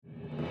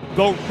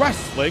The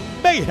Wrestling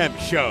Mayhem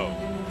Show.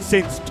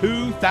 Since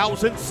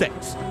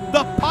 2006,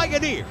 the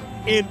pioneer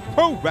in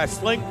pro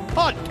wrestling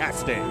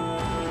podcasting.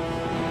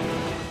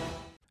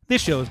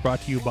 This show is brought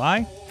to you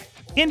by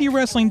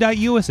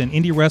IndieWrestling.us and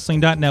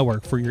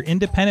IndieWrestling.network for your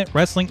independent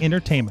wrestling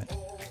entertainment.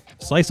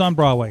 Slice on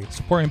Broadway,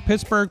 supporting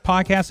Pittsburgh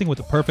podcasting with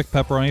the perfect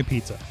pepperoni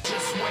pizza.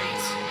 Just wait,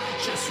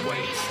 just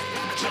wait,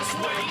 just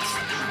wait,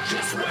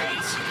 just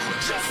wait,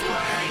 just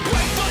wait.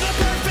 Wait for the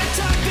perfect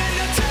time, then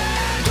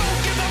attack.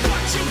 Don't give up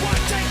what you want,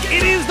 take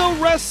It is the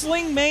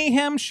Wrestling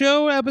Mayhem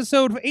Show,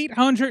 episode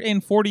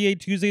 848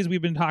 Tuesdays.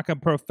 We've been talking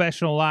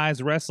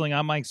professionalized wrestling.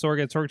 I'm Mike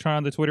Sorg at Sorgatron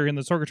on the Twitter in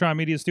the Sorgatron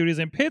Media Studios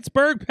in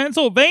Pittsburgh,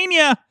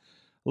 Pennsylvania.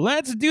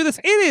 Let's do this.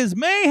 It is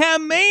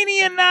Mayhem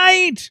Mania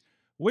night.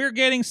 We're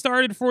getting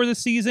started for the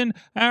season.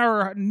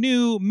 Our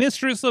new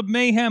Mistress of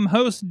Mayhem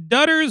host,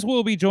 Dutters,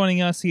 will be joining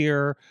us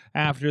here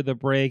after the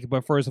break.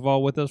 But first of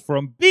all, with us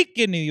from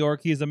Beacon, New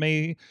York, he's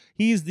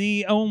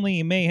the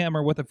only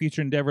Mayhemmer with a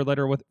future endeavor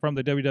letter from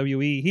the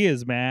WWE. He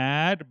is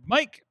Mad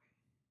Mike.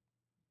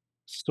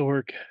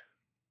 Stork,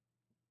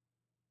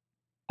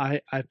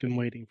 I've been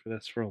waiting for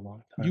this for a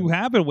long time. You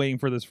have been waiting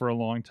for this for a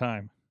long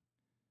time.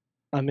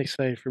 I'm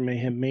excited for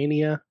Mayhem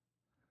Mania.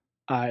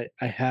 I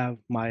have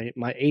my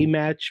A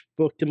match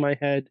booked in my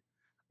head.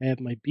 I have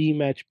my B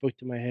match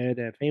booked in my head.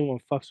 And if anyone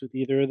fucks with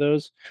either of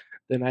those,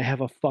 then I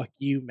have a fuck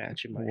you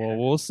match in my Well, head.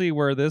 we'll see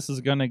where this is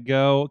going to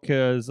go,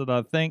 because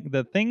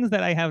the things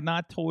that I have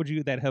not told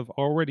you that have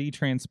already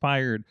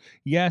transpired.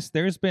 Yes,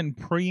 there's been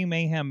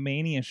pre-Mayhem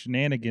Mania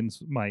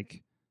shenanigans,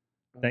 Mike,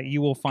 that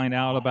you will find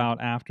out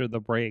about after the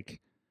break.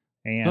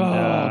 And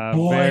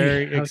boy.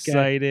 very Okay.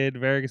 excited,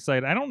 very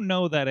excited. I don't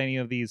know that any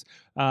of these,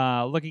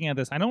 looking at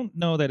this, I don't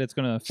know that it's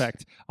going to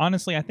affect.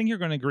 Honestly, I think you're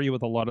going to agree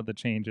with a lot of the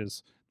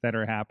changes that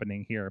are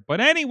happening here.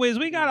 But anyways,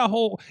 we got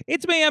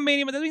it's Mayhem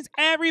Mania, but that means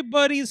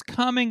everybody's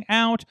coming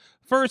out.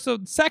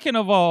 Second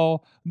of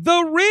all,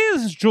 the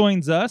Riz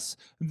joins us,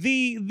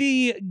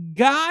 the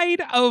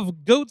guide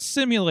of Goat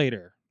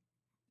Simulator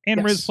and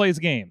Yes. Riz Plays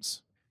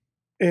Games.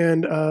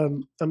 And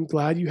I'm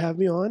glad you have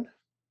me on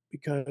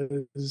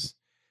because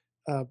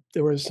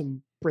there was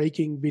some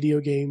breaking video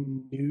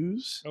game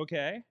news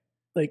Okay.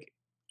 like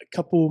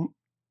about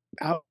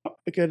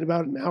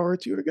an hour or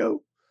two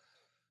ago.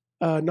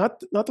 Not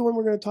the one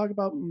we're going to talk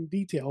about in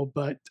detail,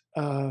 but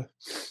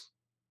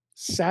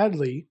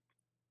sadly,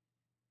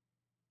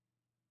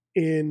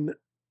 in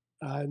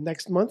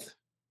next month,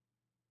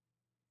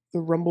 the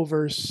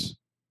Rumbleverse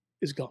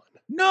is gone.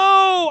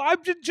 No, I'm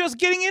just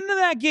getting into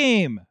that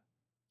game.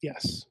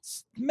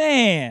 Yes.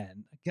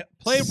 Man,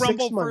 play 6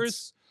 Rumbleverse.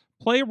 months.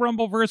 Play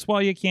Rumbleverse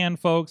while you can,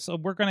 folks.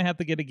 We're going to have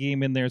to get a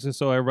game in there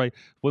so everybody,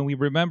 when we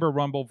remember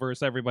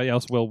Rumbleverse, everybody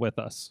else will with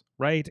us,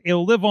 right?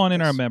 It'll live on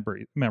in our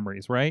memories,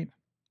 right?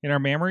 In our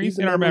memories? Leave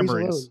the In our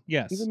memories memories. alone.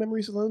 Yes. Leave the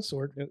memories alone,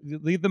 Sword.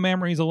 Leave the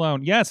memories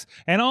alone. Yes.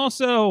 And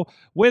also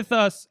with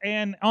us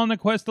and on the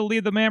quest to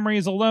leave the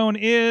memories alone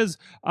is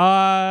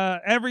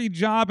every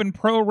job in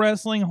pro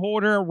wrestling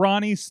holder,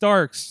 Ronnie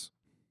Starks.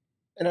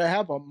 And I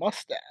have a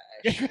mustache.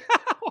 What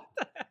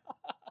the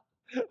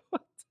hell?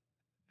 What?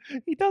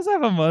 He does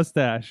have a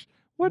mustache.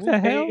 What the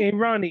hell? Hey,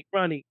 Ronnie,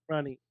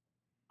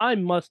 I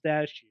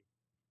mustache you.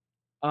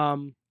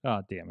 Oh,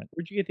 damn it.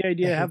 Where'd you get the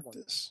idea to I have hate one?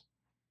 this.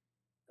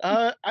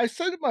 I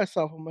said to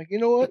myself, I'm like, you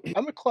know what?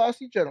 I'm a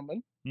classy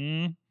gentleman.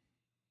 Mm.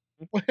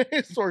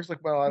 Sorg's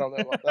like, well, I don't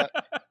know about that.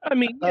 I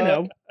mean, you Uh,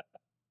 know,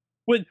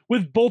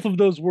 with both of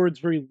those words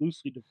very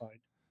loosely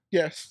defined.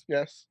 Yes.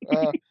 Yeah,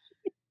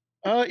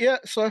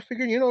 so I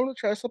figured, I'm going to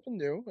try something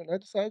new, and I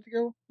decided to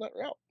go that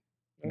route.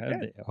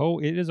 Okay. Oh,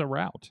 it is a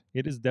route.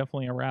 It is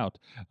definitely a route.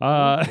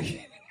 But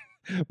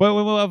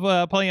we will have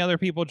plenty of other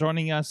people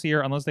joining us here,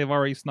 unless they've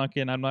already snuck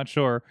in. I'm not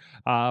sure.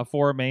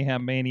 For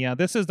Mayhem Mania.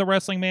 This is the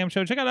Wrestling Mayhem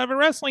Show. Check out our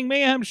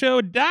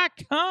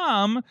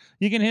WrestlingMayhemShow.com.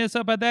 You can hit us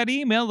up at that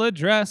email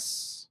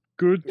address.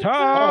 Good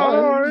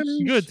times.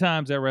 Good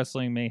times at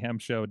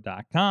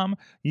WrestlingMayhemShow.com.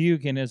 You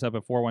can hit us up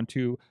at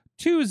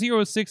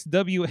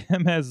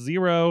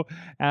 412-206-WMS0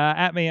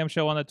 at Mayhem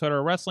Show on the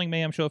Twitter, Wrestling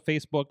Mayhem Show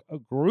Facebook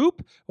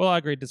group. Well, a lot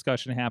of great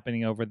discussion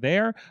happening over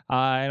there.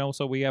 And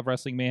also we have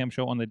Wrestling Mayhem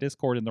Show on the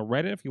Discord and the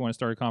Reddit if you want to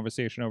start a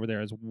conversation over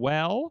there as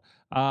well.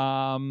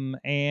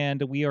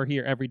 And we are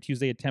here every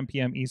Tuesday at 10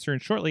 p.m. Eastern,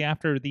 shortly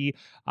after the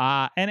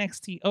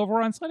NXT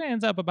overrun. So it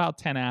ends up about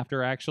 10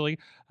 after, actually,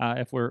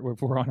 if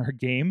we're on our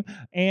game.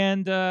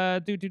 And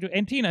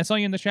and Tina, I saw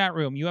you in the chat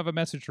room. You have a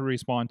message to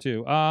respond to.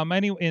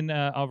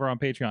 Over on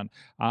Patreon.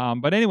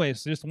 But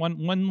anyways, just one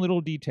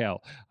little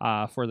detail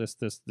for this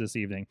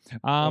evening.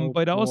 But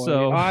boy.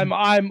 also,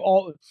 I'm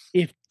all.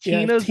 If Yeah,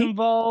 Tina's Ti-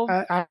 involved,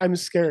 I'm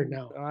scared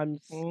now I'm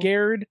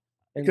scared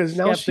and because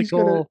now she's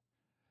skeptical.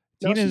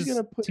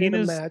 gonna put in a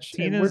Tina's- match,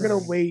 and we're gonna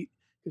wait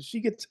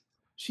because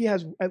she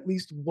has at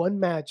least one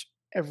match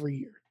every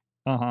year.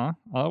 Oh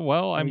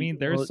well, I mean,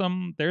 there's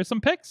some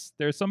picks.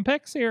 There's some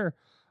picks here.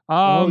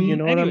 You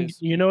know anyways,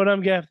 what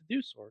I'm gonna have to do,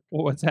 Sorg.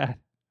 what's that?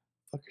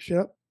 Fuck your shit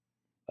up.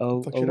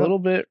 A Fuck shit little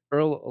bit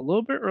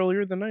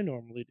earlier than I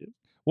normally do.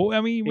 Well,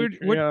 I mean, we're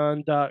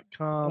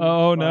Patreon.com.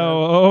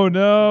 oh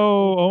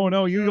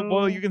no, You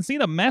Show. you can see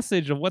the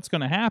message of what's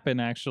going to happen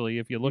actually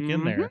if you look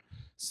in there. Mhm.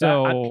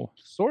 So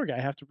Sorg, I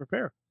have to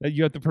prepare.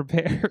 you have to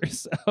prepare.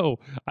 So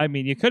I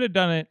mean, you could have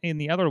done it in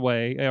the other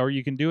way, or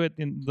you can do it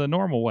in the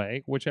normal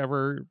way,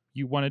 whichever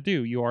you want to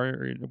do. You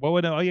are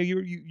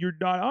you're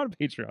not on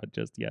Patreon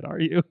just yet, are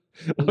you?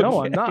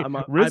 No, I'm Okay.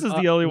 not. Riz is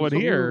the only one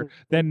here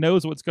that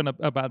knows what's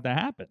about to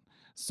happen.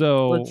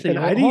 So Let's see. And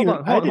I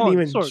Hold didn't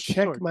even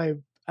check Sorg. my.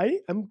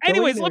 I'm.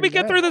 anyways, going let me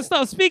there get through this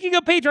now. stuff. Speaking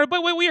of Patreon,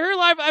 but wait, we're here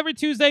live every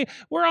Tuesday.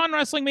 We're on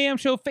Wrestling Mayhem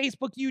Show,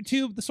 Facebook,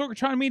 YouTube, the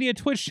Sorgatron Media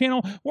Twitch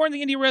channel. We're on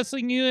the Indie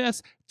Wrestling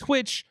US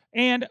Twitch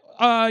and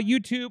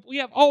YouTube. We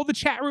have all the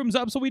chat rooms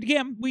up, so we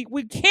can't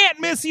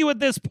miss you at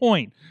this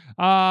point.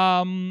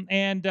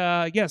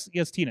 Yes,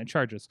 Tina,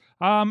 charges.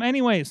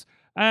 Anyways.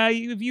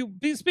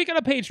 Speaking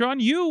of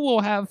Patreon, you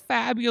will have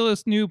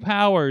fabulous new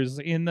powers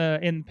in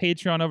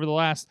Patreon over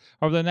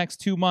the next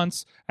 2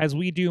 months as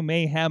we do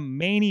Mayhem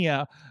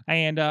Mania.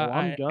 And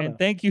and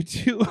thank you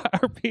to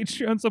our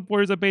Patreon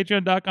supporters at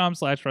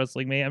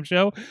patreon.com/Wrestling Mayhem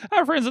Show.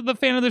 Our friends at the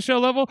fan of the show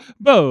level,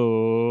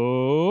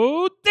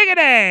 Bo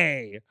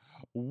Diggity.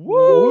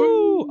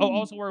 Woo! Oh,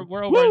 also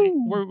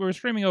we're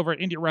streaming over at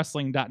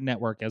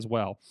IndieWrestling.network as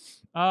well.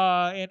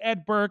 And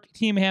Ed Burke,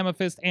 Team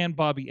Hammerfist, and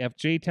Bobby F.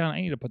 J Town. I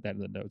need to put that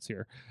in the notes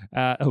here.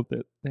 Oh,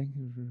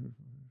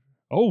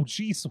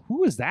 jeez,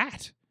 who is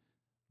that?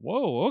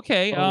 Whoa,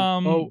 okay.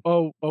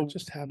 What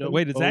just happened? No,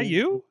 wait, is that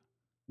you?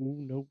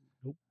 Nope.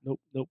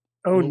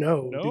 Oh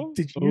Nope. no!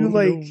 Did you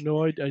like?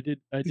 No, I did.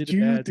 I did Did a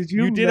you? bad. Did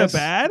you? You did a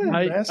bad?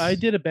 I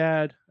did a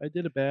bad. I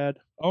did a bad.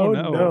 Oh, Oh,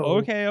 no. no.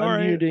 Okay, all I'm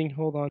right. muting.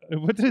 Hold on.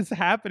 What is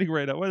happening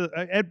right now? What is,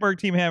 Ed Burke,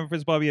 Team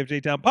Hammerfist, Bobby F. J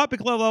Town, Poppy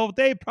Club Level,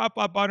 Dave, Pop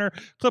Bonner,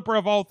 Clipper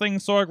of all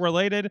things Sorg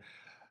related.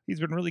 He's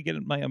been really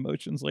getting my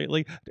emotions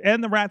lately.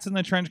 And the Rats in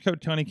the Trench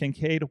Coat, Tony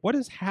Kincaid. What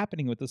is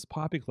happening with this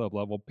Poppy Club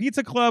level?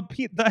 Pizza Club,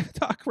 the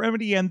Doc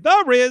Remedy, and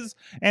the Riz.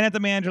 And at the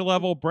manager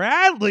level,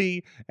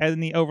 Bradley.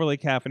 And the overly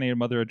caffeinated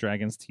Mother of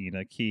Dragons,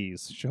 Tina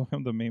Keys. Show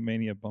him the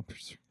Mania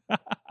bumpers. I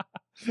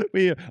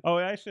need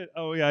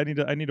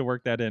to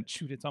work that in.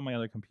 Shoot, it's on my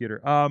other computer.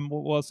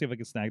 We'll see if I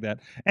can snag that.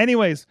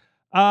 Anyways,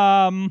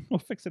 we'll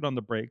fix it on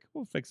the break.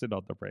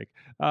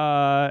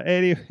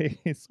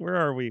 Anyways, where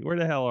are we? Where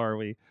the hell are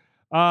we?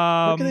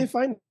 Where can they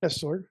find us,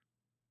 Sorg?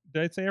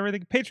 Did I say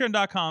everything?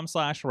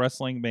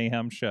 Patreon.com/Wrestling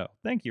Mayhem Show.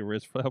 Thank you,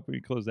 Riz, for helping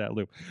me close that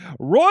loop.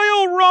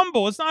 Royal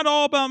Rumble. It's not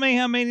all about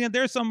Mayhem Mania.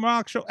 There's some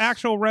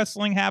actual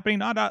wrestling happening,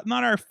 not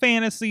our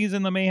fantasies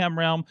in the Mayhem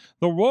realm.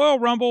 The Royal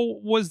Rumble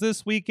was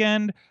this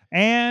weekend,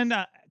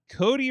 and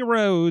Cody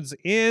Rhodes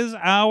is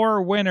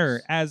our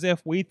winner, as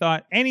if we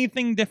thought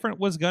anything different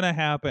was going to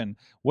happen.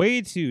 Way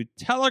to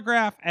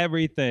telegraph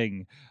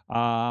everything.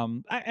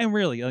 And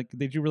really, like,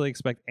 did you really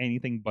expect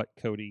anything but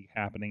Cody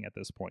happening at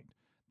this point?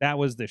 That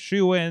was the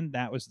shoe-in.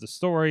 That was the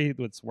story.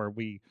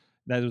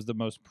 That was the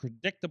most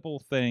predictable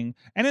thing.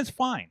 And it's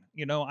fine.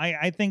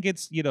 I think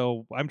it's,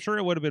 I'm sure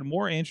it would have been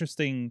more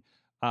interesting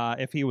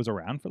if he was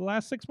around for the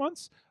last 6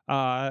 months.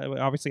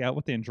 Obviously out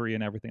with the injury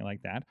and everything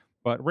like that.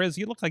 But Riz,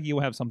 you look like you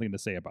have something to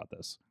say about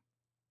this.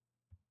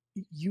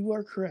 You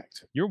are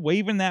correct. You're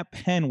waving that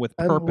pen with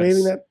purpose. I'm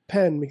waving that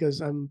pen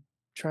because I'm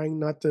trying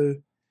not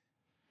to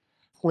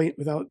point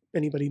without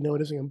anybody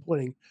noticing I'm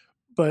pointing.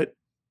 But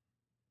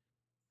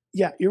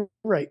yeah, you're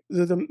right.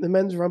 The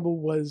men's rumble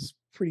was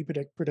pretty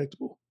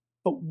predictable.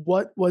 But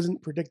what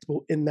wasn't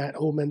predictable in that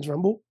whole men's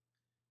rumble?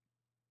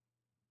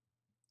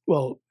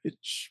 Well, it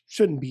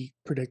shouldn't be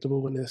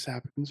predictable when this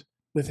happens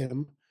with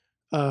him.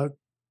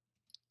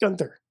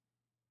 Gunther.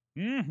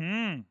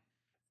 Mm-hmm.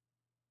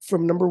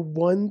 From number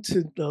 1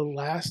 to the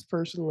last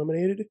person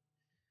eliminated,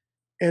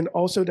 and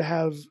also to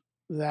have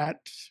that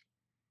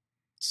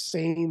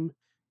same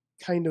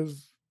kind of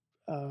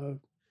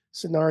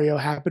scenario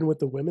happen with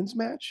the women's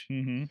match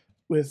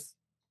with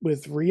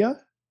Rhea.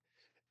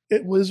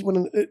 It was one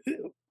of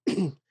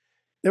the,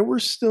 there were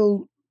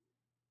still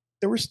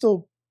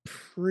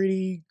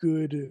pretty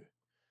good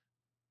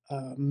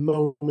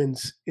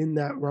moments in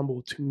that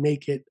rumble to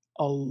make it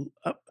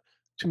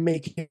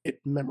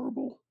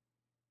memorable.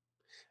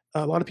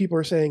 A lot of people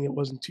are saying it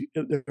wasn't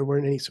there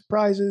weren't any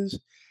surprises.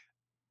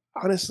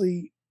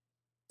 Honestly,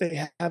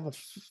 they have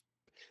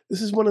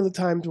this is one of the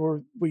times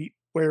where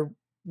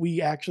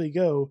we actually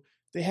go.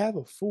 They have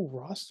a full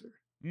roster.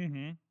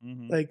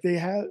 Like they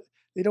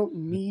don't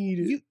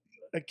need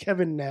a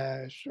Kevin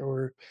Nash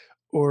or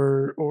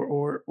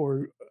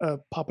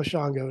Papa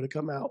Shango to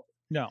come out.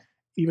 No,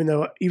 even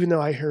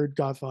though I heard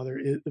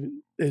Godfather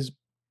is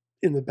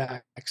in the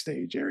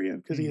backstage area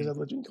because he has a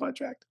legend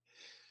contract,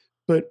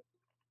 but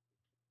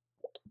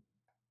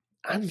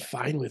I'm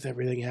fine with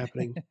everything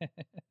happening.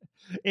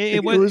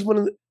 it was one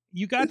of the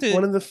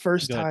one of the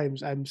first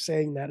times I'm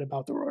saying that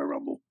about the Royal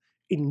Rumble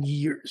in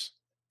years.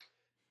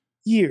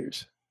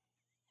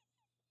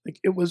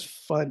 Like, it was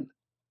fun.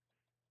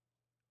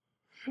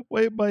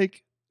 Wait,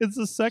 Mike, is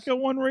the second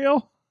one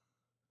real?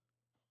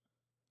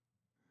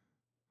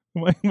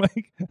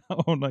 Mike,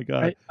 oh my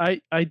God.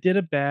 I did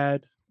a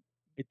bad.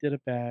 I did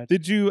it bad.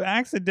 Did you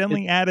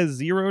accidentally add a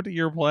 0 to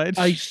your pledge?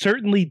 I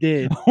certainly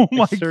did. Oh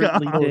my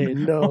certainly god! did.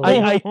 no.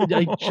 I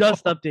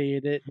just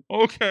updated it.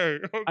 Okay.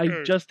 I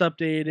just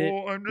updated it.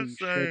 Well, I'm We just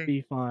should saying.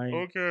 be fine.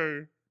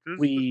 Okay.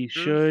 We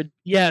should.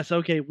 Yes.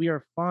 Okay. We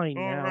are fine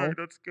now.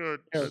 That's good.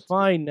 We're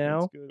fine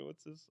now. That's good.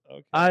 What's this?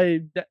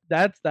 Okay.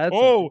 That's.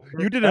 Oh,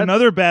 you did that's-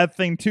 another bad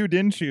thing too,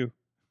 didn't you?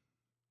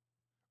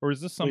 Or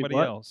is this somebody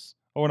what? else?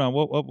 Hold on.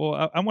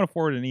 Well, I want to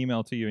forward an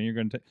email to you, and you're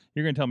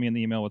gonna tell me in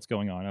the email what's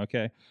going on.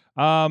 Okay.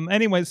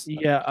 Anyways.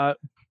 Yeah.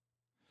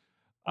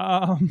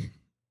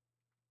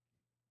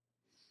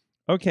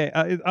 Okay.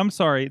 I'm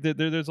sorry.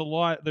 There's a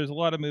lot. There's a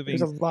lot of moving.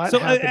 There's a lot So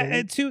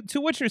happening.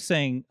 to what you're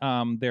saying,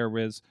 there,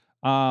 Riz.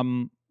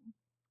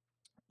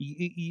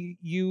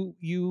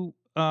 You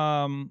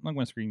I'm going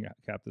to screen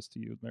cap this to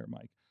you there,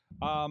 Mike.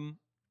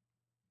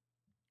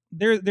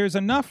 There's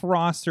enough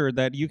roster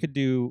that you could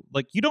do,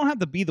 like, you don't have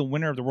to be the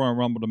winner of the Royal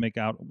Rumble to make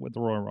out with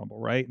the Royal Rumble,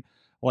 right?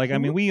 Like, I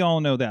mean, we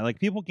all know that. Like,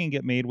 people can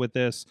get made with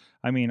this.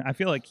 I mean, I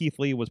feel like Keith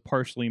Lee was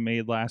partially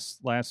made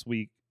last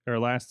week or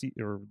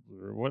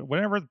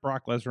whatever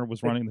Brock Lesnar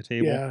was running the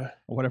table, Yeah.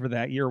 or whatever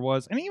that year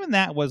was. And even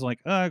that was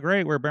like,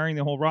 great, we're burying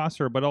the whole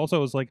roster. But also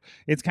it was like,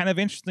 it's kind of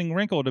interesting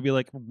wrinkle to be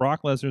like,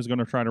 Brock Lesnar is going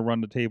to try to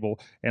run the table.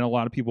 And a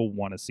lot of people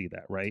want to see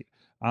that, right?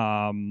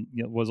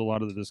 It was a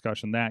lot of the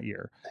discussion that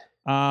year.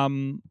 But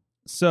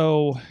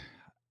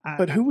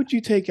who would you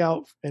take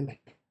out and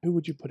who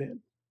would you put in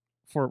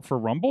for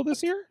Rumble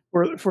this year?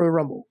 for the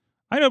Rumble?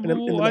 I don't In the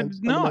men's-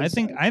 on the no, men's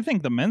side. I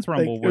think the men's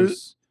Rumble it was-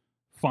 was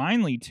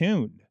finely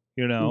tuned,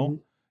 you know. Mhm.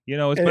 You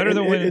know, it's And- better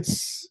than and when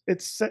it's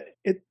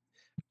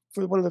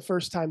for one of the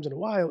first times in a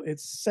while.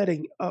 It's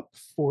setting up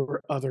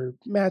for other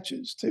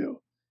matches too,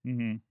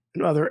 Mhm.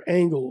 and other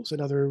angles and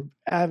other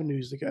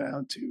avenues to go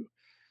down to.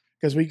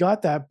 Because we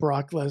got that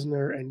Brock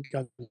Lesnar and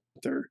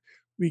Gunther,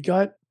 we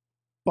got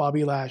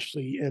Bobby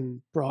Lashley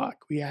and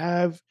Brock. We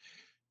have,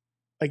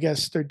 I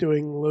guess they're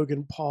doing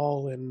Logan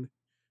Paul and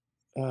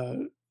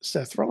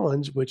Seth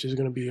Rollins, which is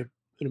going to be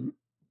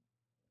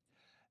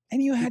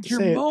and you had to your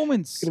say it,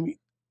 moments. going to be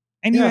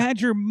And you Yeah. had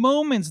your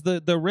moments.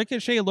 The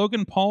Ricochet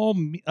Logan Paul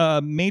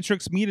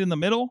Matrix meet in the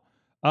middle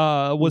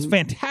was Mhm.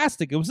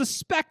 fantastic. It was a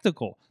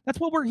spectacle. That's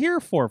what we're here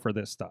for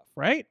this stuff,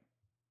 right?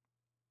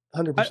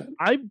 100%.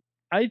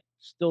 I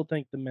still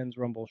think the men's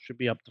rumble should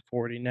be up to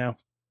 40 now.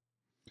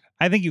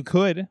 I think you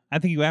could. I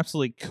think you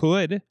absolutely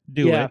could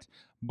do Yeah. it.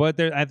 But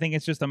I think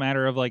it's just a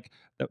matter of like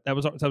that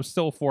was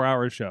still a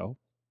 4-hour show.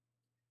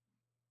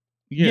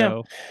 You Yeah.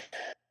 know?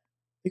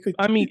 It could-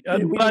 I mean,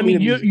 it- we I don't mean,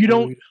 need a you music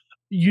don't- mood.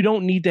 You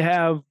don't need to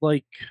have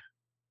like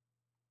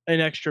an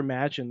extra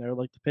match in there,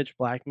 like the Pitch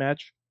Black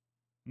match.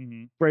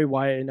 Mhm. Bray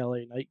Wyatt and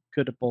LA Knight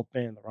could have both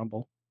been in the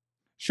Rumble.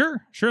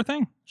 Sure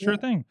thing.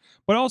 Thing.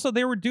 But also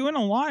they were doing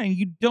a lot, and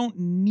you don't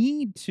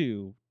need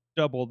to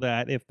double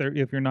that if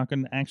you're not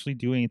going to actually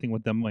do anything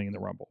with them winning the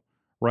Rumble,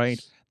 right?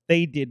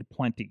 They did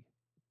plenty.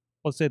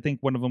 Plus, I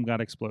think one of them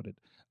got exploded.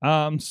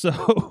 So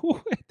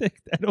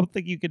I don't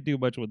think you could do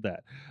much with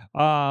that.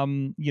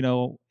 You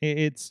know,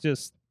 it's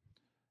just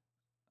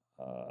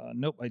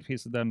nope, I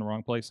pasted that in the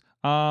wrong place.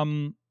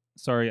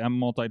 Sorry, I'm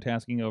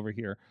multitasking over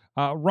here.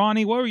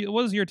 Ronnie, what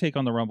was your take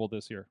on the Rumble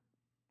this year?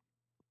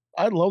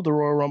 I love the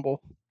Royal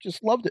Rumble.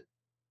 Just loved it.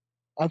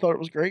 I thought it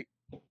was great.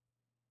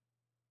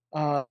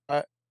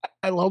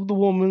 I love the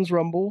Women's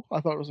Rumble.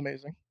 I thought it was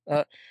amazing.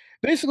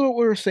 Basically, what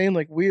we were saying,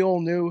 like, we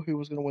all knew who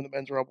was going to win the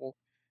Men's Rumble,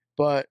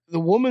 but the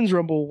Women's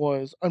Rumble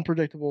was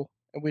unpredictable,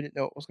 and we didn't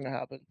know what was going to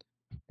happen.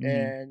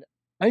 And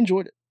I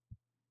enjoyed it.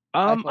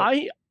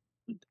 I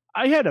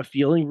had a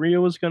feeling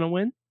Rhea was going to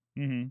win.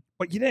 Mm-hmm.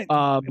 But you didn't.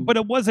 But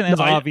it wasn't as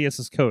obvious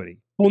as Cody.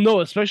 Well,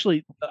 no,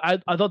 especially I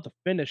thought the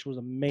finish was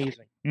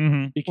amazing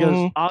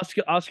because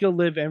Asuka,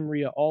 Liv, and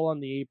Rhea all on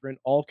the apron,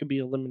 all could be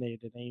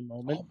eliminated at any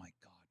moment. Oh my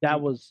god,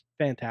 that was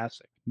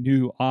fantastic.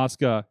 New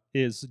Asuka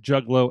is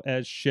juggalo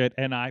as shit,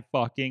 and I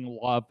fucking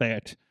love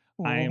it.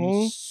 I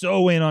am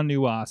so in on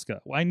new Asuka.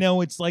 I know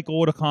it's like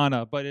old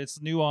Okana, but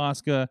it's new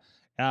Asuka.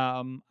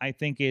 I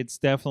think it's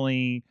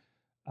definitely.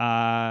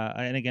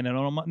 And again, I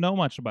don't know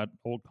much about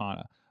old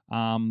Kana.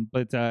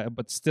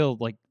 But still,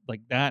 like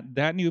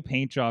that new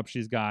paint job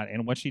she's got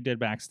and what she did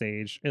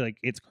backstage, like,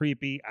 it's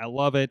creepy. I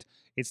love it.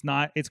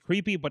 It's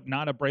creepy, but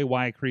not a Bray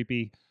Wyatt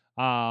creepy.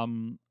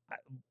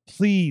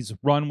 Please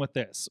run with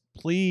this.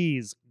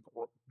 Please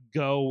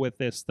go with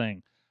this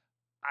thing.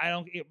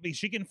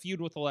 She can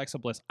feud with Alexa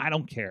Bliss. I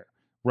don't care.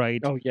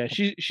 Right? Oh yeah,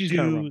 she's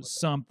gonna do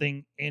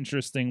something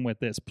interesting with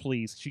this,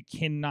 please. She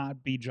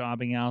cannot be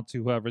jobbing out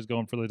to whoever's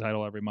going for the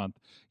title every month.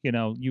 You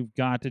know, you've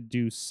got to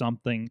do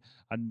something,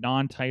 a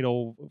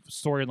non-title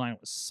storyline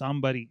with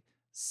something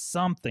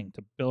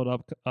to build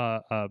up.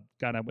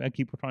 God, I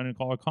keep trying to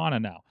call her Kana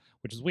now,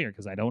 which is weird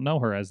because I don't know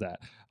her as that.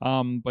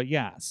 But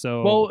yeah,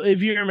 so well,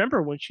 if you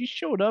remember when she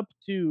showed up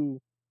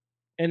to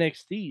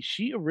NXT,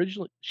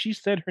 she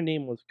said her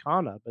name was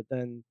Kana, but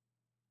then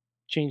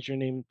changed her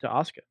name to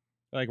Asuka.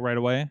 Like right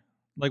away?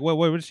 Like what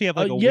would she have,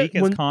 like a week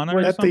as Kana or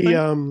at something?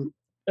 the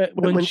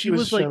when she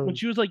was like when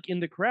she was like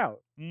in the crowd.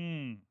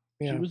 Yeah.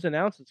 She was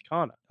announced as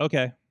Kana.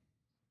 Okay.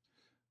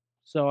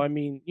 So I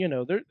mean,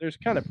 there's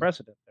kind of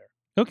precedent there.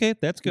 Okay,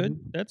 that's good.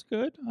 That's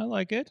good. I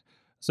like it.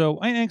 So,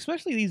 and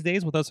especially these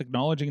days with us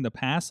acknowledging the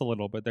past a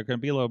little bit, they're going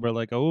to be a little bit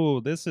like,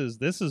 oh, this is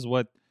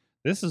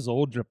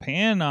old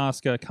Japan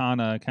Asuka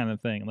kind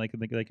of thing. Like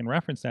they can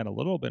reference that a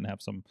little bit and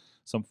have some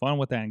fun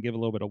with that and give a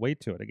little bit of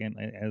weight to it. Again,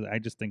 I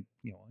just think,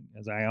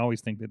 as I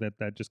always think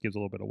that just gives a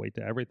little bit of weight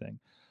to everything.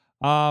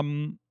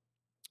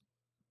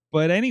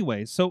 But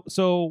anyway,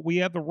 so we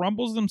have the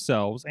Rumbles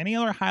themselves. Any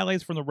other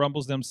highlights from the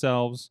Rumbles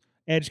themselves?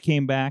 Edge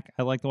came back.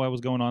 I like the way what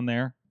was going on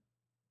there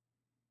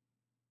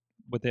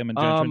with them and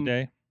Judgment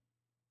Day.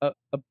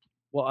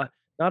 Well,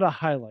 not a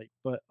highlight,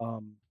 but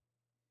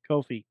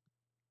Kofi.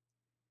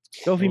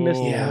 Kofi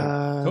missed it.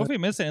 Yeah. Kofi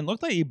missed it and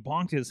looked like he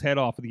bonked his head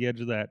off of the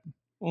edge of that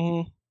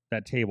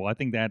that table. I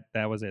think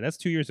that was it. That's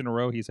 2 years in a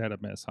row he's had a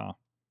miss, huh?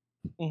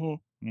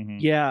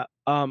 Yeah.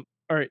 All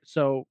right.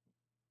 So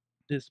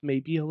this may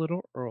be a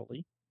little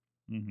early.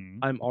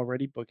 I'm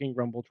already booking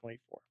Rumble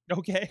 24.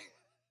 Okay.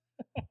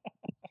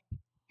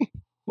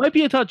 Might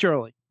be a touch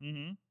early.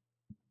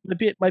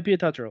 Might be a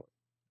touch early.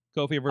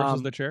 Kofi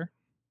versus the chair?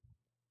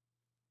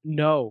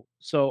 No.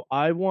 So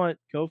I want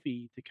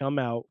Kofi to come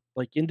out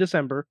like in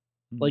December,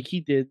 like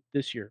he did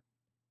this year.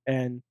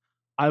 And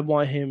I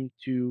want him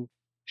to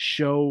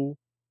show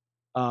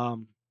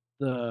him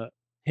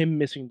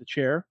missing the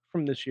chair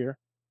from this year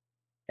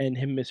and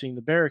him missing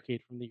the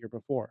barricade from the year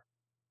before.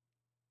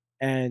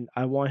 And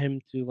I want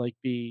him to like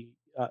be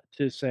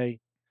to say,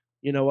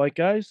 you know what,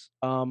 guys,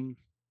 I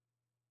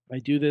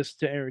do this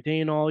to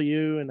entertain all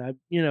you, and I've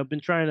been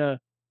trying to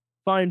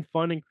find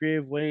fun and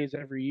creative ways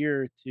every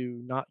year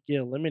to not get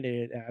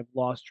eliminated, and I've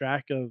lost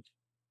track of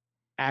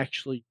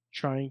actually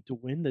trying to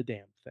win the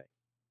damn thing.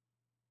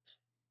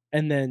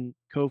 And then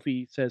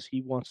Kofi says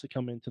he wants to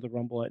come into the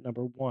Rumble at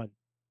number 1,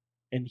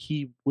 and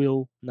he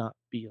will not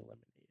be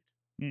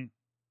eliminated.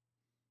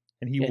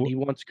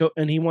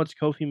 And he wants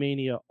Kofi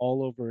Mania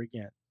all over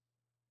again.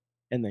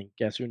 And then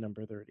guess who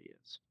number 30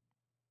 is?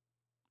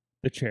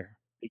 The chair.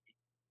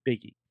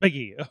 Big E.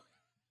 The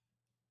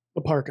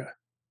Parka.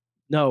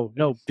 No,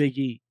 Big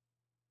E.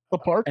 The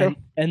Parka.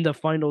 And the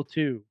final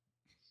 2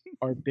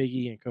 are Big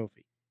E and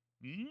Kofi.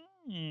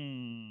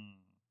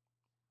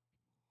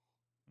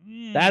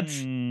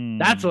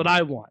 That's what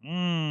I want.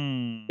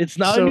 It's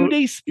not a New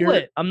Day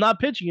split. I'm not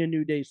pitching a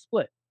New Day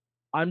split.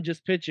 I'm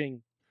just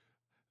pitching.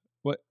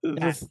 What?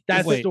 That's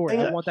the story.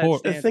 I want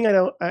that. The thing I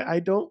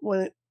don't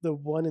want the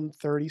 1 in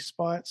 30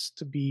 spots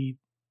to be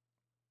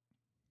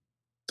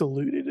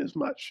diluted as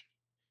much.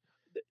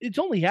 It's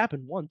only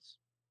happened once.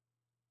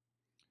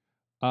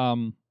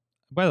 By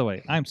the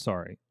way, I'm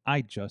sorry.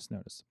 I just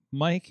noticed.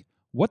 Mike,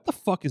 what the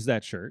fuck is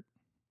that shirt?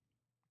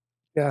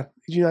 Yeah.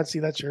 Did you not see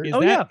that shirt?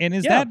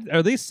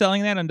 Are they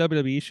selling that on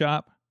WWE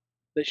Shop?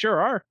 They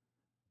sure are.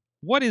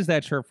 What is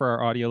that shirt for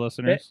our audio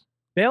listeners?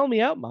 Bail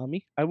me out,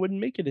 mommy. I wouldn't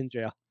make it in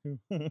jail.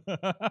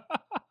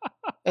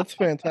 That's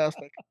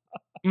fantastic.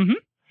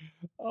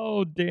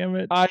 Oh, damn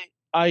it.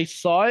 I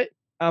saw it.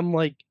 I'm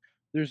like,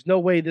 there's no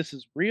way this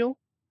is real.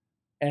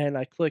 And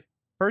I clicked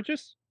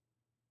purchase,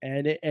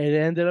 and it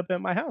ended up at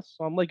my house.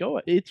 So I'm like,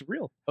 oh, it's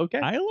real. Okay.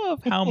 I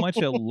love how much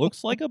it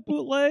looks like a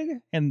bootleg,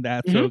 and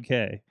that's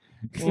okay.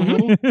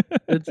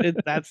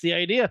 That's the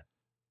idea.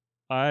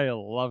 I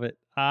love it.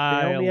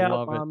 Bail me out,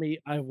 love it. mommy.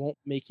 I won't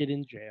make it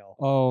in jail.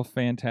 Oh,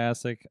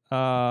 fantastic.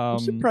 I'm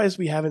surprised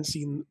we haven't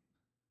seen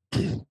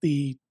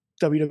the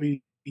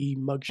WWE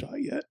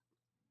mugshot yet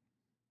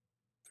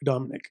for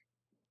Dominic.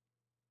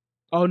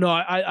 Oh no,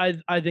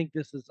 I think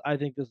this is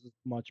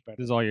much better.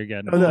 This is all you're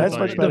getting. Oh, no, that's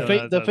much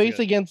better. The face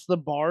against the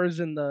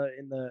bars in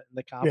the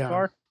cop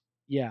car.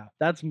 Yeah,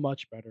 that's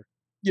much better.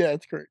 Yeah,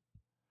 it's great.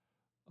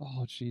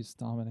 Oh, jeez,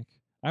 Dominic.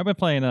 I've been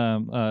playing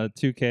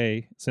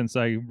 2K since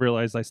I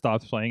realized I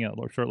stopped playing it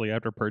shortly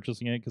after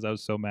purchasing it because I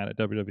was so mad at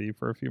WWE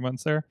for a few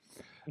months there.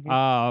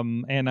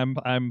 And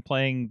I'm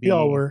playing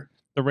the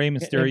Rey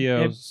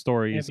Mysterio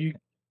stories.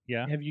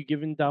 Have you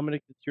given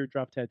Dominic the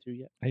teardrop tattoo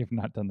yet? I have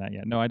not done that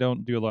yet. No, I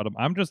don't do a lot of.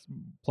 I'm just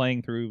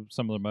playing through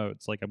some of the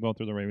modes. Like I'm going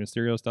through the Rey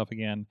Mysterio stuff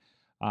again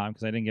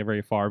because I didn't get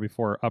very far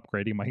before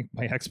upgrading my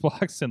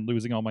Xbox and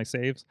losing all my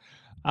saves.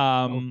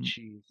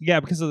 Yeah,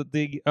 because of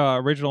the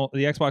original,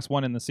 the Xbox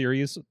One and the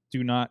series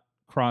do not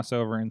cross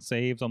over in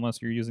saves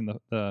unless you're using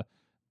the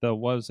what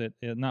was it?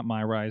 Not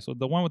My Rise,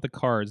 the one with the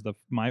cards, the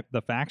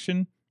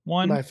faction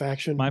one. My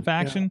faction.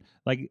 Yeah.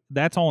 Like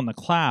that's all in the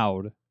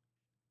cloud.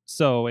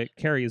 So it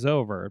carries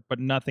over, but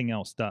nothing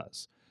else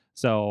does.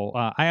 So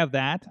I have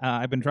that.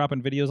 I've been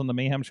dropping videos on the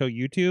Mayhem Show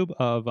YouTube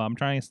of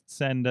trying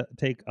to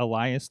take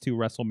Elias to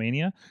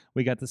WrestleMania.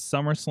 We got the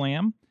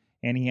SummerSlam,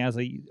 and he has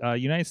a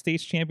United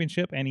States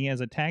Championship, and he has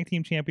a Tag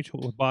Team Championship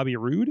with Bobby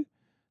Roode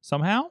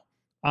somehow.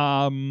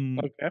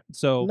 Okay.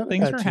 So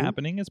things are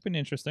happening. It's been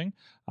interesting.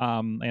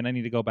 And I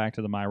need to go back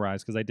to the My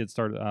Rise because I did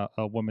start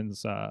a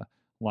women's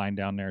line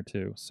down there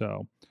too.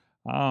 So.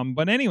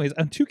 But anyways,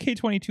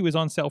 2K22 is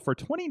on sale for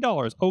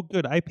 $20. Oh,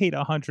 good. I paid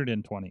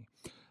 $120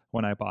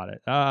 when I bought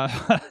it.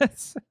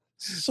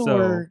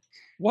 So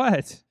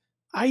what?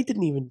 I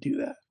didn't even do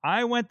that.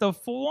 I went the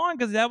full on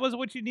because that was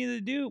what you needed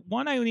to do.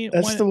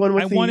 That's the one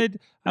with I the- wanted Is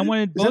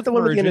both that the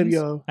one with the versions.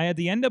 NWO? I had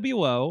the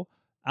NWO.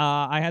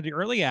 I had the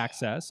early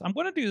access. I'm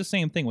going to do the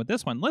same thing with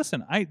this one.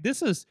 Listen,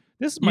 this is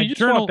my You just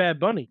journal. want Bad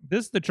Bunny.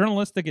 This is the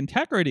journalistic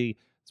integrity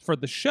for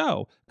the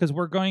show because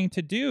we're going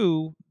to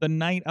do the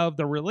night of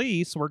the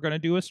release. We're going to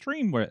do a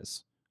stream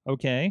whiz.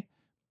 Okay,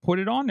 put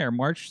it on there,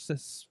 March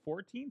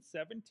 14th,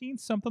 17th,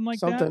 something like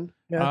Something.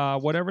 that. Yeah.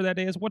 Whatever that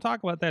is. We'll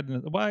talk about that.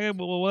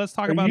 Well, let's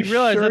talk Are about. you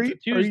realize sure that's a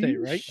you- Tuesday, are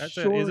you right? That's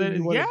sure is it?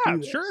 you wanna Yeah,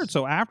 do sure. this?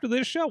 So after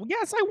this show,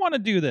 yes, I want to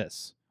do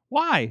this.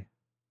 Why?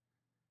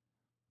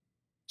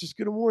 Just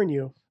gonna warn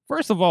you.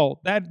 First of all,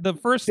 that the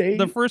first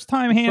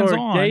time Or hands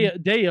on. day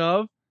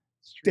of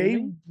Day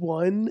streaming?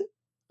 one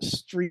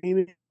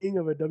streaming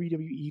of a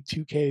WWE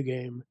 2K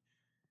game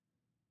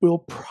will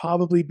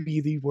probably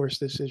be the worst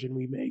decision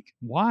we make,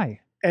 Why?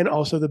 and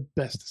also the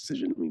best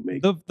decision we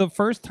make. The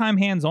first time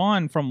hands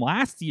on from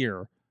last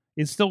year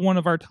is still one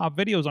of our top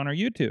videos on our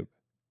YouTube.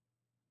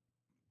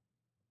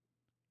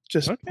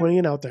 Just Okay. pointing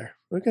it out there.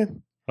 Okay,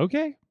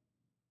 Okay.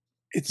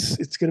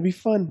 it's gonna be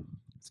fun.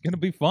 It's gonna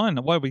be fun.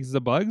 What, because the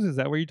bugs? Is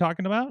that what you're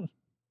talking about?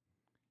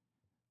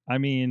 I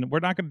mean, we're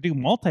not gonna do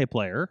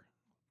multiplayer.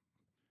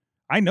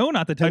 I know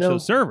not to touch know.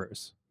 those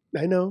servers.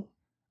 I know.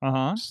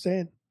 Uh-huh. Just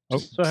saying. Oh.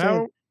 Just So saying.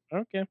 how?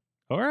 Okay.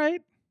 All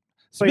right.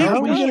 Wait, how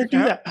are we Speaking gonna of- do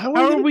that? How How we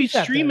are gonna we do that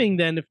then? streaming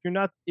then if you're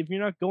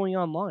not going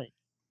online?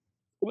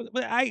 But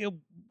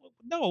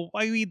no,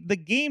 I mean the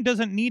game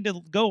doesn't need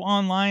to go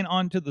online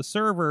onto the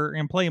server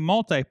and play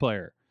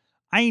multiplayer.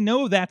 I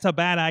know that's a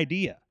bad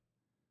idea.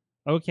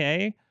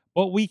 Okay,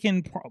 but we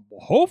can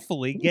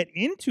hopefully get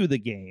into the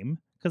game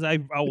because I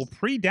will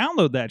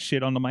pre-download that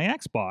shit onto my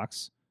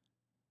Xbox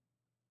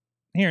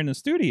here in the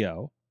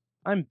studio.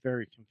 I'm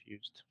very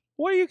confused.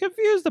 What are you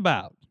confused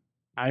about?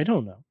 I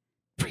don't know.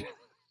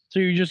 So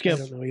you just I get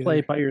don't know either. play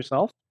it by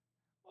yourself?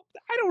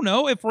 I don't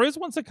know if Riz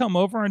wants to come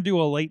over and do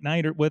a late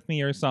night with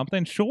me or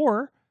something.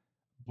 Sure,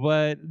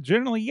 but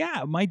generally,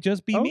 yeah, it might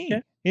just be me.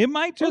 Okay. It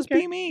might just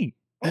Okay. be me.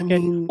 I Okay.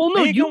 mean, Well,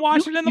 no, you can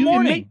watch it in the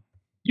morning.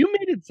 You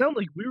made it sound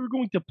like we were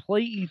going to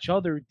play each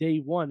other day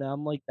one. And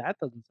I'm like, that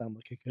doesn't sound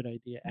like a good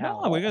idea. At No,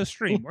 all. we're gonna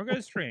stream. We're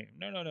gonna stream.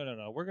 No.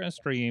 We're gonna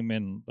stream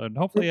and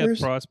hopefully have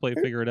Where's- crossplay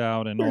where- figured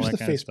out and all where's that the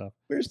kind of Facebook? stuff.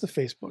 where's the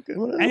Facebook? I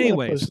wanna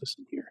Anyways. post this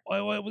in here.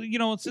 Well, you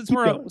know, since Keep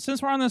we're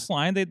going. on this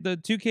line, the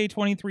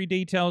 2K23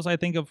 details I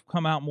think have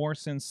come out more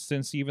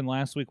since even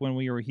last week when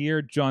we were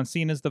here. John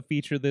Cena's the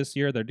feature this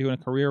year. They're doing a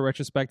career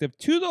retrospective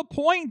to the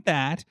point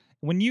that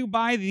when you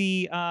buy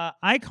the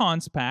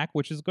Icons pack,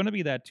 which is going to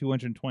be that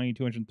 $220,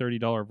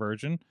 $230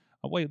 version.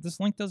 Oh wait, this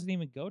link doesn't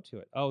even go to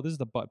it. Oh, this is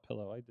the butt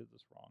pillow. I did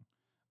this wrong.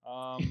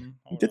 You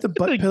hold did the on.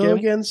 butt Again? pillow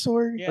again,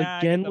 Sorg? Yeah, I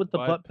Again did with the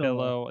butt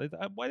pillow.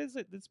 What is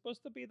it? It's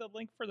supposed to be the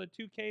link for the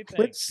 2K thing.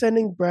 Quit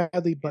sending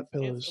Bradley butt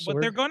It's- pillows,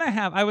 what they're Sorg. going to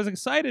have. I was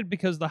excited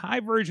because the high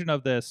version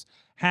of this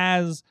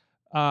has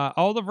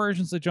all the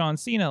versions of John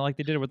Cena, like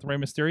they did it with Rey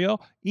Mysterio,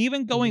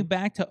 even going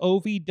back to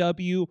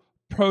OVW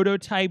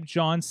prototype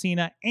John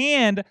Cena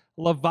and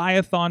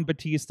Leviathan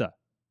Batista.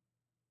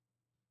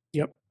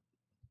 Yep.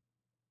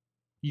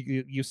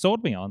 You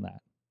sold me on that.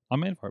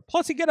 I'm in for it.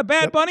 Plus, you get a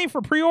Bad Bunny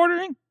for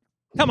pre-ordering.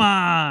 Come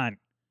on,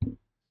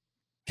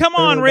 come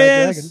on, than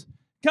Bad Dragon. Riz.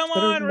 Come better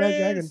on, than Bad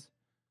Dragon. Riz.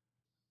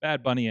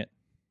 Bad Bunny it.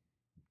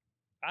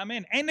 I'm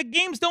in. And the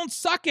games don't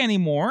suck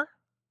anymore.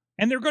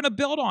 And they're going to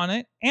build on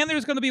it. And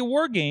there's going to be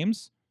war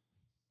games.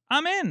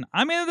 I'm in.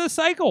 I'm into the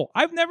cycle.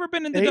 I've never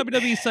been in the Hey.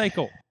 WWE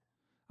cycle.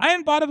 I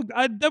hadn't bought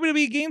a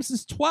WWE game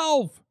since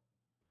 12.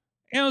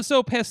 And I was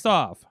so pissed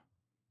off.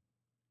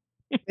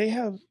 They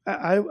have.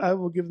 I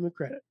will give them the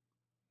credit.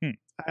 Hmm.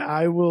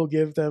 I will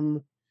give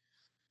them,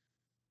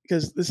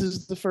 because this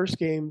is the first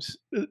games.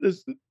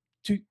 This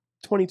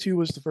 22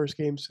 was the first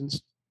game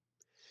since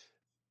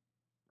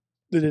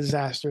the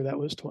disaster that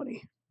was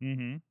 20.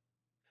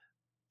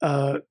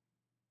 Mm-hmm.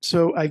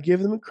 So I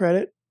give them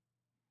credit.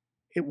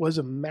 It was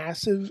a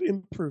massive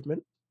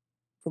improvement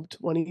from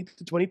 20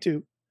 to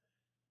 22.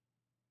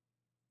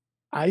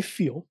 I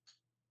feel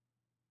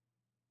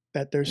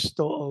that there's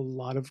still a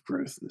lot of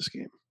growth in this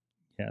game,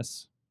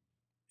 Yes.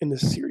 in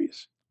this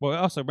series. Well,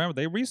 also remember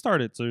they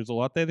restarted, so there's a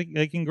lot that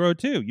they can grow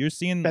too. You're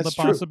seeing That's the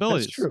true.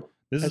 possibilities. That's true.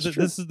 This That's is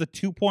true. this is the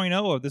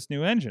 2.0 of this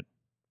new engine.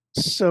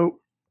 So,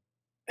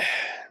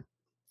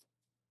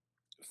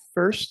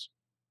 first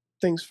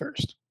things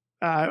first.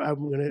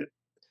 I'm gonna,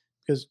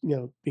 because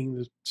being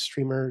the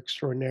streamer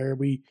extraordinaire,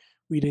 we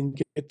didn't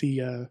get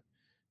the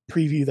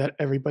preview that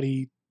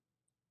everybody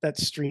that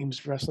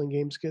streams wrestling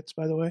games gets.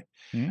 By the way,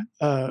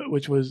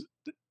 which was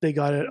they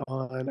got it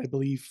on, I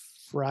believe,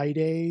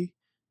 Friday,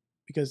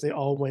 because they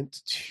all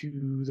went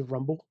to the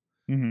Rumble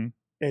Mm-hmm.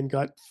 and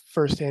got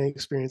firsthand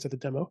experience at the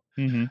demo.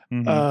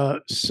 Mm-hmm.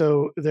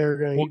 So they're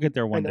going. We'll get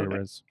there one know day, that-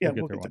 Riz. Yeah,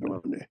 We'll we'll get get there there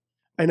one day. one day.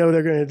 I know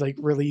they're going to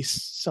release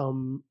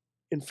some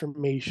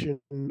information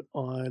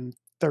on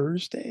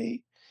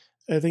Thursday.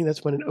 I think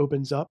that's when it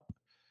opens up.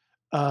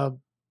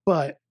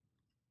 But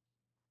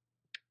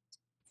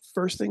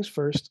first things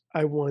first,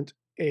 I want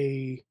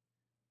a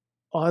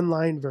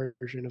online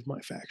version of my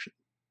faction.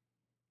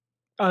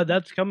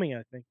 That's coming,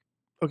 I think.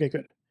 Okay,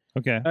 good.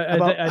 Okay.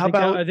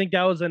 I think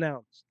that was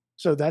announced.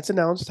 So that's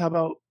announced. How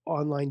about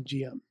online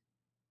GM?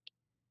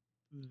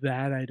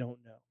 That I don't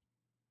know.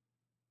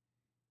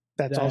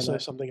 That's That also I-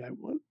 something I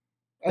want.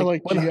 I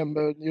like when GM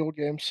mode in the old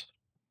games.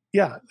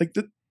 Yeah, like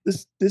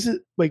this is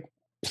like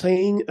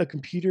playing a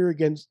computer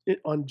against it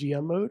on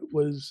GM mode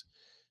was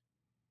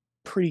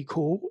pretty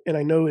cool, and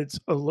I know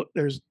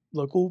there's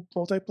local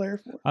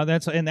multiplayer for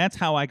it. That's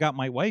how I got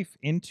my wife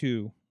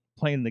into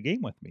playing the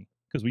game with me,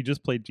 because we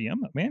just played GM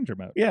manager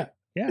mode. Yeah,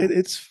 Yeah.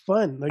 it's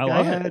fun. Like I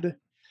love it.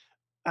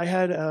 I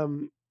had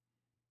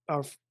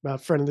our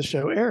friend of the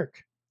show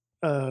Eric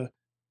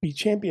be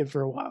champion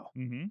for a while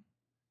Mm-hmm.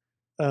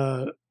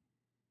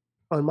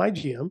 on my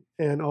GM,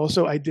 and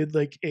also I did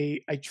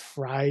I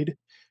tried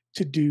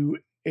to do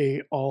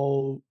a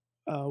all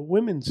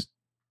women's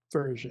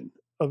version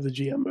of the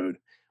GM mode,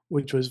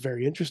 which was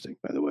very interesting,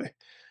 by the way.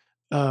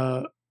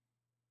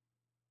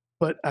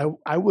 But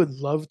I would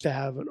love to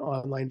have an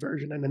online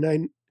version,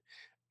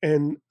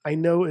 and I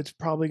know it's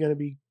probably going to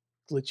be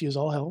glitchy as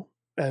all hell,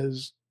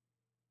 as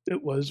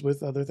it was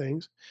with other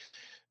things,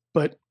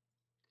 but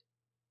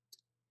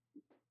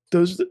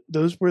those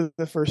were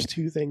the first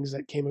two things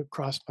that came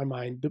across my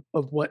mind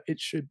of what it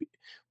should be,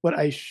 what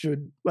I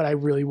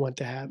really want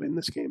to have in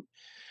this game,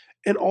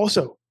 and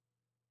also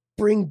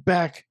bring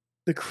back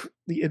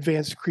the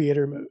advanced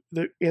creator mode,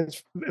 the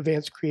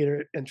advanced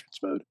creator entrance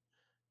mode.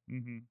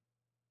 Mm-hmm.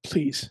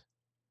 Please,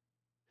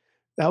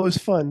 that was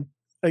fun.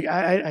 Like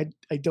I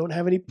don't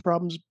have any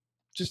problems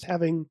just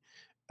having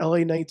LA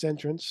Knight's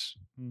entrance,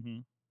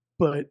 Mm-hmm.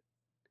 but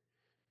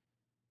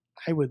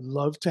I would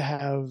love to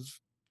have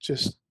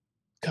just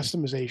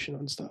customization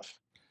on stuff.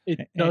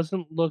 It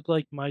doesn't look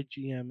like my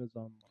GM is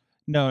online.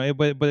 No,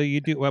 but you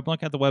do. I'm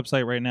looking at the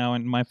website right now,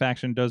 and my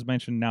faction does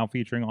mention now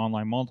featuring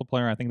online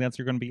multiplayer. I think that's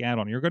going to be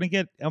add-on. You're going to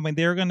get. I mean,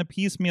 they're going to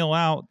piecemeal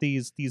out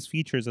these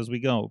features as we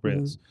go,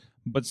 Riz.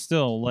 But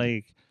still,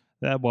 like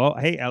that. Well,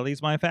 hey, at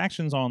least my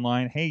faction's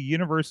online. Hey,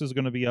 Universe is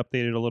going to be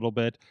updated a little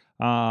bit.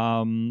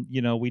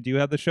 We do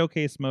have the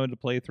showcase mode to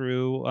play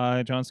through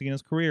John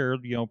Cena's career.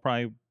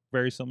 Probably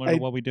very similar to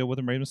what we did with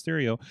Rey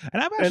Mysterio.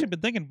 And I've actually been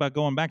thinking about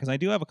going back, because I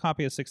do have a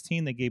copy of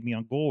 16 they gave me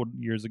on gold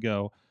years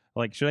ago.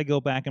 Like, should I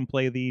go back and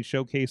play the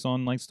showcase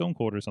on like Stone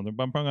Cold or something?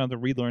 But I'm probably going to have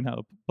to relearn how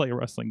to play a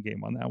wrestling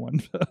game on that one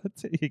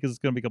because it's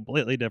going to be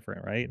completely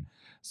different, right?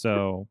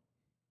 So,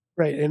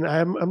 right, and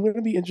I'm going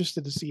to be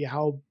interested to see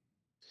how,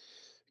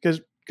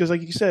 because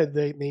like you said,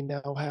 they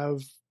now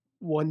have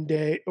 1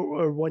 day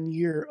or 1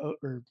 year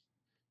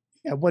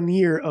 1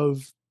 year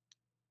of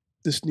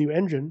this new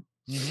engine.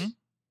 mm-hmm.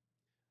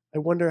 I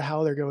wonder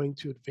how they're going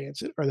to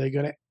advance it. Are they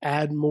going to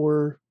add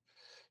more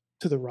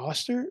to the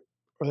roster?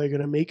 Or are they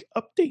going to make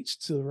updates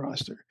to the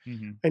roster?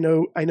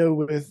 Mm-hmm. I know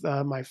with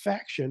my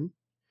faction,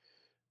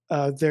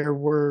 there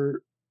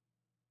were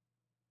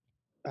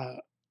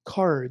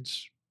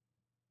cards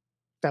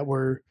that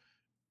were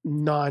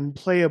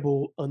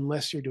non-playable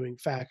unless you're doing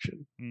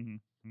faction.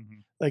 Mm-hmm. Mm-hmm.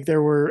 Like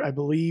there were, I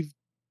believe,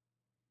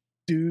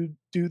 Dude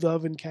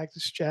Love and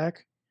Cactus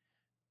Jack.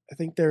 I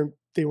think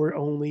they were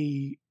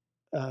only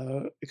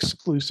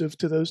exclusive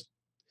to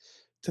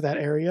that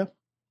area.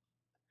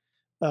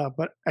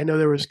 But I know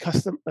there was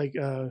custom, like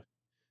a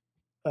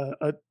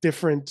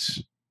different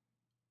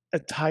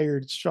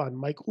attired Shawn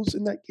Michaels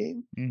in that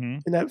game. Mm-hmm.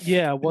 In that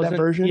wasn't that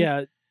version.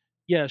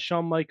 Yeah,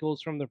 Shawn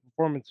Michaels from the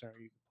Performance Center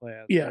you can play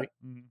as. Yeah, right?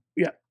 Mm-hmm.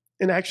 yeah,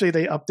 and actually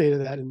they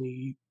updated that in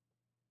the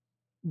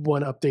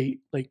one update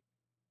like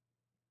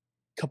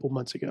a couple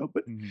months ago.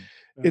 But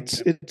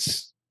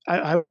it's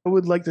I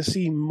would like to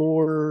see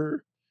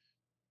more,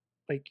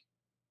 like,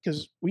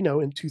 because we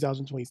know in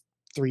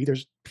 2023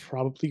 there's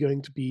probably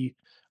going to be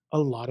a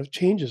lot of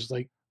changes,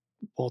 like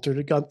Walter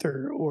to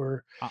Gunther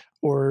or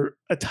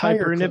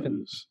attire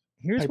clothes.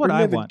 Here's Piper what I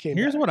Niven want. came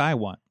Here's back. what I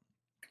want.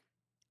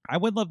 I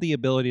would love the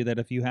ability that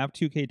if you have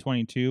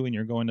 2K22 and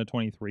you're going to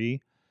 23,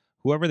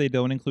 whoever they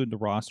don't include the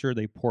roster,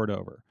 they port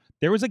over.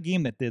 There was a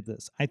game that did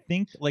this. I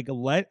think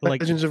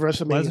Legends of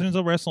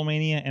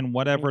WrestleMania and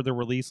whatever the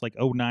release, like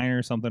 09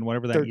 or something,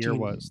 whatever that 13. year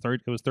was.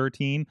 It was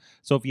 13.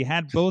 So if you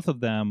had both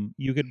of them,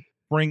 you could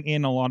bring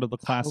in a lot of the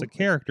classic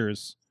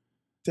characters.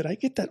 Did I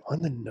get that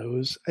on the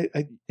nose?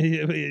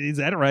 Is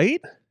that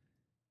right?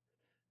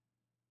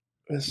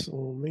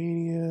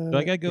 WrestleMania. Do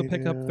I gotta go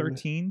pick up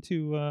 13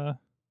 to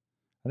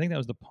I think that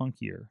was the Punk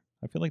year.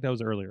 I feel like that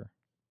was earlier.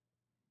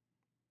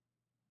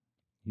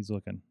 He's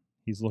looking.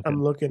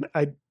 I'm looking.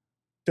 I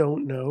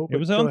don't know. It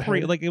was on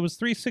it was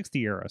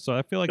 360 era, so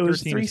I feel like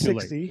 13 is too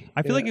late.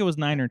 I feel like it was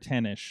 9 or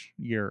 10-ish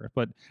year,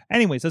 but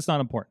anyways, that's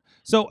not important.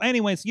 So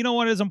anyways, you know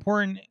what is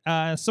important?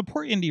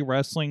 Support indie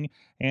wrestling,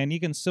 and you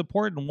can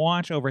support and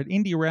watch over at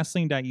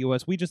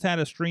indiewrestling.us. We just had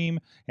a stream,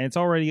 and it's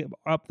already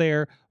up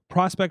there.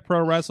 Prospect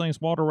Pro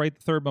Wrestling's Walter Wright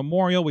III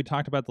Memorial. We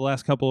talked about the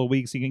last couple of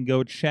weeks. You can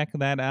go check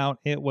that out.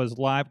 It was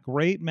live.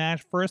 Great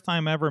match. First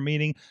time ever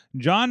meeting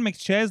John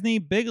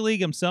McChesney, Big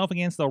League himself,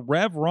 against the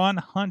Rev Ron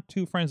Hunt,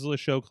 two friends of the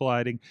show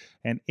colliding,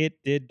 and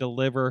it did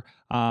deliver.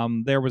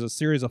 There was a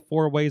series of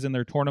 4-ways in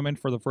their tournament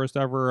for the first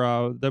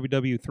ever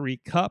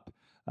WW3 Cup.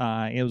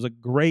 It was a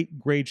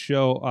great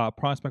show.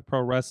 Prospect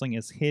Pro Wrestling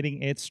is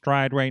hitting its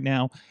stride right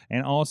now,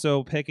 and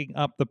also picking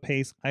up the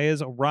pace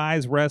is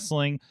Rise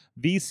Wrestling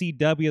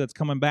VCW that's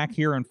coming back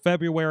here in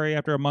February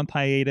after a month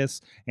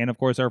hiatus, and of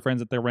course our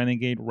friends at the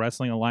Renegade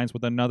Wrestling Alliance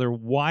with another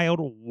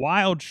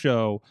wild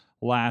show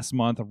last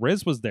month.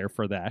 Riz was there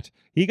for that.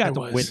 He got to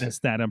witness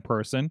that in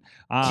person.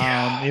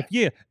 If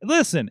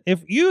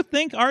you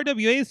think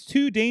RWA is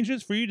too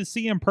dangerous for you to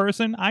see in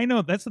person, I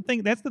know that's the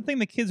thing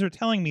the kids are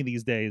telling me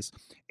these days.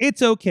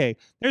 It's okay.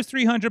 There's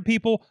 300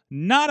 people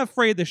not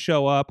afraid to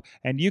show up,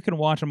 and you can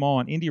watch them all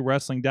on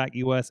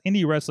indiewrestling.us,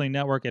 Indie Wrestling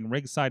Network, and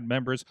Ringside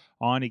members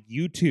on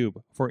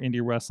YouTube for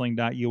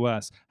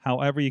indiewrestling.us.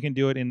 However, you can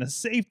do it in the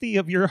safety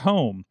of your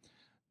home,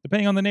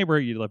 depending on the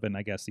neighborhood you live in,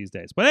 I guess, these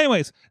days. But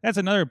anyways, that's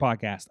another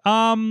podcast.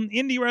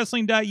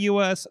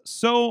 IndieWrestling.us,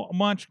 so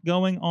much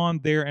going on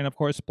there. And, of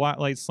course,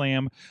 Spotlight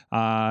Slam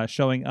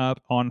showing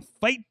up on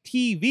Fight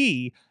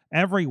TV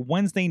every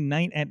Wednesday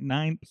night at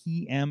 9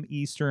 p.m.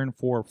 Eastern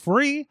for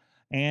free.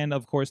 And,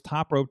 of course,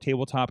 Top Rope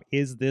Tabletop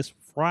is this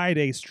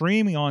Friday,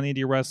 streaming on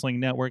Indie Wrestling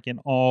Network and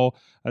all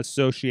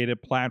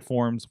associated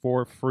platforms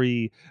for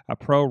free.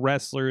 Pro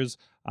wrestlers,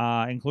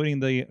 including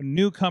the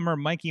newcomer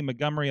Mikey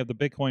Montgomery of the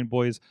Bitcoin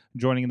Boys,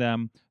 joining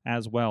them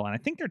as well. And I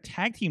think they're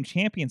tag team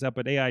champions up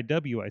at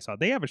AIW. I saw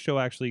they have a show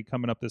actually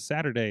coming up this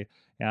Saturday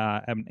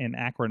in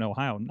Akron,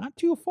 Ohio. Not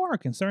too far,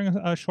 considering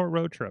a short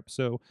road trip.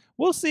 So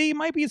we'll see.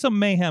 Might be some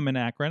mayhem in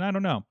Akron. I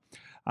don't know.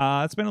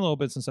 It's been a little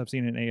bit since I've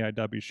seen an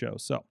AIW show.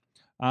 So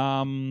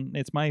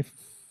it's my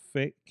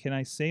can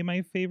I say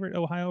my favorite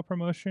Ohio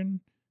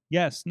promotion?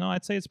 Yes. No,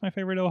 I'd say it's my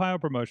favorite Ohio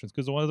promotions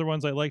because the other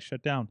ones I like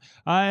shut down.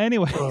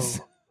 Anyways.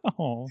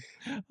 Oh,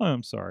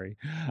 I'm sorry.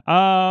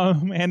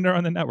 And they're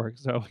on the network,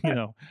 so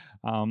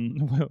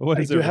what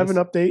is it? Do you have an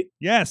update?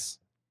 Yes.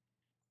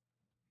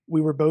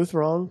 We were both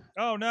wrong.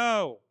 Oh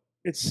no.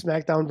 It's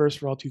SmackDown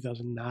vs. Raw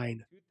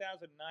 2009.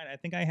 2009. I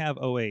think I have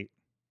 08.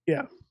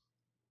 Yeah.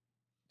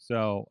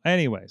 So,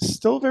 anyways,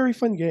 still a very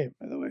fun game,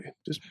 by the way.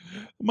 Just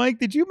Mike,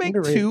 did you make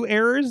two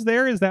errors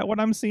there? Is that what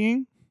I'm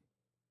seeing?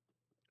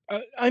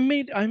 I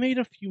made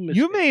a few mistakes.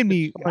 You made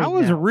me. I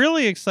was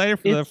really excited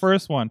for the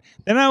first one.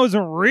 Then I was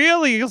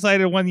really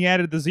excited when you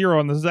added the 0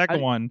 on the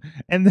second one,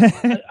 and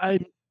then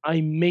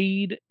I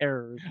made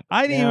errors.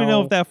 I didn't even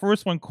know if that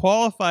first one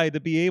qualified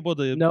to be able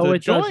to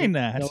join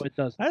that. No, it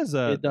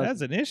doesn't.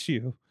 That's an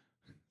issue.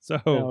 So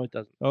no, it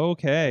doesn't.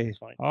 Okay.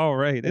 All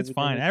right. It's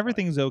fine.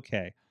 Everything's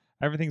okay.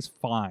 Everything's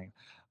fine.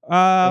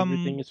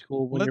 Everything is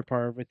cool when you're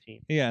part of a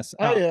team. Yes.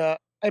 I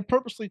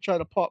purposely try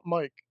to pop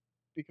Mike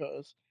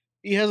because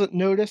he hasn't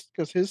noticed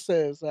because his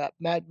says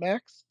Mad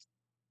Max.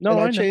 No,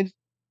 I changed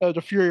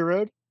to Fury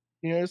Road.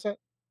 You notice that?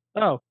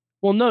 Oh,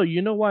 well, no.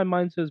 You know why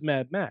mine says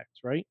Mad Max,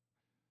 right?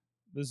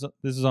 This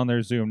is on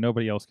their Zoom.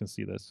 Nobody else can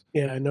see this.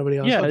 Yeah, nobody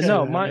else. Yeah, can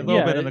no, see a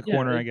little bit in the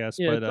corner, I guess.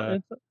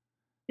 But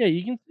yeah,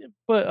 you can.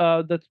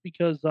 But that's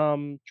because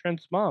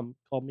Trent's mom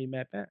called me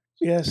Mad Max.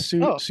 Yeah,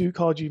 Sue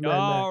called you Mad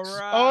Max.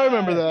 Right. Oh, I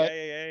remember that.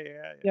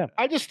 Yeah.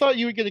 I just thought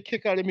you would get a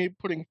kick out of me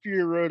putting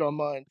Fury Road on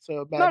mine.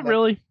 So Mad Not Max.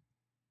 really.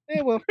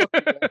 Yeah, well.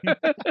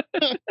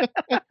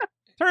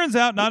 Turns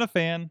out, not a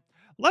fan.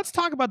 Let's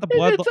talk about the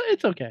blood.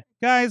 It's okay,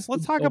 guys.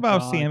 Let's talk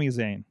about Sami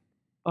Zayn.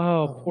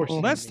 Oh, poor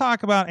Sami. Let's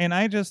talk about. And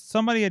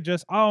somebody had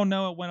just. Oh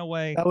no, it went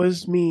away. That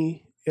was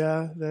me.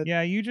 Yeah.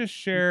 Yeah, you just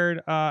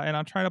shared, and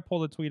I'll try to pull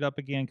the tweet up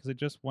again because it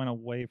just went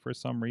away for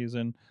some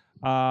reason.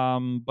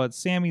 But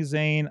Sami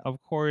Zayn,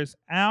 of course,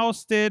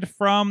 ousted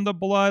from the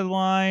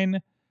bloodline,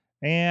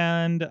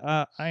 and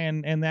that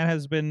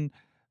has been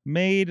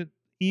made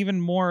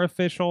even more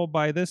official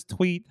by this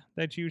tweet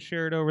that you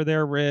shared over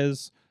there,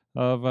 Riz.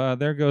 Of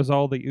there goes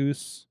all the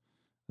Uce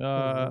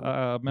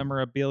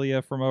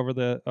memorabilia from over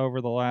the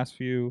last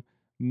few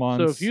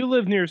months. So if you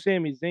live near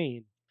Sami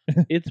Zayn,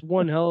 it's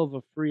one hell of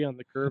a free on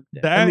the curb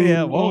day.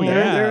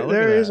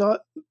 There is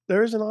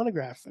an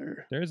autograph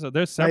there.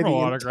 There's several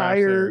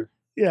autographs there.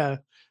 Yeah,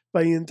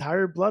 by the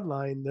entire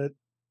bloodline that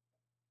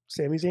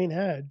Sami Zayn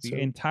had. The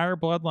entire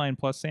bloodline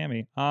plus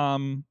Sami.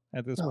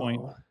 At this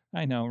point.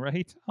 I know,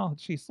 right? Oh,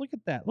 jeez, look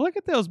at that! Look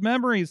at those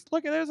memories.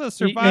 Look at there's a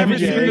Survivor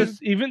Series.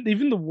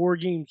 Even the War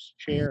Games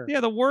chair. Yeah,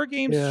 the War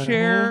Games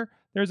chair.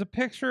 There's a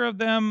picture of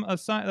them,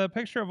 a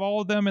picture of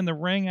all of them in the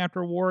ring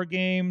after War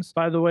Games.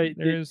 By the way,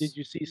 did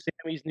you see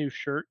Sami's new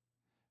shirt?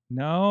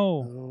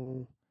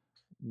 No.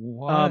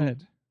 What?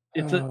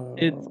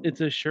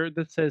 It's a shirt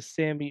that says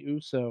Sami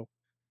Uso,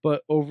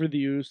 but over the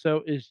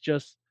Uso is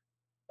just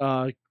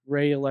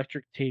gray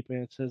electric tape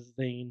and it says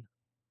Zayn.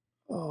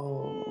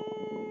 Oh.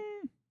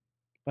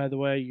 By the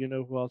way, you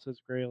know who else has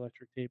gray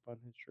electric tape on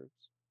his shirts?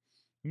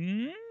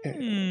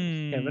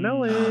 Kevin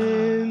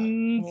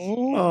Owens.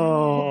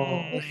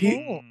 Oh,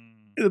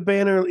 the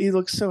banner. He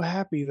looks so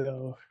happy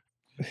though.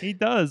 He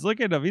does.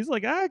 Look at him. He's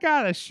like, I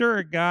got a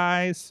shirt,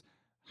 guys.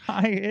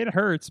 It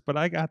hurts, but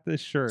I got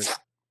this shirt.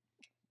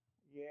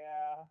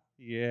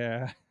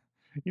 Yeah.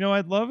 You know,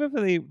 I'd love if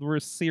they were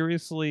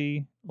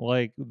seriously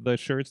like the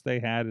shirts they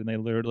had and they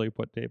literally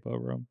put tape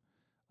over them.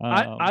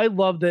 I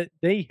love that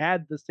they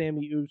had the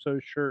Sami Uso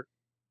shirt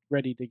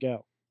ready to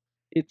go.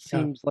 it Yeah.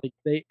 seems like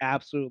they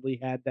absolutely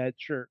had that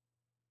shirt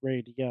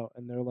ready to go,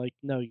 and they're like,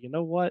 "No, you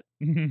know what?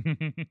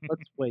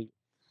 Let's wait.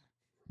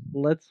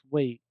 Let's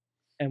wait,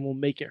 and we'll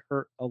make it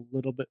hurt a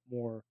little bit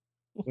more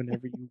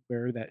whenever you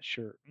wear that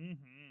shirt."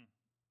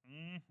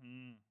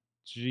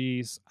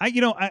 Jeez,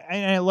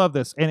 I love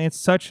this, and it's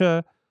such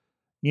a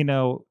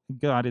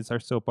God, it's our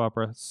soap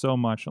opera so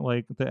much.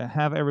 Like to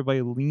have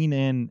everybody lean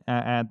in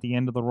at the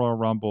end of the Royal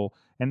Rumble,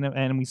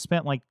 and we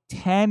spent like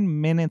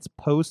 10 minutes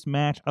post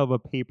match of a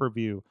pay per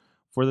view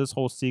for this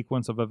whole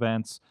sequence of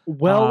events.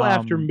 Well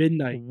after Um,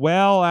 midnight.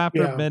 Well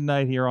after Yeah.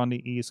 midnight here on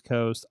the East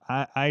Coast.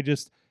 I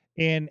just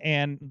and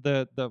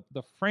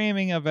the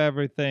framing of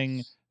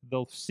everything,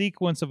 the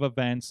sequence of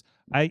events.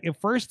 At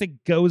first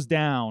it goes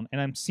down,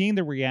 and I'm seeing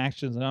the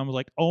reactions, and I'm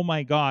like, oh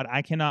my God,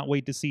 I cannot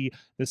wait to see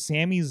the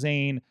Sami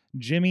Zayn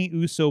Jimmy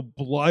Uso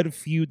blood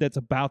feud that's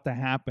about to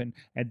happen.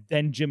 And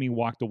then Jimmy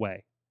walked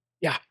away.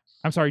 Yeah.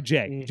 I'm sorry,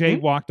 Jay. Jay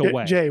walked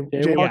away. Jay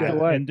Jay walked yeah.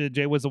 away. And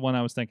Jay was the one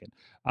I was thinking.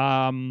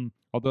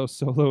 Although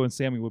Solo and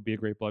Sammy would be a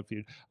great blood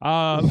feud.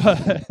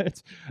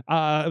 But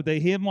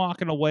him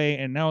walking away,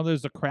 and now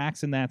there's the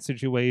cracks in that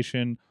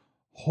situation.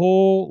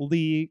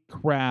 Holy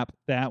crap,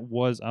 that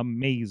was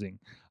amazing.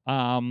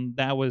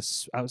 I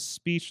was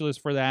speechless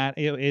for that.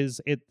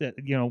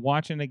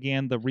 Watching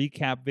again the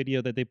recap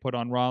video that they put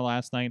on Raw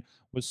last night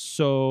was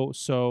so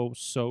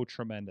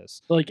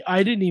tremendous. Like,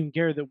 I didn't even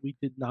care that we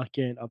did not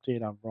get an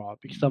update on Raw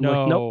because I'm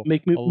like, nope,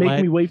 make me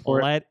wait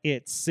for it. Let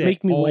it sit.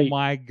 Make me oh wait.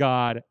 my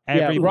God. Yeah,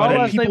 Everybody, Raw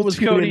last night People was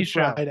tune in Cody's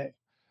show. Friday.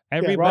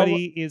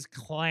 everybody is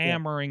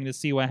clamoring to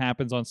see what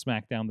happens on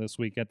SmackDown this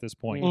week at this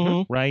point,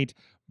 Mhm. right?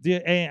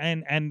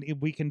 And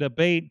we can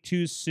debate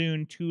too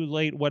soon, too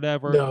late,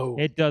 whatever. No.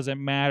 It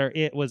doesn't matter.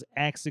 It was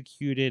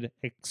executed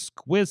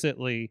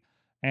exquisitely.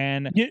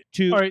 And Yeah,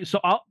 all right, so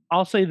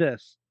I'll say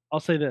this.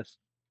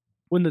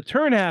 When the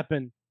turn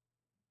happened,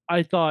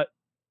 I thought,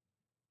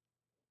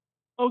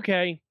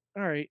 okay,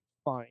 all right,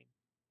 fine.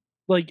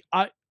 Like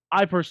I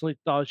personally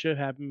thought it should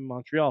have happened in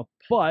Montreal,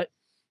 but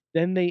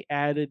then they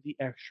added the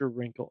extra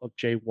wrinkle of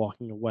Jay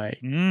walking away,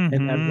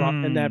 and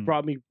that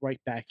brought me right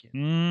back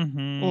in.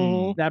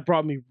 Mhm. That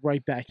brought me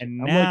right back in.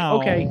 And I'm now,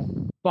 like, okay,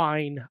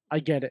 fine, I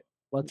get it.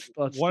 Let's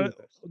do this.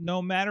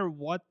 no matter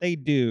what they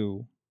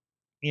do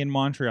in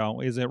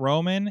Montreal, is it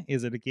Roman?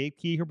 Is it a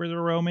gatekeeper to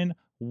Roman?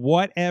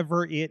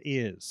 Whatever it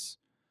is.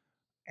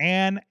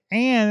 And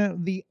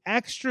the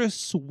extra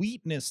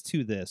sweetness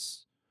to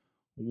this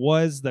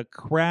was the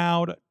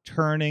crowd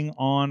turning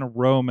on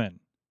Roman.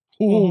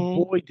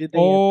 Oh boy, did they!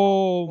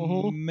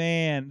 Oh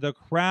man, the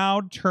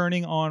crowd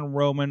turning on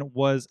Roman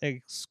was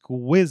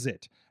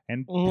exquisite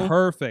and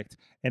perfect.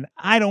 And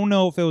I don't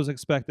know if it was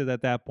expected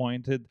at that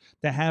point to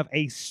have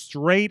a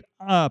straight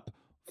up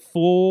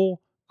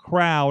full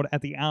crowd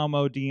at the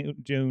Alamo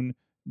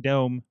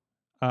Dome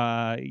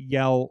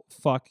yell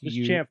 "fuck Just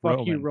you, chant "fuck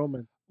Roman." you,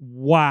 Roman."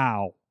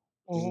 Wow.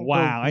 Oh,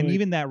 Wow. And boy.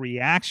 even that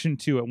reaction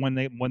to it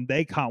when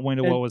they caught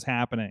wind of what was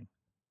happening.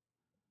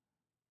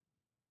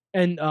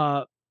 And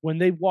when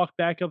they walked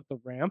back up the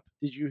ramp,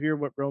 did you hear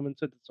what Roman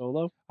said to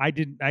Solo? I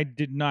did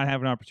not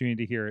have an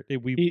opportunity to hear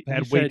it. We He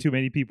had way said- too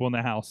many people in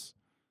the house.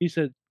 He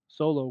said,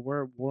 "Solo,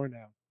 we're at war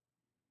now."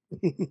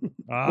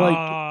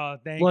 Ah,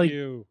 thank like-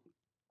 you.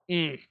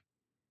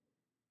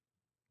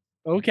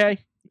 Okay.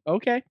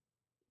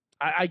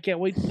 I can't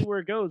wait to see where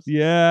it goes.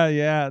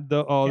 Yeah. This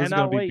is Cannot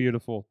gonna be wait.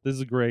 beautiful. This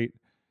is great.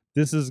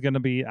 This is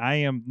gonna be. I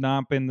am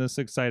not been this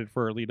excited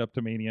for a lead up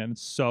to Mania in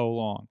so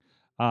long.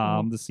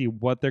 To see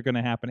what they're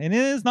gonna happen, and it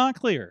is not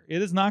clear.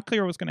 It is not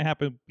clear what's gonna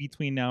happen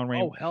between now and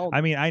Rain. Oh hell! I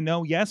mean, I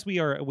know. Yes, we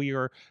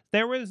are.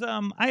 There was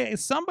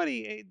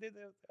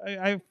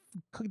I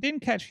didn't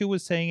catch who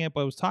was saying it,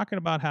 but was talking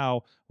about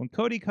how when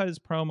Cody cut his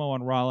promo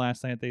on Raw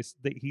last night,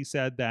 he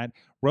said that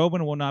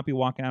Roman will not be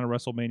walking out of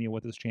WrestleMania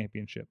with his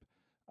championship.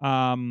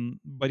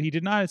 But he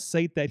did not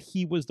state that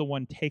he was the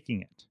one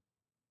taking it.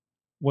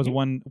 Was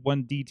one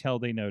detail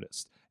they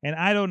noticed, and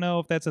I don't know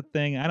if that's a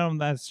thing. I don't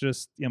know if that's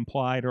just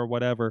implied or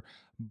whatever.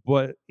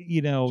 But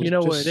You know what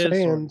just it is,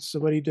 saying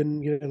somebody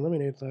didn't get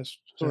eliminated last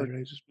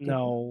Saturday. Just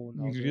no.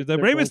 the they're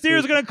Rey going Mysterio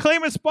is to- going to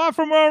claim his spot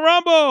from Royal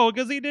Rumble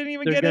because he didn't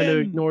even They're get going to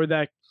in. ignore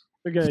that.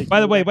 They're going.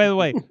 By the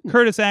way,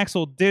 Curtis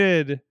Axel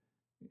did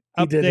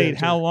He did update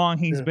answer. how long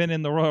he's Yeah. been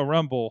in the Royal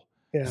Rumble.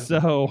 Yeah.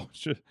 So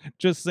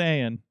just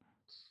saying.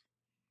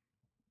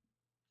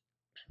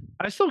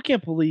 I still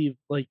can't believe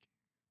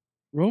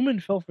Roman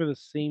fell for the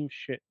same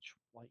shit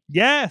twice.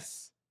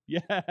 Yes.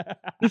 Yeah.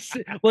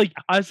 Like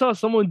I saw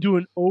someone do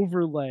an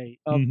overlay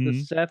of the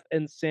Mhm. Seth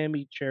and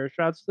Sammy chair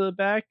shots to the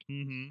back,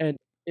 Mm-hmm.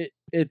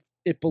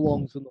 it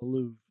belongs in the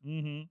Louvre.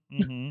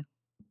 Mm-hmm.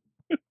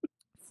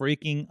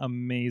 Freaking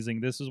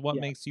amazing. This is what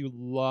Yeah. makes you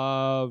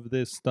love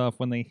this stuff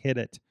when they hit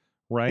it,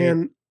 right?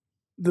 And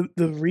the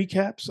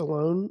recaps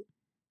alone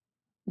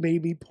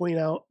made me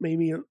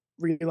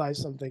realize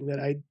something that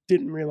I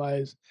didn't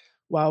realize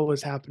while it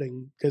was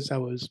happening because I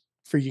was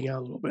freaking out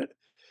a little bit.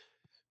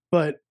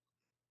 But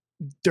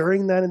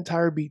during that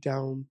entire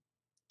beatdown,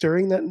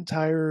 during that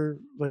entire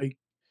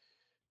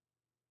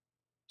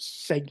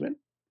segment,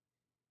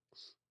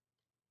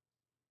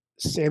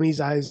 Sammy's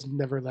eyes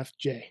never left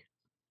Jay.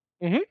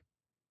 Mhm.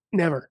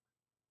 Never.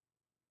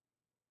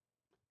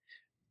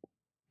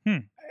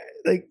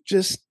 Like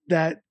just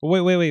that.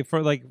 Wait.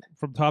 For like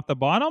from top to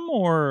bottom,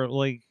 or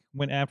like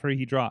when after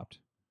he dropped?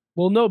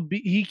 Well, no,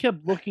 he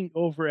kept looking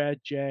over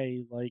at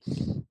Jay like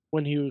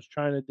when he was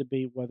trying to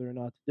debate whether or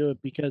not to do it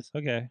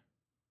Okay.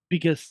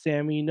 because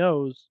Sammy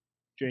knows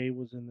Jay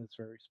was in this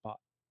very spot,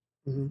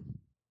 Mhm.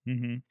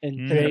 Mm-hmm. and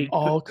Mhm. Jay it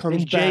all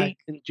comes and back.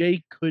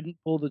 Jay couldn't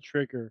pull the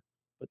trigger,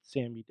 but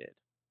Sammy did.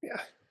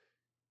 Yeah.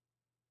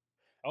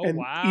 Oh And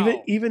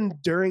wow. even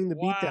during the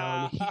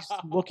beatdown, he's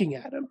Wow. looking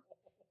at him.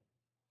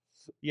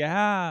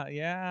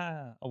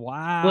 Yeah.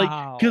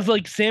 Wow. Because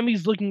like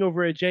Sammy's looking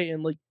over at Jay,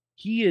 and like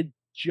he had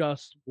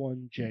just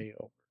won Jay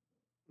over.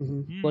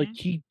 Mhm. Like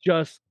he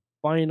just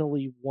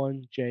finally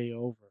won Jay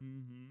over,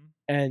 Mm-hmm.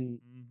 and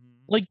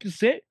Mm-hmm. like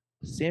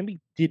Sammy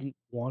didn't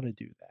want to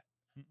do that.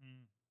 Mm-mm.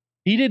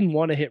 He didn't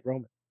want to hit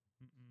Roman.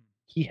 Mm-mm.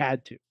 He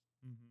had to.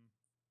 Mm-hmm.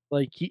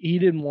 Like he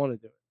didn't want to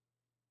do it.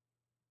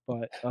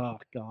 But oh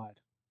god,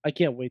 I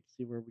can't wait to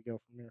see where we go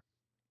from here.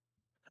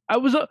 I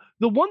was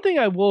the one thing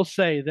I will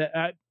say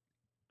that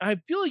I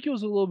feel like it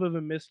was a little bit of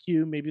a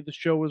miscue. Maybe the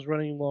show was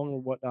running long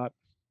or whatnot.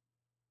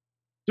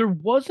 There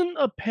wasn't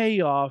a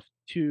payoff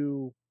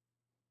to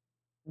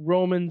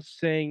Roman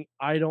saying,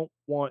 "I don't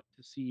want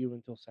to see you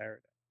until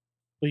Saturday,"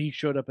 but he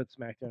showed up at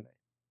SmackDown.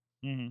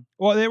 Mm-hmm.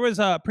 Well, there was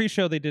a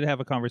pre-show. They did have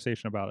a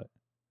conversation about it.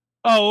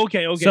 Oh,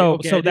 okay. So I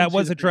didn't that see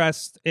was the pre-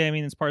 addressed. I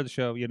mean, it's part of the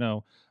show, you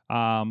know.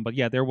 But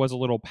yeah, there was a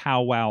little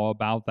powwow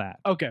about that.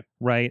 Okay.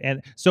 Right.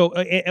 And so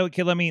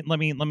okay, let me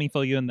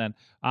fill you in then.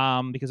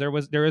 Because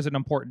there is an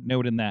important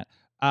note in that.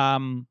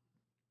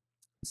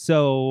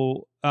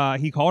 So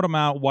he called him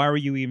out. Why were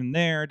you even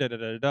there? Da da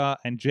da da.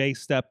 And Jay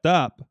stepped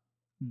up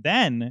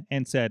then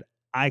and said,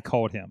 "I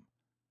called him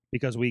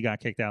because we got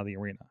kicked out of the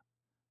arena."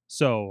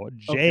 So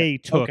Jay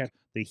took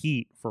the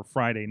heat for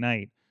Friday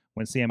night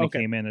when Sammy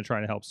came in to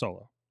try to help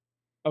Solo.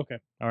 Okay.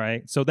 All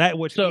right. So that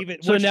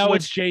now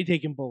it's Jay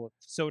taking bullets.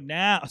 So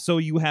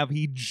you have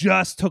he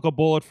just took a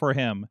bullet for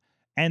him,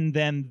 and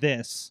then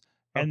this,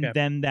 and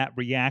then that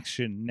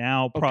reaction.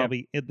 Now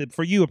probably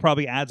for you, it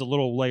probably adds a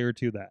little layer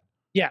to that.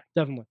 Yeah,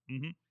 definitely.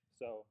 Mm-hmm.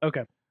 So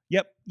okay.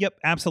 Yep,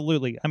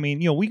 absolutely. I mean,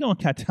 we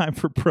don't got time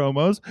for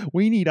promos.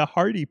 We need a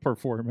Hardy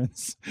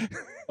performance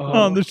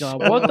on the show.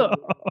 What the?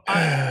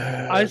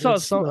 I saw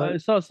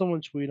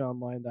someone tweet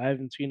online that I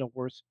haven't seen a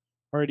worse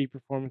Hardy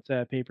performance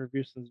at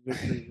pay-per-view since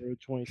Victory Road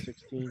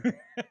 2016,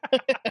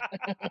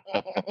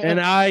 and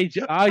I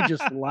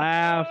just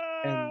laughed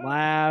and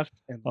laughed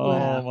and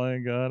laughed. Oh my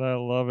god, I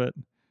love it.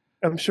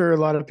 I'm sure a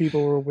lot of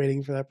people were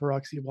waiting for that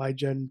Peroxy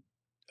Y-Gen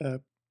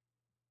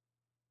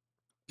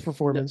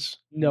performance.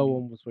 No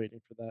one was waiting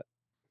for that.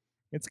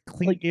 It's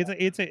clean.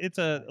 It's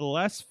a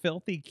less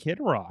filthy Kid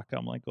Rock.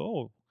 I'm like,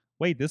 oh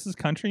wait, this is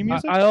country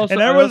music.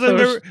 There was a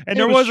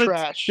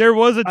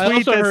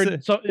tweet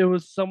that said, it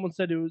was someone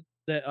said it was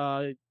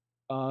that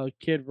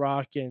Kid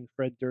Rock and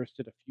Fred Durst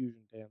did a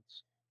fusion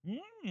dance.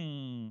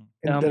 And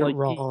did it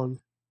wrong.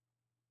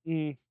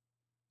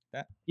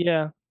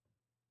 Yeah,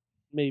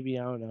 maybe,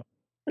 I don't know.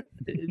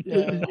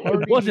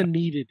 It wasn't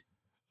needed.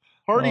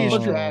 Hardy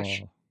is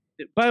trash.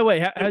 By the way,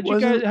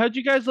 how'd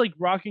you guys like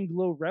Rock and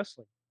Glow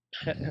wrestling?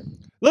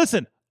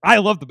 Listen, I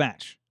love the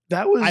match.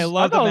 I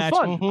love the match.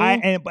 Fun. I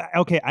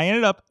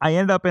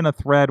ended up in a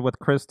thread with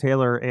Chris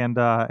Taylor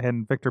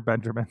and Victor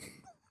Benjamin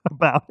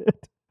about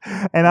it.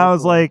 And I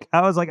was like,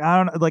 I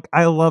don't know, like,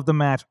 I love the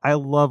match. I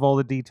love all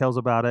the details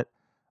about it.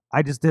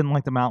 I just didn't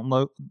like the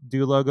Mountain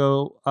Dew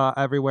logo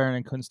everywhere, and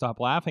I couldn't stop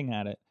laughing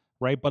at it.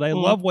 Right. But I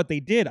love what they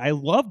did. I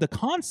love the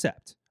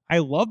concept. I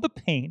love the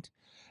paint.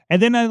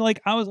 And then I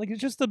was like,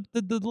 it's just the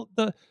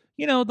the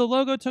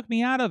logo took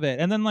me out of it.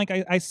 And then like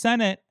I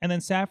sent it and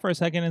then sat for a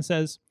second and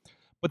says,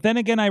 but then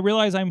again, I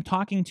realize I'm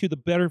talking to the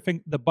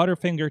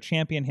Butterfinger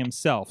champion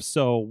himself.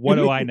 So what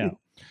do I know?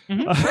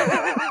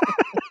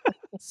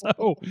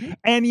 So,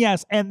 and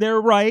yes, and they're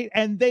right.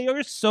 And they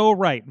are so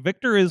right.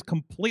 Victor is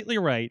completely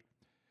right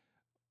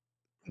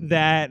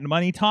that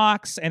money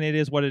talks and it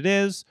is what it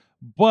is.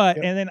 But,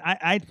 and then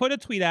I put a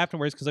tweet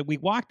afterwards because we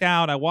walked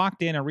out. I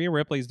walked in and Rhea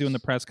Ripley's doing the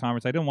press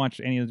conference. I didn't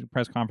watch any of the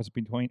press conference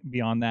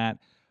beyond that.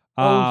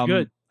 It was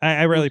good.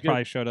 I really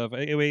probably should have.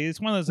 Anyway, it's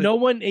one of those. No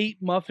one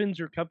ate muffins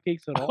or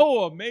cupcakes at all.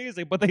 Oh,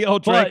 amazing! But they all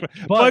drank.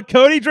 But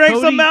Cody drank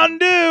some Mountain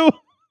Dew.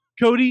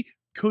 Cody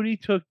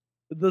took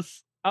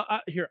this.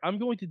 Here, I'm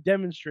going to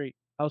demonstrate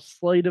how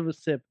slight of a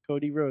sip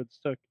Cody Rhodes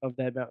took of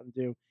that Mountain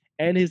Dew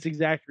and his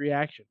exact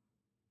reaction.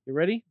 You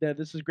ready?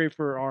 This is great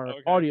for our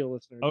audio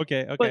listeners.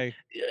 Okay. But,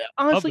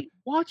 honestly,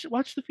 watch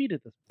the feed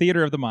of this.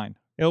 Theater of the mind.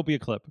 It'll be a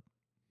clip.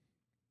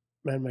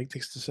 Mad Mike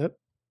takes the sip.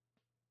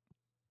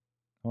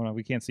 Oh no,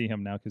 we can't see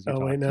him now because. Oh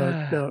wait,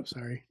 no,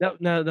 sorry.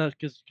 No,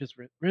 because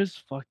Riz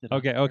fucked it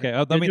up. Okay.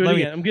 Let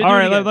me. All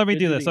right, let me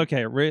do this.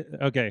 Okay,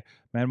 okay.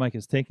 Mad Mike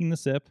is taking the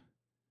sip.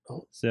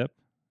 Oh. Sip.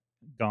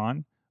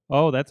 Gone.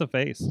 Oh, that's a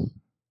face.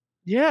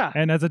 Yeah.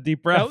 And that's a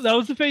deep breath. That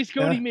was the face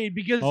Cody made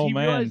because he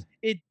realized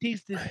it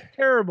tasted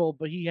terrible,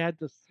 but he had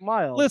to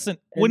smile. Listen,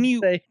 when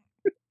you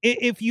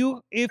if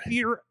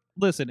you're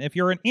listen, if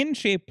you're an in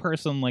shape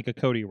person like a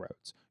Cody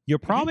Rhodes, you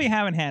probably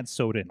haven't had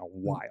soda in a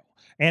while.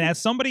 And as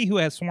somebody who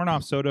has sworn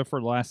off soda for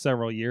the last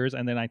several years,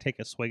 and then I take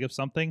a swig of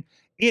something,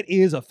 it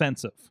is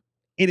offensive.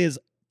 It is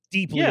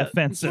deeply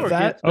offensive.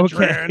 That- Okay.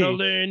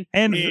 Adrenaline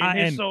And in I-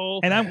 his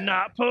soul, and I'm-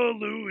 not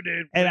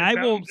polluted. And with I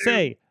will Mountain Dew.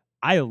 say,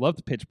 I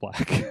loved Pitch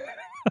Black.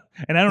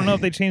 And I don't know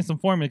if they changed some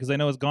formula because I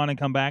know it's gone and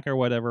come back or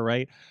whatever,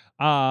 right?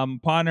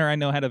 Ponder, I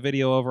know, had a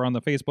video over on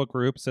the Facebook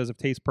group, says it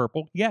tastes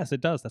purple. Yes,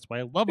 it does. That's what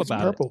I love It's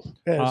about purple.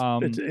 Yeah,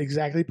 it's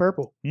exactly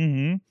purple. it.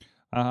 Mm-hmm.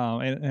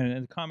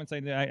 And the comments,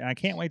 I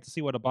can't wait to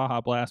see what a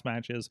Baja Blast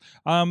match is.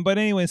 But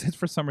anyways, it's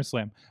for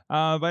SummerSlam.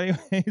 But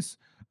anyways,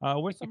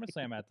 where's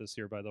SummerSlam at this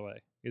year, by the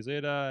way? Is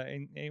it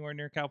anywhere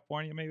near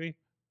California, maybe?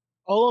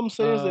 All I'm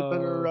saying is they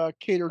better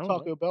cater I don't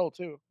Taco Bell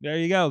too. There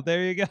you go.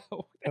 There you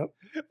go.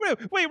 Yep.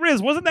 Wait,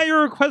 Riz, wasn't that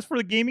your request for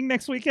the gaming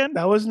next weekend?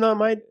 That was not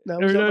my. That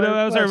was No, not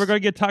my I'm sorry. We're request. going to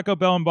get Taco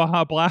Bell and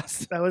Baja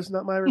Blast. That was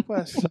not my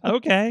request.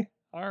 Okay.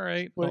 All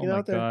right. Putting Oh it my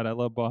out there. God. I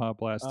love Baja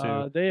Blast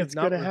too. They have It's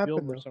not gonna revealed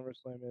happen, where though.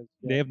 SummerSlam is.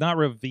 They yet. have not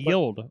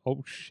revealed.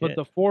 Oh, shit. But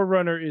the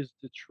forerunner is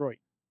Detroit.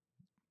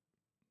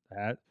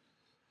 That.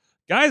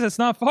 Guys, it's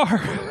not far.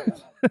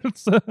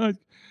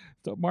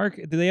 So Mark,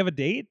 do they have a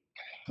date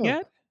Huh.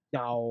 yet?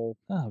 No,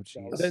 Oh,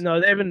 jeez.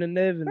 no, they haven't.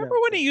 Remember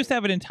when it used to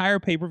have an entire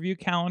pay-per-view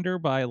calendar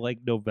by like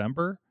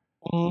November?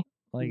 Mhm.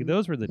 Like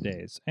those were the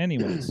days.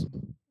 Anyways.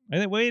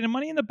 Wait, and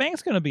Money in the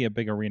Bank's going to be a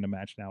big arena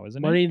match now,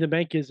 isn't Money it? in the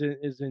Bank is in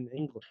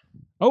England.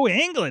 Oh,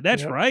 England.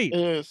 That's Yep. right. It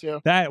is, yeah.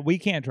 That we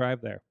can't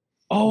drive there.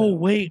 Oh No.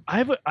 wait, I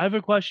have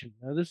a question.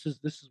 Now this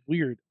is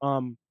weird.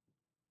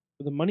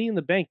 For the Money in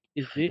the Bank,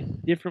 is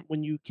it different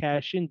when you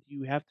cash in? Do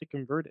you have to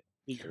convert it?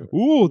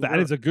 Ooh, that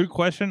is a good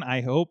question.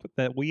 I hope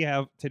that we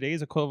have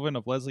today's equivalent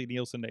of Leslie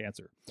Nielsen to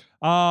answer.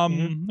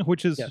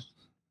 Which is Yes.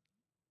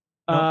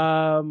 No.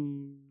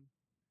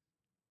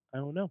 I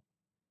don't know.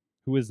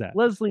 who is that?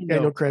 Leslie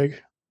Daniel no.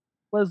 Craig.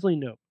 Leslie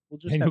no. We'll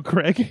just Daniel have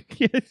Craig.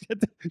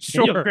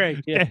 Sure. Daniel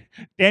Craig. Yeah,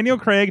 Daniel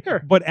Craig, Sure.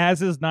 but as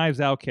his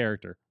Knives Out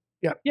character.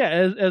 yeah,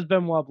 as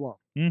Benoit Blanc.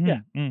 Mhm, Yeah.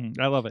 mhm.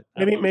 I love it.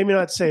 Maybe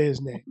not say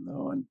his name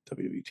though on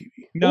WWE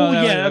TV. No, Oh,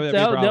 that yeah, would be a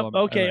that- problem.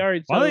 okay, all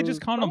right, Why do they so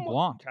just call him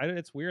someone- Blanc?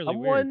 It's weirdly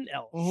weird. Someone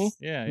else. Mhm.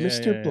 Yeah,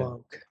 Mr.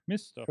 Blanc.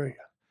 Mr. There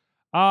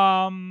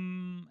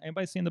you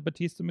Anybody seen the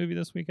Batista movie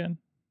this weekend?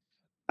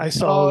 I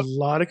saw Uh, a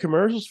lot of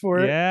commercials for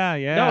it. Yeah,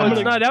 yeah. No, it's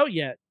gonna- not out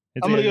yet.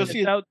 It's I'm gonna in- go It's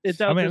see it. out.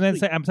 It's out. I mean,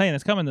 this week. I'm saying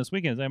it's coming this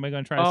weekend. Is anybody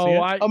going to try to see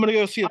Oh, it? I'm gonna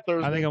go see it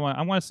Thursday. I think I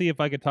want to see if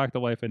I could talk the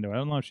wife into it. I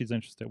don't know if she's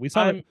interested. We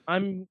saw it.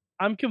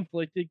 I'm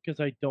conflicted because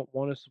I don't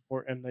want to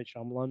support M Night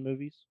Shyamalan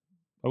movies,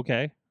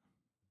 Okay.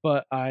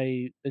 but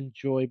I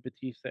enjoy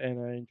Batista and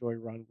I enjoy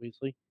Ron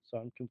Weasley, so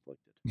I'm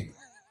conflicted.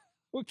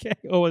 Okay.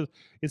 Oh,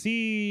 is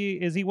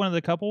he one of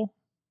the couple?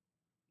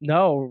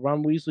 No,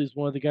 Ron Weasley is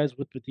one of the guys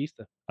with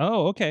Batista.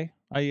 Oh, okay.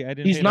 I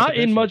didn't. He's pay enough not in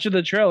attention. much of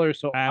the trailer,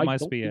 so That I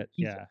must don't be think it.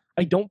 he's- Yeah.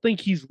 I don't think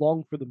he's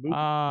long for the movie.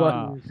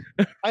 Ah.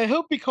 but I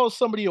hope he calls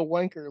somebody a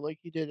wanker like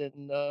he did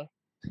in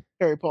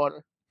Harry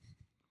Potter.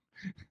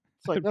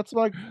 It's like that's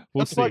my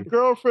We'll that's my see.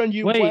 girlfriend,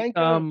 you wait,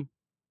 wanker.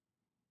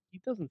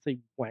 he doesn't say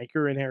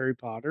wanker in Harry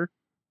Potter.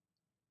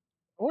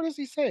 What does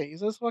he say? He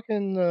says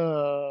fucking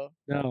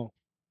No.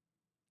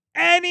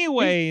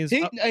 Anyways,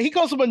 he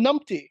calls him a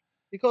numpty.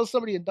 He calls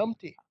somebody a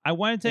numpty. I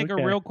want to take a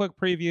Okay. real quick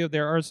preview.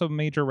 There are some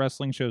major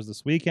wrestling shows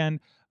this weekend.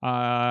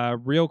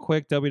 Real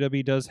quick,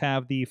 WWE does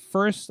have the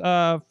first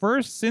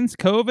since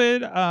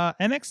COVID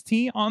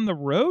NXT on the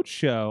Road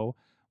show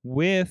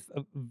with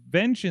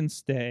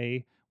Vengeance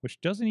Day, which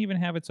doesn't even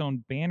have its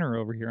own banner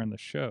over here on the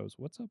shows.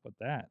 What's up with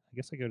that? I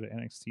guess I go to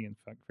NXT and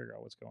figure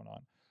out what's going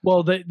on.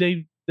 Well,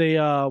 they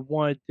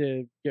wanted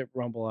to get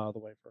Rumble out of the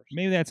way first.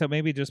 Maybe that's how.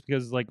 Maybe just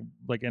because like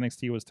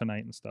NXT was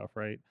tonight and stuff,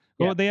 right?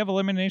 Yeah. Well, they have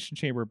Elimination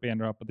Chamber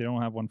banner up, but they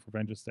don't have one for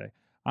Vengeance Day.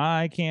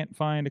 I can't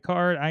find a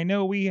card. I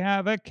know we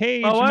have a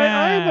cage Oh, match.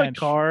 I have a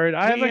card.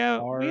 I have we a have,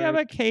 card. We have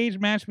a cage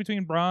match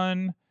between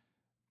Braun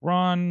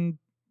Ron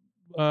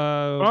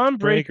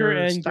Breaker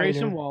and Steiner.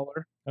 Grayson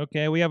Waller.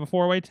 Okay, we have a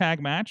 4-way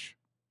tag match.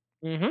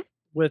 Mm-hmm.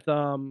 With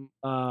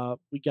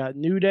we got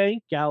New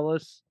Day,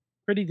 Gallus,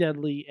 Pretty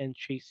Deadly, and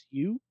Chase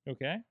U.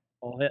 Okay,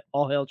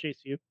 All hail Chase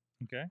U.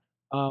 okay.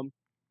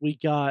 We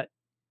got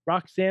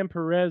Roxanne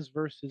Perez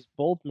versus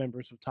both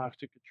members of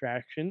Toxic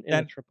Attraction in a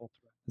That- triple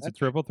threat. It's a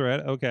triple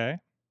threat. Okay,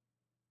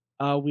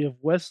 We have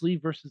Wesley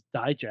versus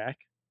Dijak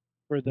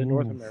for the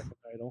North Ooh. American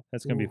title.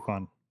 that's gonna be Ooh.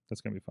 fun. That's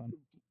gonna be fun.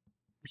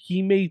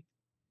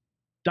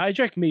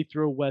 Dijak may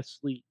throw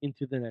Wesley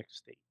into the next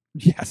state.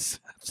 Yes,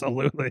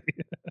 absolutely.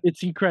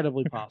 It's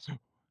incredibly possible.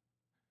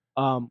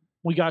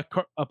 We got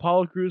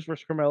Apollo Crews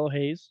versus Carmelo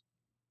Hayes,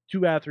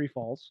 2 out of 3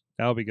 falls.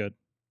 That'll be good.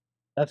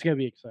 That's gonna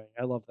be exciting.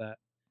 I love that.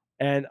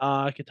 And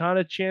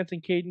Katana Chance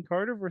and Caden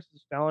Carter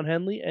versus Fallon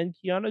Henley and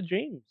Kiana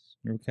James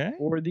Okay.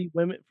 for the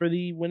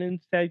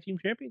women's tag team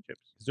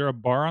championships. Is there a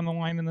bar on the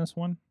line in this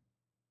one?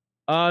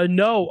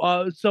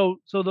 No. So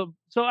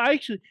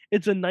actually,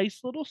 it's a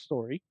nice little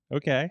story.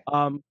 Okay.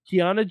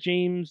 Kiana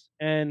James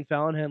and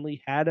Fallon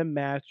Henley had a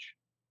match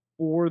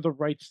for the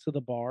rights to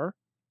the bar,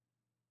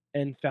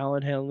 and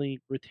Fallon Henley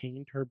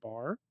retained her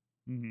bar.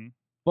 Mm-hmm.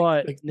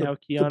 But Like now the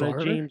Kiana bar?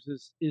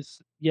 James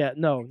is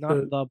no, not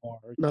The- the bar,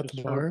 not just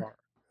the her bar?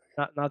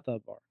 not the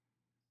bar.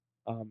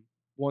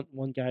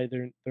 One guy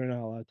they're not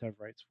allowed to have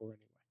rights for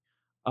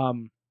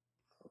anyway.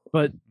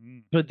 But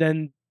Mm.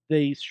 then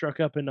they struck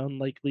up an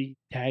unlikely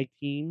tag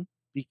team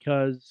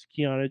because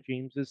Kiana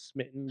James is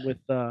smitten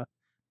with I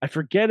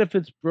forget if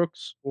it's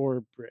Brooks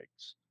or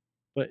Briggs,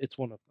 but it's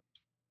one of them.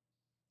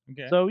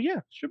 Okay. So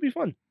yeah, should be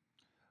fun.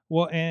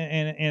 Well,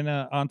 and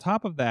on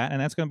top of that, and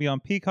that's going to be on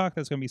Peacock.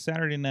 That's going to be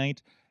Saturday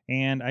night,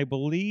 and I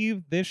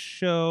believe this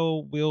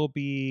show will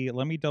be.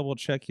 Let me double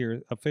check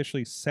here.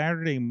 Officially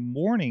Saturday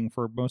morning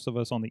for most of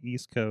us on the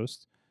East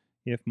Coast.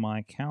 If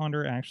my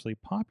calendar actually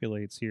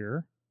populates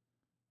here.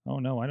 Oh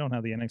no, I don't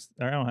have the I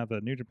don't have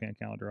the New Japan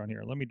calendar on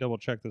here. Let me double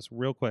check this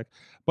real quick.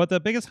 But the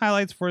biggest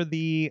highlights for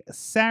the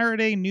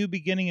Saturday New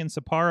Beginning in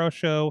Sapporo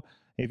show.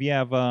 If you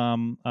have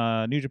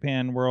New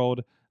Japan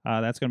World.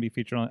 That's going to be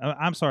featured on.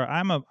 I'm sorry,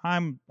 I'm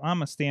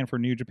a stand for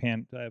New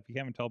Japan. If you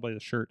haven't told by the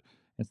shirt,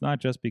 it's not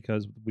just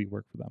because we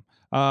work for them,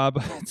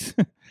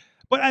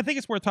 but I think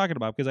it's worth talking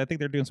about because I think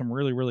they're doing some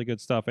really really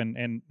good stuff,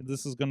 and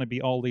this is going to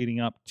be all leading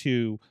up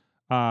to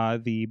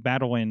the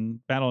Battle in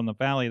the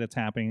Valley that's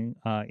happening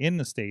in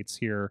the States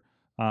here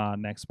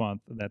next month.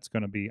 That's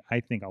going to be,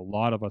 I think, a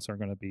lot of us are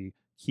going to be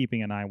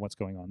keeping an eye on what's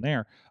going on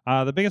there.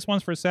 The biggest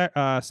ones for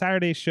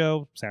Saturday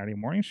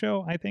morning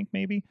show, I think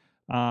maybe.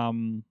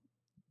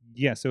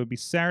 Yes, it would be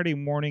Saturday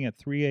morning at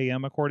 3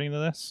 a.m. according to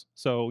this.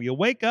 So you'll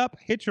wake up,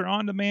 hit your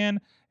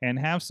on-demand, and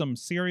have some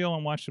cereal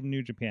and watch some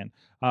New Japan.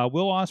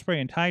 Will Ospreay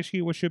and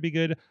Taichi, which should be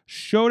good.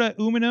 Shota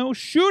Umino,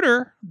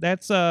 Shooter,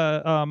 that's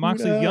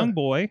Moxley's young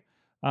boy.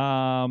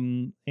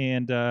 And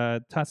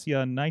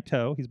Tatsuya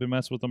Naito, he's been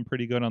messing with them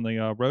pretty good on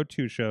the Road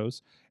 2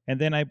 shows. And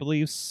then I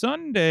believe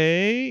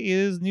Sunday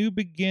is New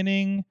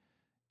Beginning,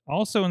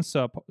 also in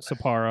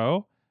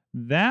Sapporo.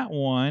 That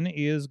one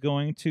is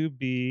going to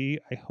be,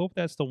 I hope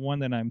that's the one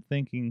that I'm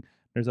thinking.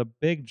 There's a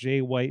big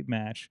Jay White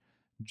match.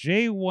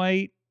 Jay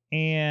White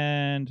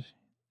and,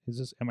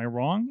 am I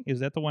wrong?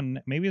 Is that the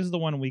one? Maybe this is the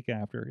 1 week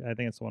after. I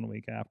think it's the 1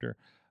 week after.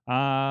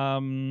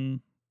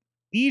 Ishii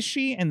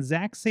and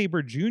Zack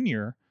Sabre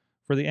Jr.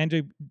 for the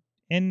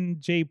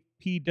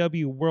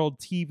NJPW World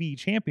TV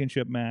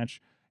Championship match.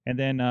 And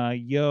then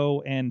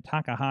Yo and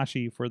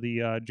Takahashi for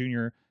the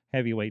Junior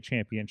Heavyweight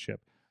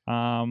Championship.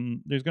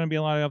 There's going to be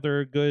a lot of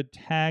other good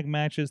tag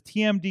matches.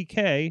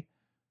 TMDK,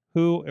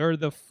 who are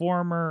the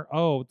former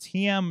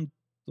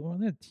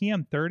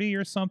TM30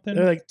 or something.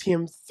 They're like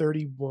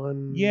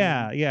TM31.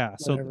 Yeah.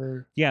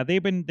 Whatever. So yeah,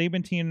 they've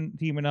been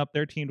teaming up.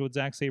 They're teamed with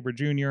Zack Sabre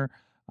Jr.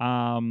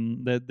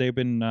 That they've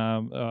been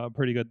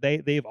pretty good.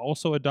 They've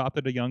also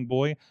adopted a young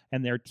boy,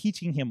 and they're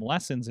teaching him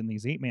lessons in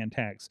these 8-man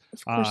tags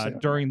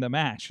during the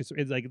match. It's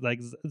like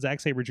Zack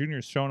Sabre Jr.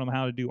 is showing him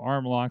how to do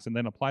arm locks and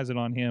then applies it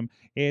on him.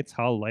 It's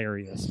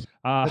hilarious.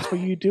 That's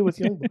what you do with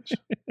young boys,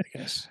 I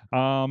guess.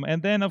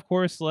 And then of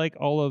course, like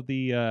all of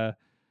the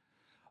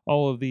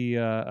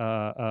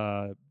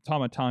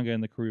Tama Tonga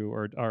and the crew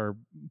are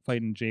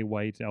fighting Jay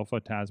White,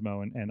 Alpha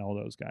Tasmo, and all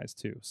those guys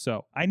too.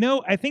 So I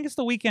think it's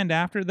the weekend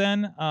after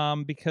then,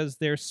 because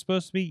they're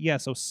supposed to be,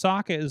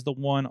 Osaka is the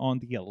one on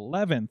the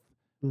 11th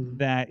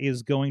that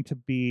is going to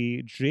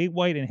be Jay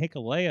White and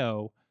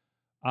Hikuleo.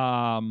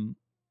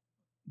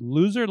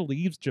 Loser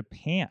leaves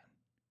Japan.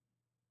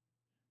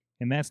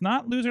 And that's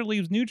not loser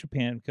leaves New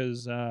Japan,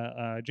 because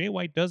Jay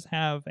White does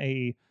have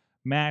a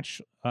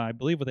match, I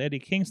believe, with Eddie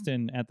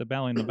Kingston at the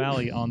Battle in the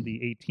Valley on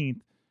the 18th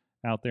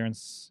out there in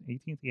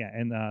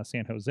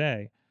San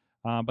Jose.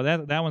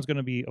 But that one's going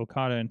to be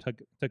Okada and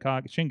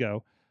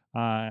Shingo,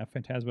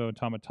 Phantasmo and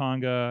Tama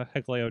Tonga,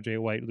 Hikuleo, Jay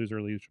White,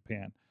 loser leaves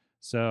Japan.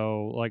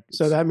 So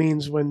that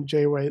means when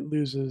Jay White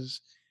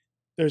loses,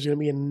 there's going to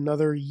be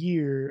another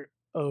year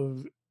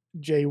of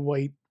Jay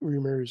White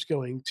rumors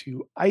going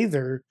to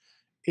either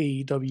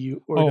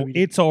AEW or WWE.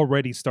 It's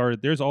already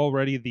started. There's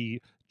already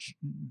the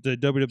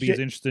WWE is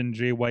interested in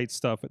Jay White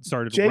stuff. It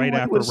started right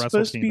after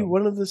Wrestle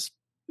Kingdom.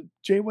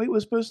 Jay White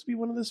was supposed to be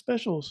one of the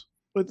specials,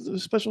 with the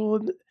special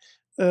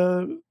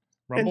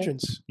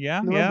entrance.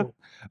 Yeah. Rumble.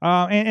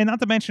 And not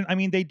to mention, I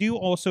mean, they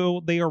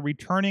are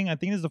returning. I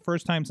think this is the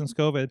first time since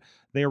COVID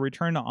they are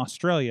returning to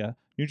Australia.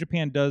 New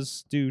Japan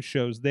does do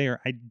shows there.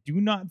 I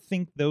do not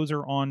think those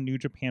are on New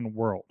Japan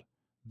World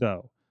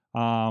though.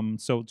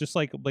 So just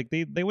like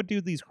they would do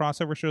these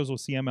crossover shows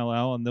with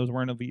CMLL, and those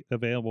weren't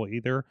available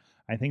either.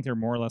 I think they're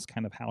more or less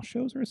kind of house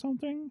shows or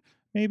something.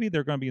 Maybe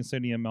they're going to be in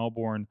Sydney and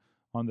Melbourne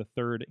on the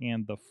 3rd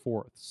and the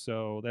 4th.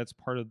 So that's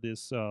part of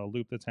this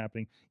loop that's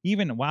happening. They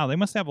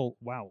must have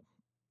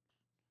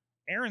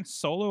Aaron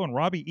Solo and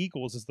Robbie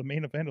Eagles is the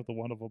main event of the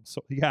one of them.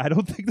 So yeah, I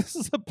don't think this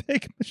is a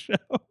big show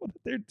that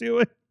they're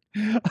doing.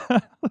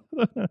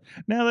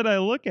 Now that I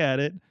look at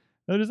it,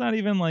 there's not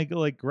even like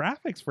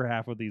graphics for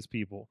half of these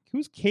people.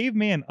 Who's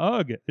Caveman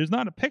Ugg? There's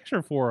not a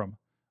picture for him.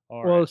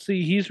 All Well, right.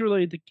 see, he's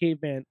related to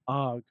Caveman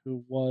Og,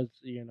 who was,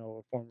 a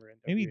former NWA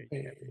Maybe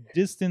champion.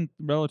 distant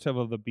relative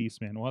of the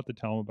Beastman. We'll have to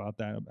tell him about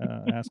that.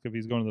 Ask if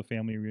he's going to the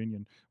family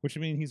reunion, which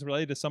means he's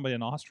related to somebody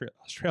in Australia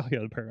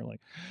apparently.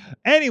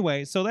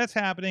 Anyway, so that's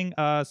happening.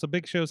 So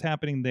big shows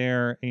happening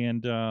there,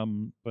 and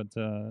then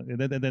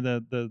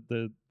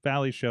the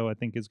Valley show I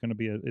think is going to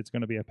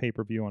be a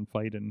pay-per-view on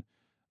Fight and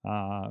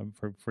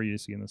for you to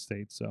see in the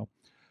States. So,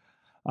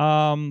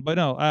 but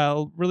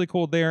no, really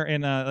cool there,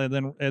 and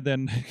then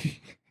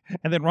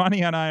and then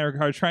Ronnie and I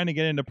are trying to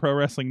get into Pro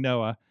Wrestling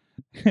Noah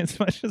as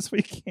much as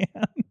we can.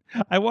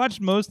 I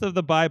watched most of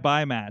the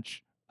bye-bye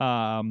match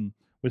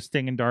with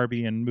Sting and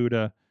Darby and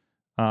Muda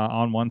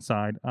on one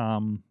side,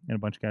 and a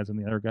bunch of guys on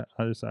the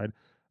other side.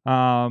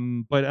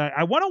 But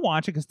I want to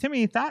watch it because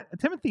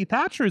Timothy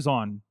Thatcher is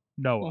on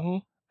Noah, Mm-hmm.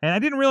 and I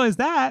didn't realize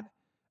that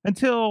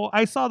until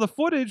I saw the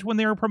footage when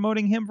they were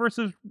promoting him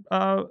versus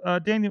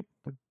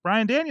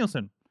Bryan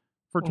Danielson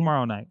for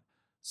tomorrow night.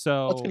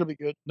 So That's gonna be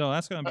good. no,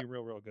 that's gonna be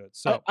real good.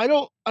 So I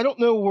don't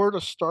know where to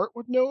start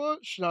with Noah.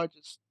 Should I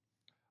just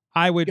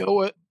I would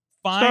go it?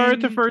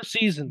 Start the find first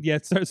season. Yeah,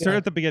 start Yeah.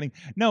 at the beginning.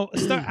 No,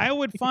 I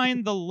would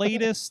find the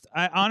latest.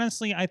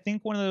 I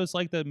think one of those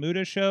like the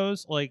Muda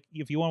shows. Like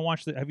if you want to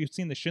watch have you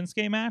seen the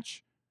Shinsuke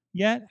match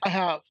yet? I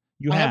have.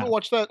 You I have. haven't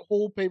watched that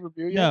whole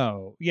pay-per-view yet.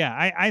 No,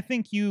 yeah, I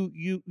think you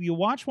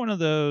watch one of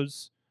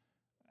those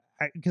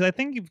because I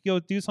think if you go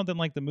do something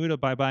like the Muda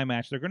bye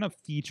match, they're going to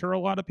feature a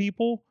lot of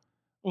people.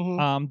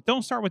 Mhm.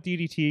 Don't start with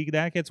DDT.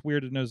 That gets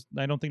weird. And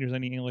I don't think there's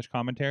any English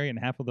commentary, and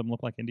half of them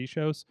look like indie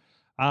shows.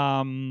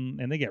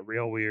 And they get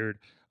real weird.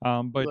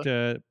 But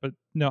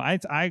no,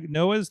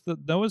 Noah's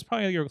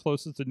probably your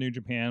closest to New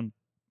Japan.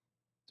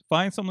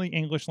 Find some of the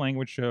English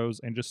language shows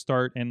and just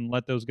start and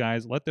let those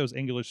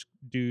English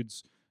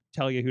dudes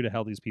tell you who the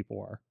hell these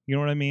people are. You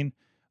know what I mean?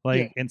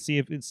 Like, and see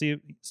if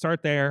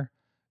start there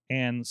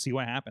and see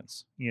what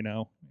happens.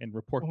 And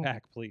report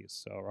back,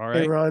 please. So, all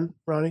Hey, right.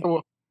 Ronnie.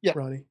 Oh, yeah.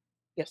 Ronnie,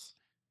 Yes.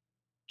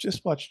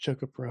 just watch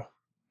Choco Pro.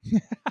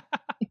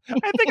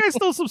 I think I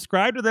still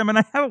subscribe to them, and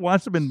I haven't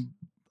watched them in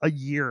a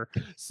year.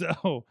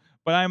 So,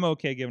 but I'm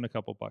okay giving a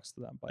couple bucks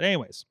to them. But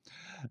anyways,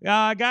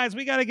 guys,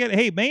 we got to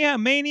get,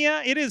 Mayhem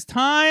Mania, it is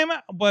time.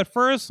 But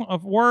first, a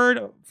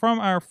word from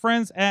our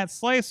friends at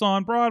Slice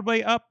on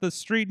Broadway, up the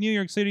street, New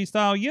York City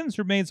style. Yins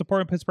remain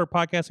supporting Pittsburgh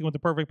podcasting with the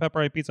perfect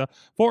pepperoni pizza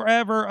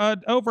forever,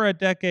 over a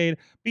decade.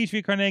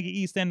 Beachview, Carnegie,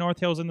 East End, North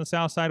Hills, and the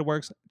South Side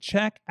works.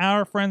 Check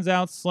our friends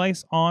out,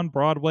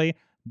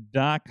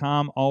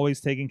 sliceonbroadway.com, always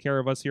taking care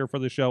of us here for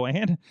the show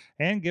and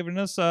giving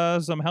us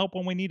some help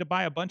when we need to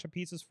buy a bunch of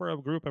pieces for a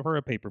group for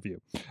a pay-per-view.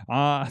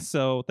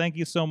 So thank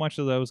you so much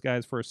to those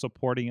guys for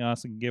supporting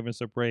us and giving us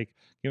a break,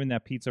 giving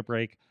that pizza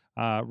break.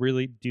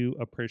 Really do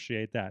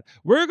appreciate that.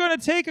 We're going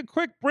to take a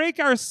quick break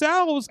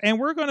ourselves, and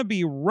we're going to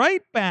be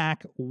right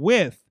back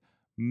with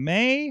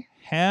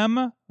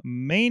Mayhem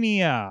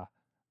Mania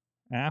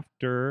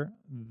after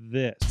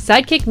this.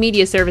 Sidekick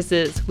Media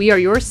Services. We are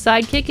your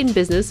sidekick in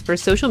business for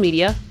social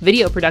media,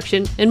 video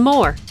production, and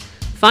more.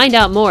 Find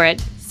out more at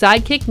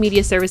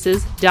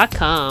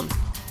sidekickmediaservices.com.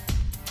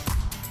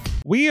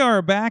 We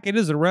are back. It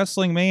is a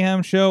Wrestling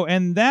Mayhem show,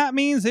 and that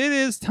means it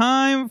is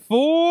time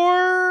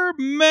for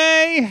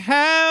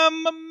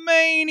Mayhem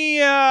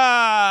Mania.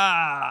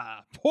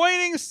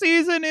 Pointing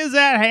season is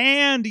at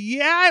hand.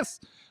 Yes.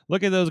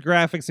 Look at those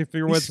graphics if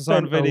you're We with us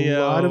on spent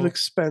video. a lot of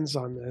expense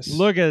on this.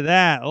 Look at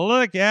that.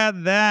 Look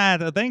at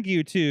that. Thank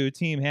you to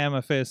Team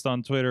Hammerfist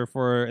on Twitter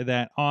for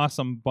that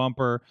awesome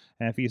bumper.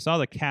 And if you saw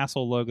the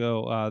castle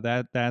logo,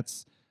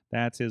 that's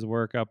his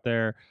work up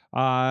there.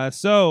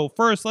 So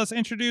first, let's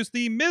introduce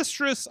the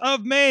mistress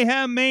of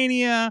Mayhem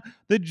Mania,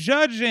 the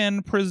judge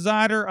and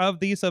presider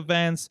of these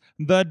events.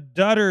 The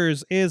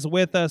Dutters is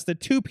with us, the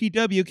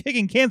 2PW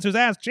Kicking Cancer's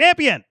Ass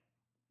champion.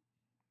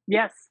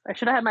 Yes, I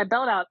should have had my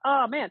belt out.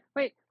 Oh man,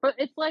 wait, but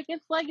it's right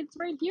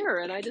here,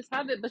 and I just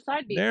have it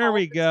beside me. There all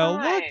we the go.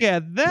 time. Look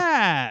at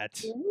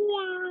that.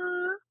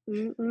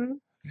 Mm-mm.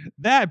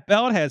 That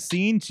belt has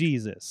seen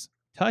Jesus.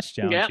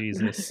 Touchdown, Yep.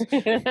 Jesus.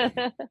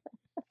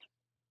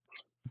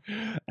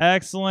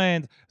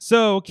 Excellent.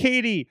 So,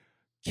 Katie,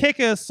 kick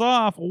us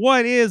off.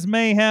 What is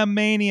Mayhem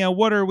Mania?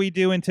 What are we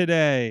doing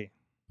today?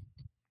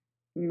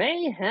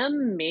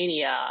 Mayhem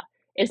Mania.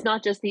 It's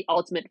not just the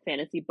ultimate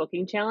fantasy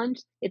booking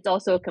challenge, it's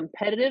also a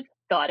competitive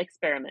thought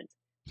experiment.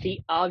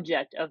 The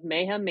object of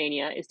Mayhem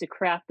Mania is to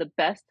craft the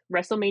best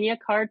WrestleMania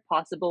card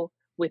possible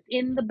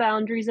within the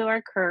boundaries of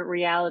our current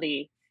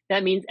reality.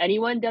 That means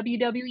anyone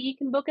WWE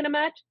can book in a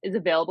match is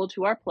available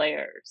to our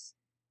players.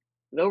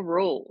 The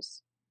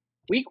rules.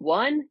 Week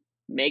 1,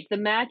 make the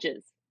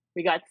matches.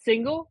 We got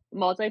single,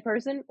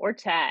 multi-person, or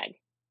tag.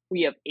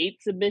 We have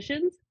 8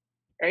 submissions,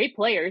 or 8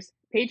 players.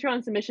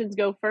 Patreon submissions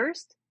go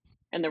first,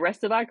 and the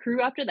rest of our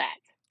crew after that.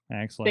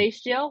 Excellent.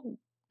 Face gel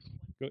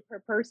Good. per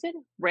person,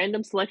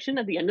 random selection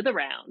at the end of the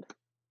round.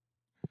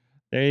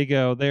 There you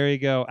go. There you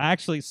go.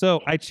 Actually,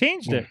 so I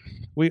changed it.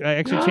 I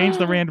actually changed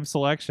the random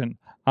selection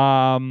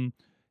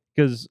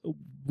because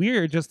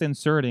we're just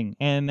inserting,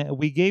 and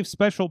we gave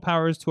special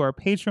powers to our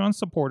Patreon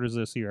supporters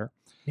this year.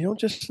 You don't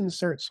just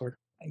insert, Sword.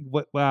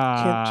 What?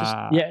 Can't just-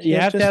 Yeah, you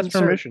Can't have to just ask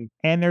insert. permission.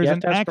 And there's You have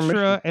an to ask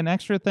permission.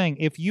 extra thing.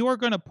 If you are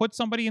going to put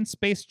somebody in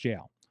space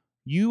jail,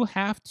 you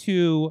have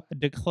to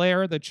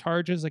declare the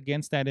charges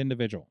against that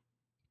individual.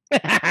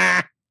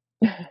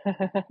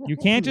 You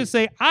can't just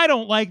say, I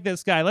don't like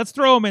this guy. Let's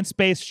throw him in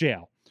space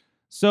jail.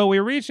 So we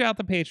reached out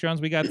to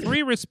Patreons. We got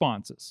 3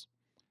 responses.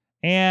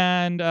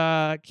 And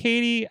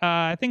Katie,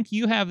 I think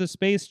you have the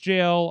space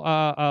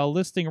jail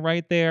listing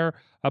right there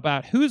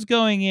about who's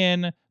going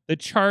in, the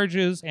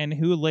charges, and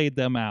who laid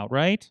them out,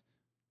 right?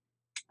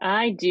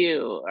 I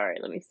do. All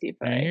right, let me see if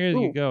And I. here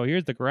you Ooh. go.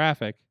 Here's the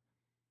graphic.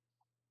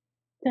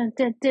 Dun,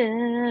 dun,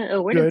 dun.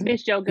 Oh, where did Good,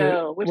 Space Jail good.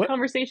 go? Which What-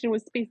 conversation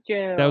was Space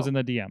Jail? That was in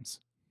the DMs.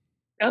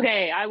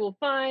 Okay, I will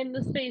find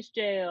the Space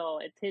Jail.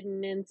 It's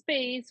hidden in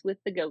space with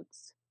the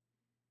goats.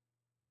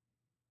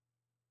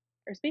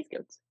 Or space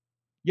goats.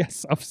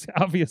 Yes,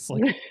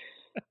 obviously.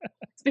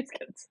 Space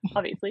goats,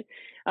 obviously.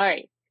 All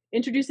right,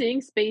 introducing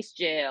Space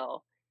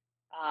Jail.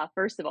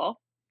 First of all,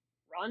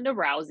 Ronda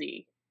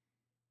Rousey.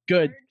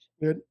 Good.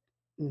 Charge, Good.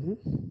 hmm crimes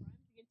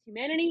against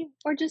humanity,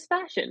 or just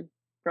fashion?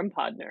 From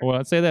Podner. Well,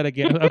 I'll say that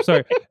again. I'm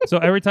sorry. So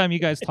every time you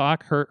guys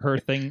talk, her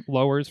thing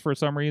lowers for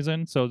some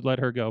reason. So let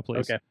her go,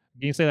 please. Okay.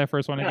 Can you say that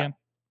first one Yeah. again?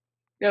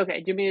 Okay,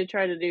 do you want me to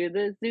try to do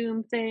the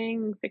Zoom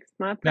thing? Fix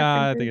my preferences?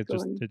 Nah, I think it's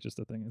going- just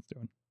a thing it's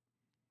doing.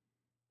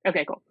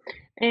 Okay, cool.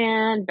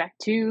 And back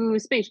to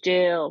Space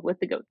Jail with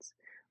the goats.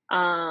 There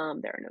are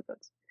no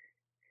goats.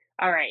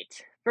 All right.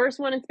 First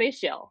one in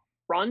Space Jail.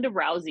 Ronda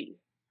Rousey.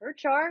 Her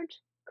charge,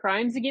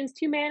 crimes against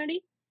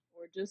humanity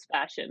or just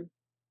fashion?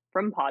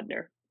 From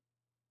Podner.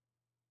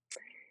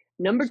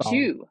 Number Solid.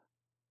 2.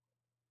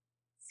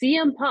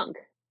 CM Punk.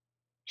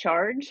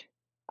 Charge.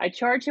 I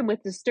charge him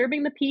with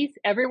disturbing the peace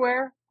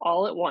everywhere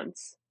all at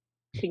once.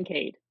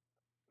 Kincaid.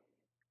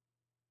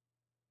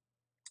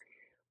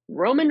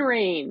 Roman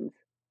Reigns.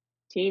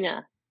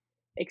 Tina.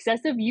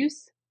 Excessive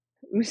use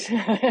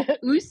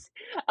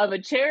of a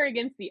chair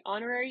against the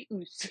honorary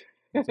Oos.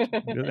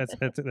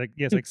 That's like,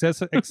 yes,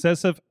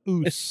 excessive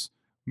oos.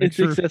 Make It's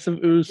sure,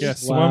 excessive ooze.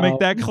 yes, I want to Wow. make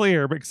that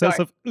clear. But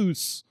excessive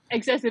oos.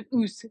 Excessive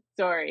Oos.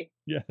 Sorry.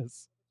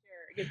 Yes, Chair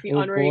against the Oh,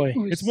 honorary boy.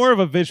 Oos. it's more of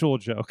a visual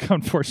joke,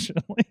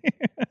 unfortunately.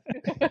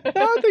 No,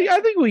 I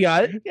think we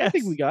got it. I Yes.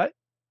 think we got it.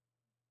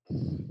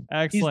 He's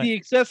Excellent. the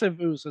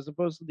excessive ooze as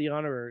opposed to the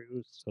honorary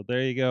ooze. So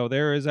there you go.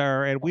 There is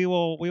our, and we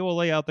will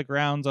lay out the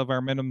grounds of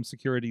our minimum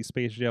security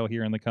space jail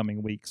here in the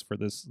coming weeks for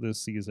this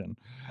season.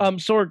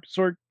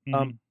 Sorg,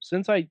 Mhm.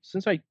 since I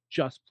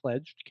just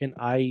pledged, can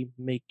I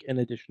make an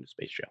addition to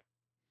Space Jail?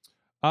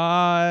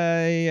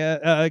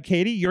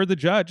 Katie, you're the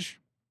judge.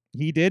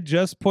 He did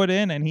just put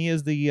in, and he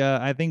is the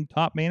I think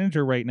top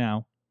manager right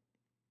now.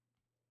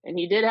 And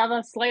he did have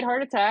a slight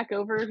heart attack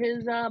over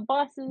his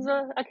boss's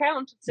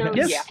account. So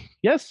Yes. yeah.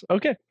 Yes.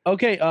 Okay.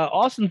 Okay.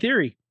 Austin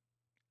Theory.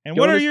 And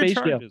Go what to are your Space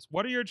Jail. charges?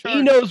 What are your charges?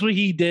 He knows what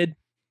he did.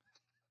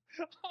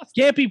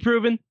 Can't be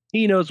proven.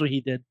 He knows what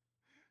he did.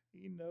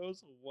 He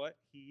knows what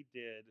he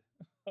did.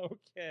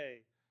 Okay.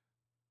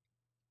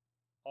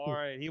 All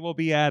right. He will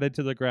be added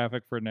to the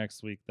graphic for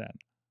next week then.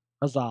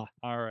 Huzzah.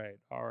 All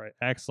right.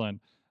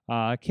 Excellent.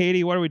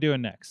 Katie, what are we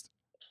doing next?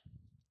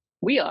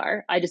 We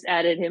are. I just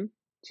added him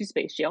to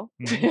Space Jail.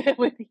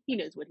 With he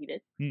knows what he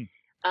did.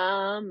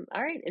 All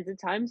right. Is it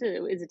time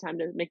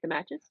to make the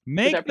matches?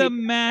 Make our the Patreon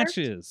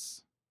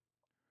matches.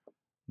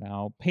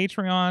 Now,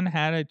 Patreon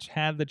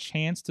had the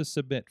chance to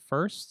submit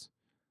first.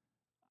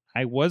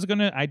 I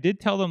did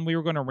tell them we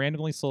were going to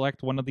randomly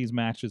select one of these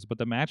matches, but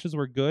the matches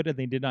were good and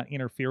they did not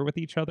interfere with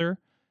each other.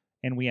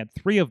 And we had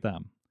 3 of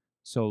them.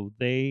 So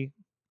they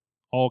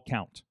all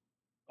count.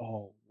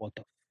 Oh, what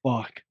the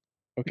fuck?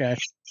 Okay.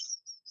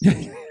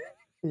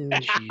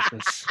 Mm.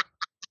 Jesus.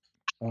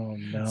 Oh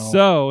no.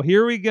 So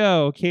here we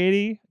go.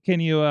 Katie, can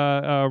you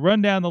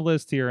run down the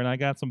list here? And I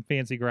got some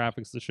fancy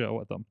graphics to show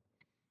with them.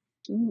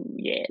 Ooh,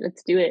 yeah,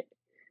 let's do it.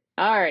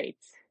 All right.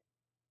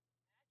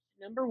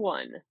 Number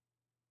 1.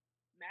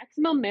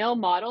 Maximum Male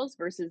Models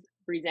versus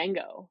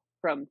Breezango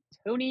from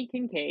Tony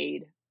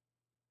Kincaid.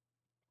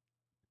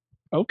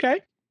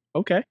 Okay.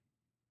 Okay.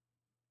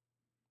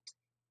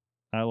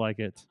 I like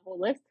it. Whole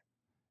list.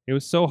 It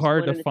was so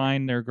hard one to at a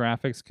find their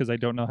graphics because I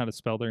don't know how to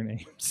spell their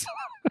names.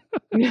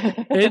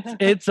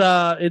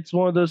 It's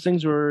one of those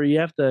things where you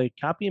have to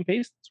copy and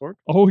paste. Sword.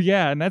 Oh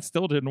yeah, and that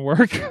still didn't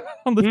work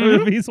on the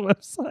Mhm. WWE's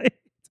website.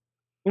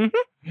 Mhm.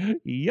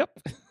 Yep.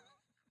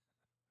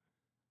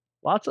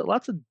 Lots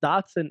of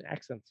dots and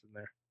accents in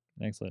there.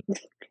 Excellent.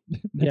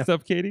 Next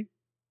up, Katie.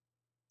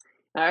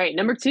 All right,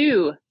 number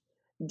 2.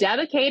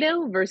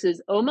 Dabakato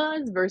versus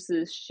Omas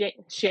versus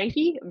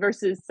Shanky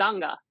versus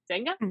Sanga.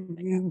 Sanga?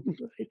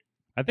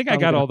 I think I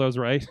got all those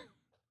right.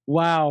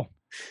 Wow.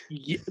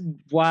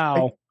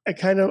 Wow. I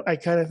kind of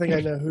think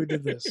I know who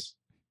did this.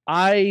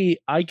 I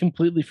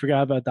completely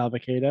forgot about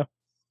Dabakato.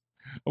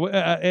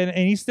 And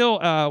he's still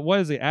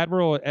what is it,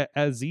 Admiral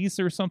Aziz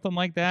or something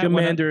like that?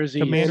 Commander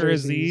Aziz. Commander Commander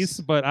Aziz.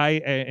 Aziz. But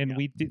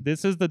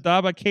this is the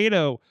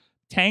Dabakato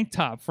tank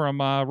top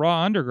from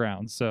Raw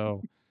Underground.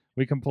 So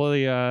we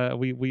completely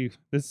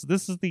this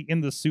is the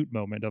in the suit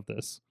moment of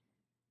this.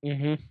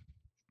 Mm-hmm.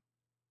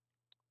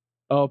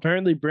 Oh,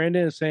 apparently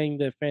Brandon is saying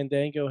that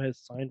Fandango has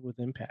signed with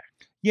Impact.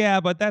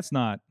 Yeah, but that's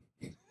not.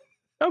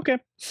 Okay.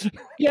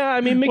 Yeah, I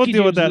mean, Mickey We'll deal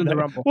James with that. is in the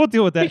Rumble. We'll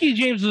deal with that. Mickey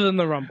James is in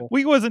the Rumble.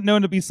 We wasn't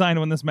known to be signed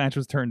when this match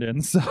was turned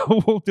in, so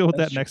we'll deal with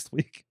That's that next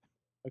week.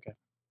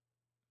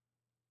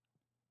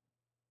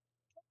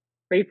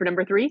 Ready for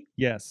number 3?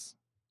 Yes.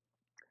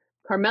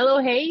 Carmelo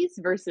Hayes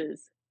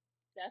versus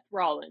Seth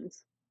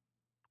Rollins.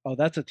 Oh,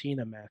 that's a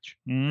Tina match.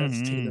 That's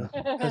Mhm. Tina.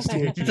 That's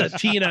Tina. It's a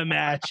Tina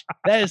match.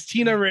 That is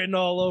Tina written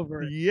all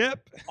over it.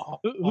 Yep.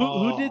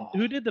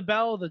 Who did the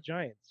Battle of the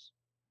Giants?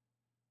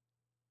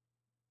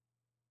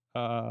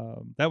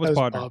 That was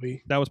Podner.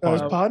 Bobby. That was That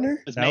was Podner.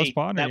 Podner? That was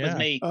Podner, That yeah. was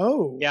me.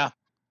 Oh. Yeah.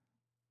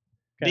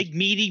 Okay. Big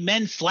meaty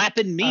men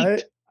slapping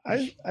meat.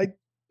 I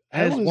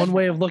That is was- one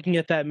way of looking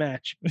at that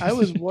match. I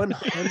was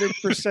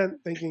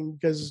 100% thinking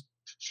because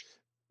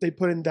they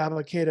put in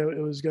Dabba-Kato, it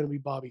was going to be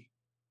Bobby.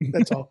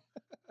 That's all.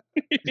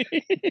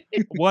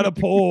 What a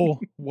pull.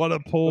 What a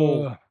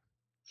pull.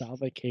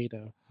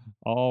 Salvacado.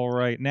 All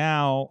right.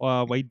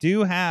 Now, we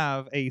do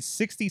have a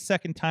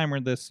 60-second timer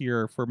this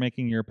year for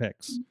making your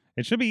picks.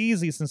 It should be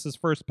easy since this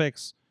first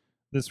pick's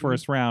this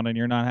first round and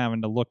you're not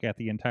having to look at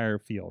the entire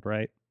field,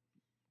 right?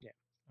 Yeah.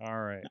 All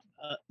right.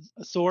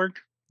 Sorg.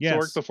 Yes.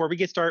 Sorg, before we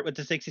get started with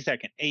the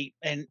 60-second.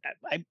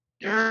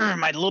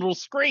 My little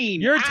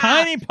screen. You're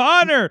tiny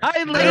Podner.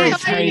 I'm Very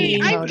tiny.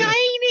 tiny, I'm Podner.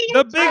 tiny.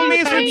 The big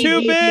meats are tiny.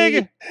 too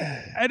big.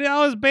 And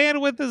now his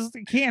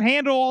bandwidth can't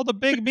handle all the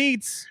big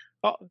meats.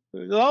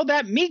 All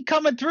that meat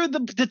coming through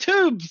the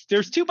tubes.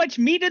 There's too much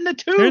meat in the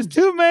tubes. There's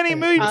too many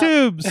meat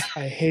tubes.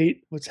 I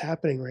hate what's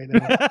happening right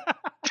now.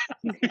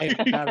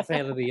 I'm not a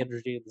fan of the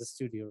energy in the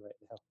studio right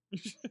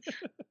now.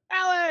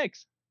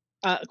 Alex.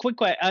 Quick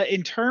question.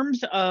 In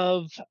terms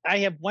of, I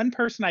have one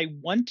person I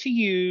want to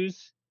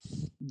use.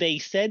 They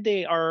said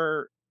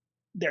they're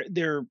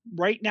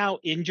right now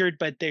injured,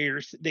 but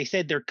they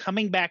said they're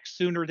coming back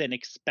sooner than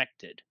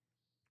expected.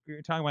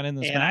 You're talking about in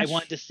this And match? I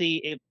want to see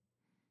if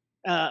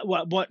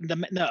what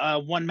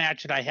the one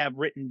match that I have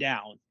written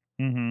down,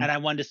 Mhm. and I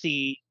wanted to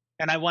see,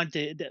 and I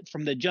wanted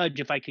from the judge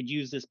if I could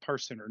use this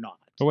person or not.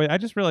 Oh, wait, I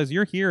just realized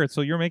you're here,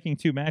 so you're making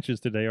 2 matches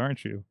today,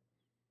 aren't you?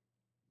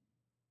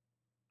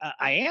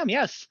 I am,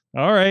 yes.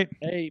 All right.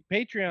 Hey,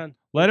 Patreon.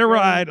 Let it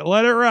ride.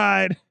 Let it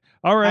ride.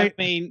 All right.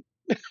 I mean,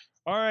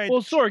 All right.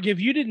 Well, Sorg, if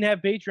you didn't have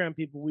Patreon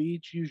people, we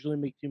each usually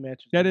make 2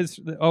 matches. That is.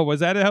 Oh,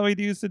 was that how he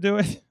used to do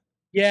it?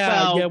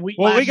 Yeah, well, We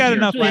Well, we last got year-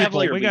 enough last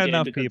people. year We we got did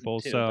enough because of people.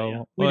 2,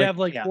 So we'd like, have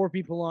like yeah. 4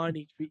 people on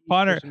each.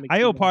 Podner, person make I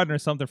 2 owe matches.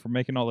 Podner something for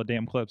making all the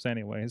damn clips,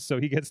 anyway. So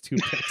he gets 2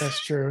 picks. That's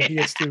true. He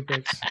gets 2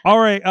 picks. All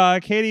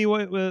right, Katie,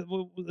 what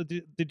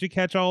did you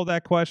catch all of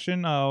that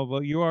question?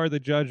 Well, you are the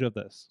judge of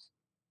this.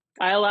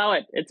 I allow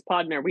it. It's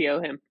Podner. We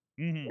owe him.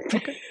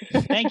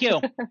 thank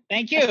you,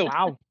 thank you.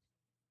 Wow.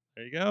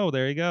 There you go.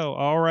 There you go.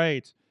 All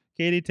right,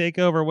 Katie, take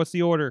over. What's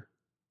the order?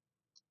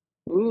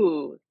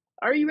 Ooh.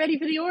 Are you ready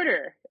for the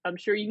order? I'm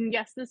sure you can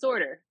guess this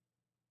order.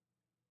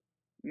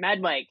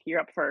 Mad Mike, you're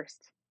up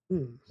first.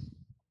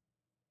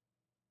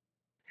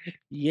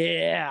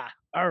 Yeah.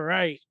 All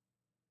right.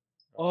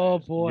 Oh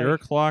boy. Your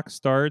clock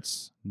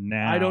starts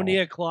now. I don't need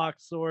a clock,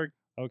 Sorg.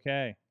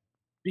 Okay.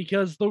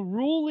 Because the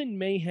rule in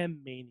Mayhem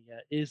Mania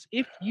is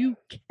if you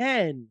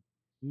can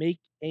make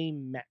a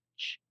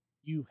match,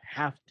 you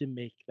have to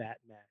make that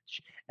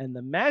match. And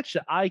the match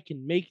that I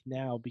can make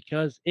now,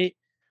 because it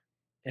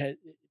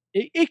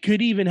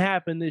could even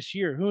happen this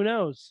year, who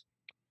knows?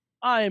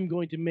 I am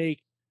going to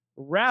make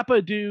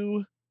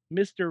Rapidu,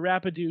 Mr.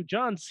 Rapidu,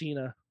 John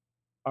Cena,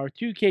 our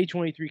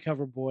 2K23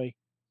 cover boy,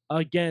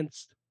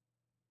 against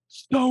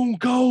Stone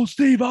Cold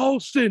Steve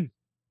Austin.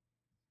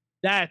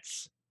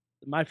 That's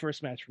my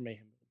first match for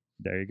Mayhem.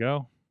 There you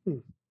go.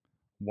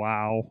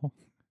 Wow.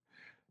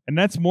 And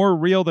that's more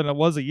real than it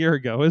was a year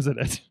ago, isn't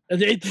it?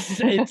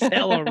 It's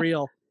hella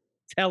real.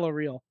 It's hella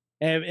real.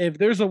 And if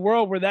there's a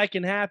world where that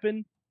can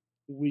happen,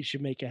 we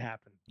should make it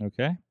happen.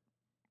 Okay.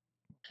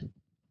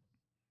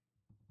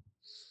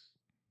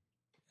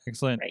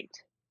 Excellent. Right.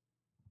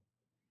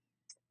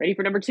 Ready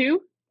for number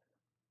 2?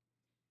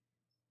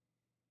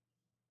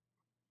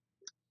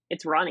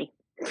 It's Ronnie.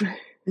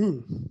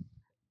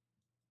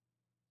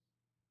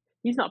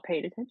 He's not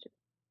paying attention.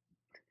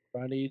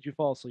 Ronnie, did you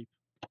fall asleep?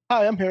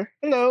 Hi, I'm here.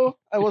 Hello.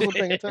 I wasn't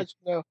paying attention.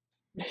 No.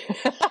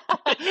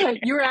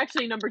 You were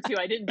actually number 2.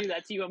 I didn't do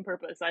that to you on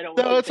purpose. I don't.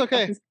 No, want you it's to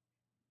think okay.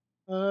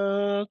 I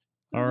was-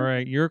 All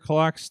right. Your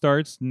clock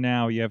starts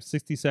now. You have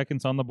 60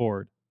 seconds on the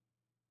board.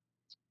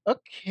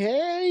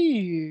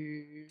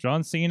 Okay.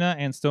 John Cena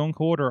and Stone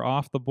Cold are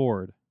off the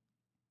board.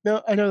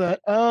 No, I know that.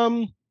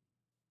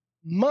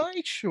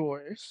 My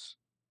choice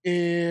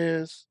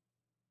is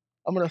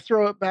I'm gonna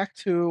throw it back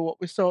to what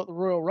we saw at the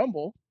Royal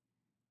Rumble,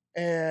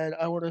 and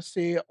I want to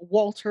see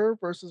Walter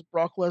versus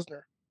Brock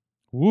Lesnar.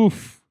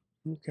 Woof.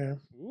 Okay.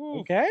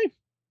 Okay.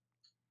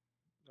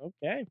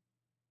 Okay.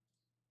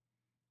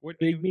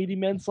 Big meaty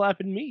men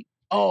slapping meat.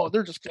 Oh,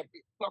 they're just gonna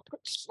be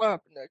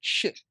slapping that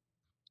shit.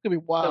 It's gonna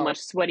be wild. So much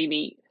sweaty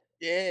meat.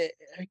 Yeah,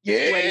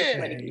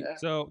 Sweaty yeah.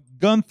 So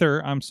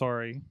Gunther, I'm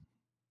sorry.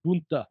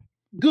 Gunther.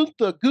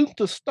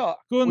 Gunther Stark.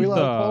 We allowed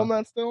to call him Gunther.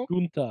 that still?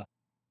 Gunther.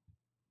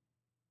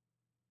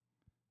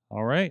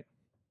 All right.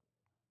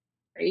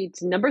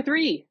 Great. Number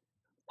 3,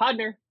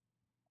 Podner.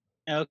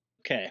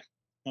 Okay.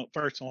 Well,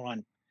 first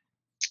one.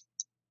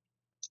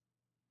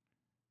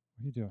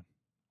 What are you doing?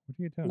 What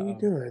are you What are doing? you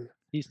doing?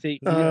 He's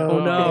taking.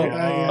 Oh, no!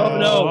 okay, Oh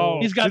no!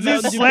 He's got Is he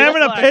Mountain Dew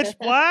slamming a Black. pitch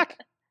black?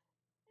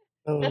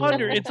 Oh,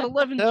 Thunder, it's no.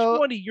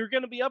 11:20. You're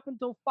gonna be up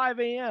until 5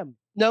 a.m.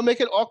 Now make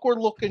an awkward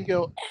look and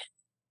go.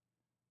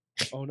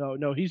 Oh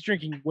no! He's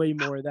drinking way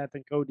more of that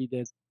than Cody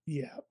did.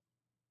 Yeah.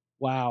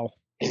 Wow.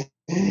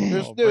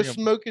 There's Oh, no bring him-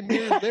 smoke and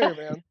mirrors there,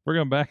 man.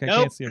 Bring him back. I Nope.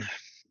 can't see him.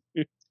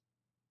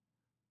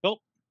 Nope.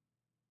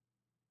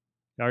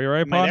 Are you all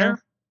right, Am I partner?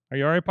 there? Are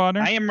you all right,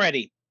 partner? I am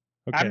ready.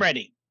 Okay. I'm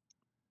ready.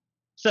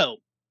 So,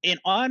 in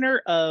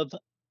honor of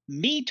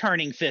me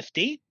turning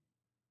 50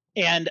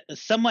 and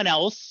someone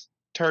else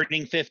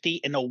turning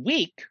 50 in a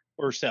week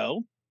or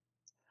so,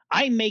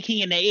 I'm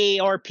making an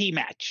AARP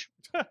match.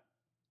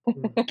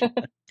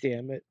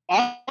 Damn it.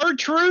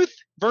 R-Truth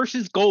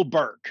versus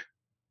Goldberg.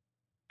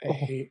 I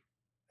hate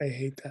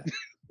that.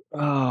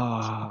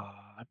 Ah,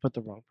 I put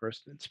the wrong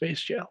person in space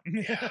jail.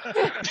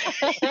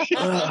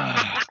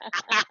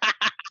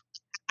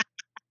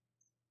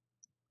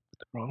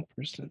 Wrong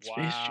person in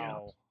space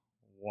jail.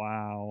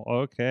 Wow.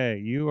 Okay.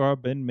 You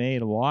have been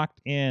made locked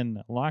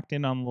in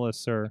on the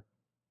list, sir.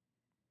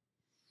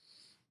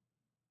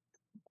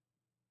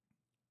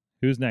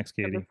 Who's next,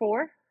 Katie? Number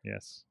 4,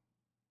 Yes.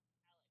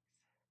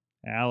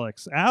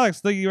 Alex,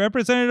 the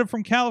representative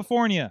from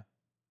California.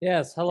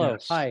 Yes. Hello.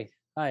 Yes.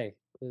 Hi.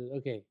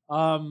 Okay.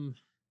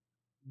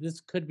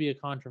 This could be a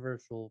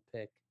controversial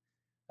pick.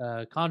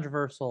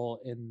 Controversial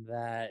in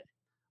that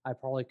I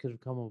probably could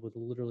have come up with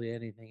literally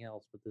anything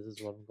else, but this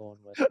is what I'm going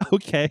with.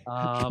 Okay.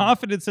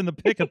 Confidence in the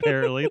pick,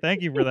 apparently.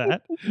 Thank you for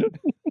that.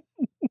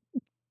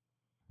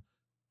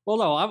 Well,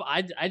 no,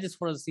 I just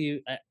want to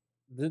see.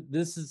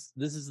 This is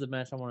the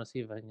match I want to see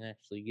if I can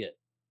actually get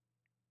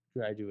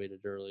graduated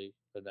early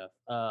enough.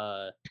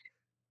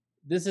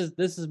 This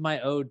is my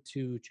ode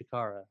to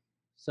Chikara.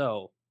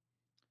 So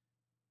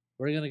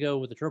we're gonna go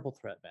with a triple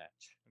threat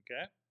match.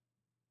 Okay.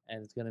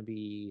 And it's gonna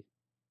be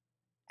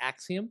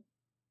Axiom.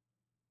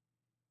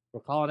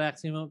 We're calling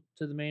Axiom up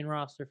to the main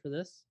roster for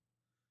this.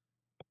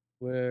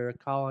 We're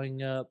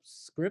calling up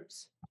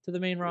Scripps to the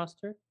main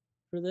roster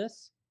for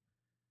this.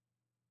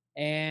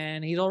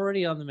 And he's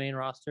already on the main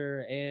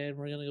roster, and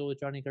we're gonna go with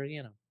Johnny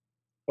Gargano.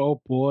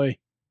 Oh boy.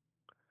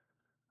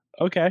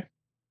 Okay.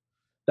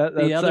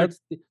 The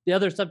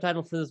other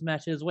subtitle for this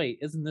match is, wait,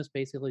 isn't this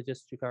basically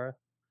just Chikara?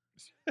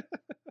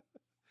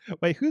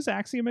 Wait, who's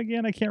Axiom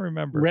again? I can't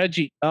remember.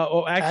 Reggie.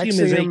 Axiom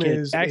is Axiom A-Kid.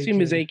 is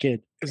Axiom is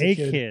A-Kid. A-Kid.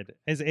 A-Kid.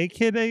 Is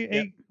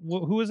A-Kid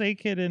who is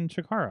A-Kid in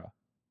Chikara?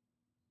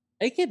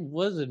 A-Kid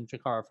was in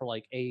Chikara for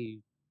like a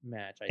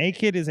match. I think.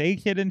 A-Kid is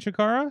A-Kid in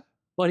Chikara?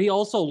 But he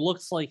also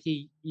looks like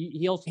he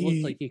looks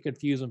like he could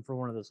fuse him for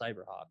one of the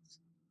Cyberhawks.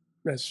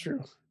 That's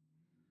true.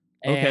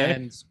 Okay.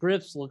 And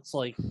Scripps looks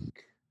like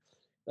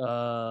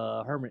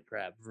Hermit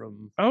Crab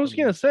from. I was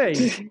gonna say.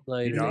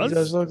 Like, He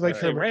does look like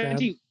So Hermit Crab.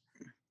 Randy,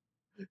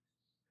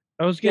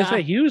 I was gonna Yeah.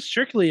 say he was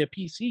strictly a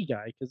PC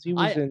guy because he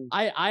was in.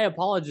 I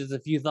apologize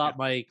if you thought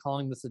my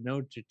calling this a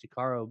node to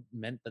Chikara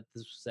meant that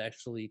this was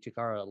actually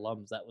Chikara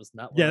alums. That was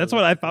not. Yeah, that's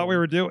what I thought we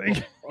were doing.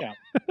 Yeah.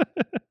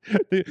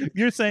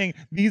 You're saying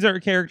these are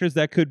characters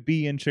that could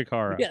be in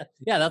Chikara. Yeah.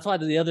 That's why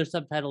the other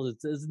subtitle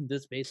is, isn't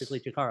this basically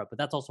Chikara? But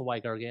that's also why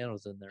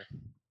Gargano's in there.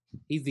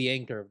 He's the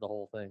anchor of the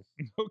whole thing.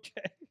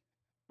 Okay.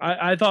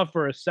 I thought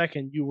for a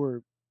second you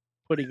were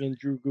putting in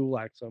Drew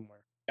Gulak somewhere.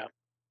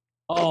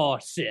 Oh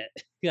shit!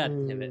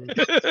 God damn it!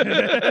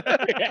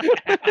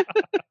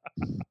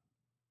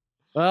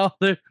 Well,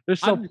 there's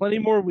still I'm- plenty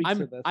more weeks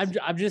of this.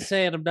 I'm just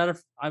saying I'm not a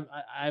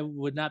I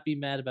would not be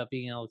mad about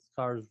being Alex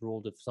Carr's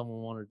ruled if someone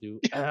wanted to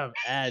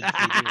add.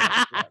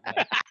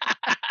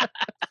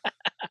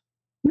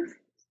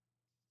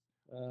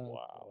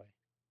 Wow.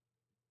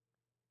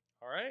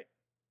 All right.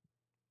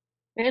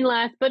 and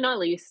last but not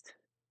least,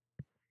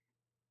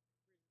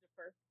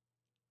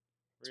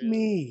 It's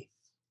me.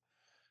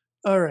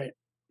 All right.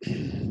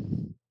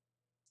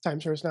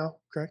 Time's first now,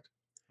 correct?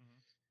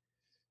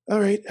 All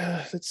right.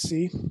 Let's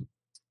see.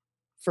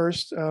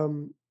 First,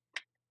 you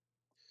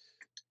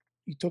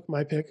took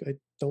my pick. I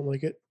don't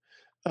like it.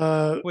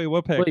 Wait,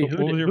 what pick? Wait, What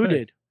was your who pick?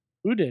 did?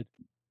 Who did?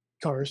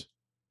 Cars.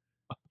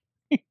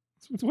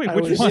 Wait, I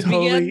which was one?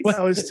 totally.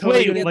 I was totally.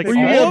 Wait, gonna like were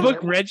pick you all gonna of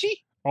book them?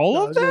 Reggie? All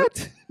No, of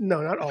that?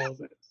 No, not all of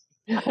it.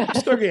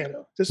 Just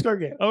Gargano. Just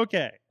Gargano.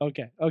 Okay.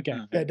 Okay.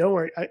 Yeah, don't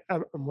worry.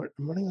 I'm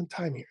running on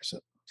time here. So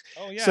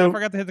Oh yeah, So- I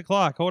forgot to hit the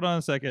clock. Hold on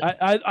a second.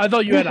 I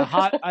thought you had a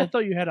hot. I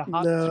thought you had a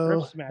hot No.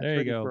 Scripps match. There you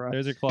ready go. for us.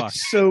 There's your clock.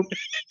 So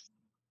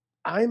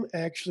I'm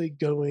actually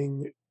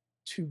going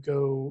to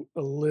go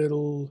a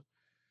little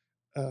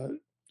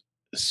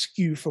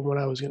skew from what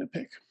I was going to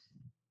pick.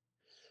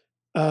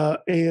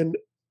 And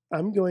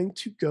I'm going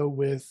to go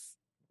with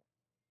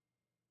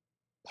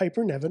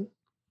Piper Niven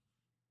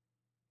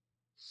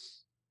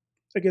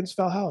against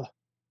Valhalla.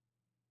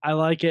 I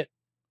like it.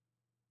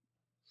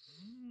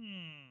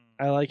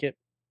 Hmm. I like it.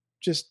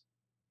 Just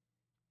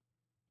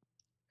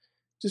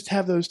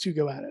have those two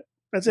go at it.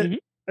 That's it.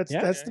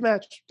 That's the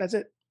match. That's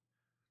it.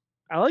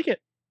 I like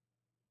it.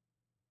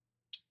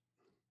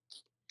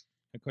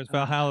 Of course,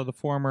 Valhalla, the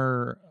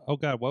former. Oh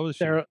God, what was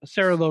she?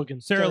 Sarah Logan.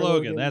 Sarah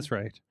Logan. That's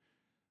right.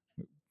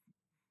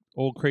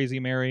 Old Crazy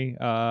Mary.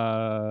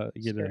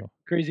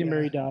 Crazy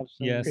Mary Dobbs.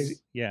 Yes.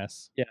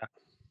 Yes. Yeah.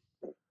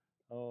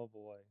 Oh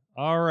boy.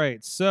 All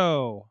right.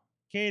 So,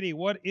 Katie,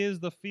 what is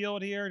the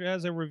field here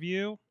as a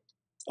review?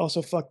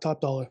 Also, fuck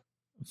Top Dollar.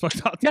 Fuck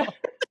Top Dollar.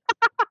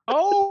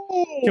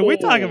 Oh. Can we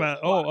talk about?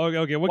 Oh,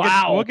 okay.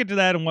 We'll get to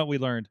that and what we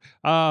learned.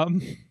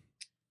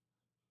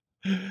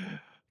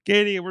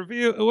 Katie,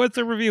 review. What's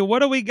the review? What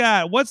do we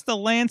got? What's the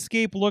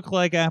landscape look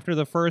like after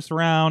the first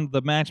round,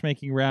 the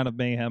matchmaking round of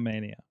Mayhem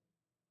Mania?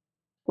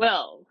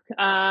 Well,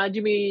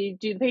 do we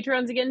do the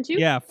Patreons again too?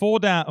 Yeah, full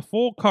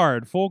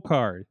card.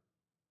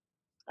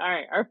 All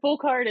right, our full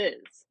card is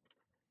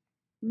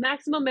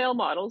Maximum Male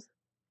Models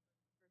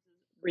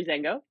versus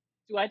Breezango.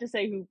 Do I have to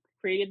say who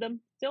created them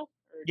still?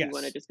 Or do you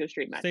want to just go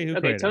straight match? Say who Okay,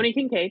 created Tony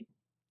Kincaid.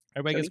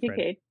 Everybody gets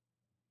credit.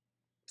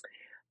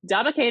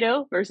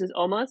 Dabakato versus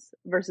Omos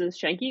versus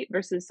Shanky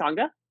versus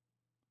Sangha.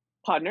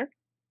 Podner.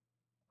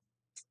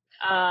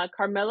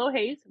 Carmelo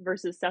Hayes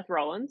versus Seth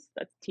Rollins.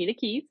 That's Tina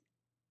Keys.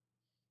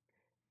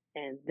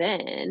 And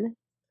then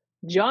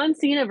John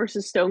Cena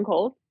versus Stone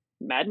Cold.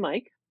 Mad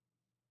Mike.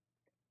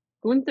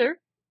 Gunther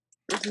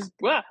versus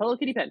Hello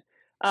Kitty Pen.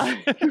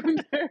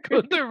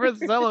 Gunther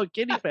versus Hello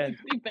Kitty Pen.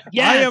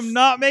 Yes! I am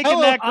not making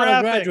that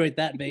graphic. Graduate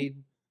that made.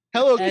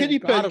 Hello Kitty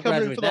Pen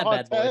coming in for the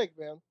hot tag,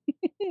 man.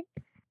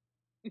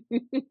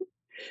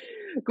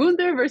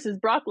 Gunther versus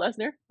Brock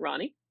Lesnar,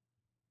 Ronnie.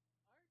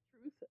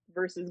 Truth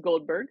versus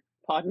Goldberg,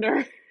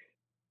 Podner.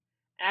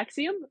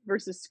 Axiom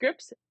versus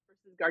Scripps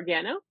versus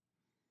Gargano.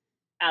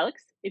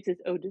 Alex, it's his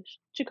ode to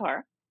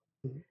Chikara.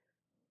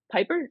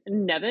 Piper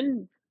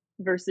Nevin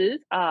versus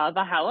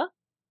Valhalla,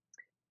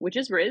 which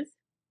is Riz.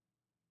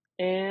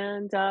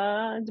 And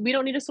we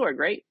don't need a sword,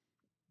 right?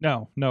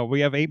 No,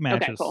 we have 8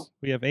 matches. Okay, cool.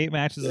 We have 8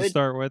 matches Good. to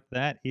start with.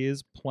 That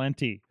is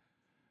plenty.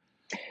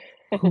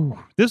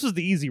 This was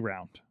the easy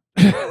round.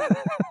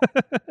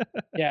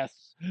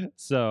 Yes.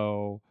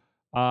 So,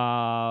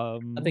 I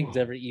think it's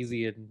ever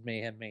easy in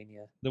Mayhem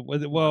Mania.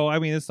 Well, I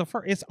mean, it's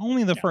it's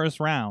only the first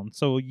round,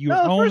 so you're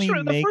No, only the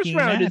first making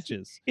round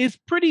matches. It's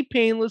pretty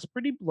painless,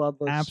 pretty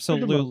bloodless.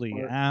 Absolutely.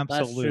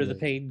 That's true. The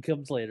pain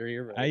comes later.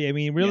 You're right. I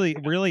mean,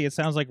 really, it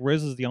sounds like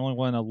Riz is the only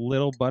one a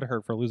little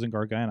butthurt for losing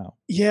Gargano.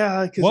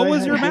 Yeah. What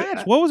was your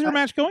match? What was your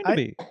match going to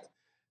be?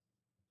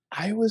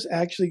 I was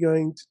actually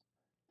going to.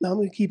 No, I'm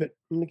going to keep it.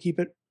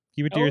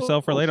 Keep it to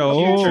yourself for later.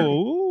 He's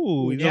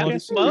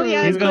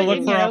gonna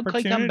look for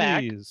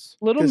opportunities.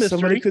 Little mystery.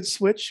 Somebody could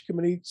switch.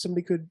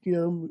 Somebody could,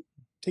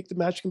 take the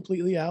match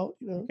completely out.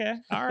 Okay.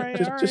 All right.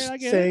 Just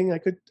saying, I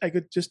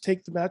could just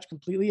take the match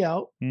completely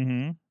out.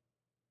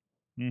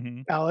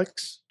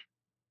 Alex,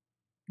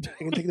 I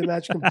can take the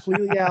match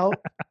completely out.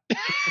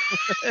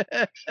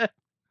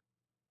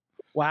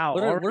 Wow.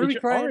 What are we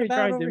crying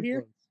about over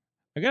here?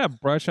 I gotta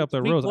brush up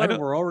the rules. I don't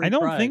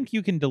crying. think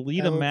you can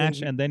delete a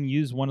match and then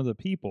use one of the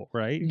people,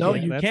 right? No,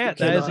 you can't.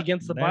 That is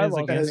against the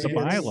bylaws.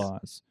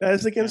 That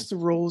is against the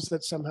rules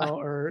that somehow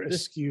are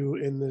askew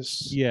in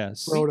this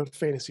road of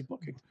fantasy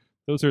booking.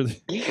 Those are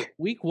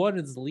week 1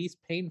 is the least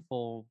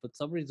painful, but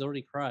somebody's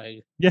already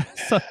crying. Yeah,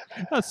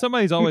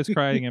 somebody's always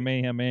crying in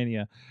Mayhem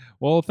Mania.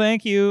 Well,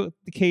 thank you,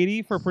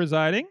 Katie, for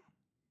presiding.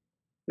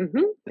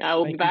 I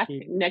will be back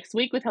next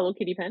week with Hello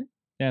Kitty Pen.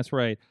 That's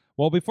right.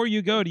 Well, before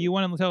you go, do you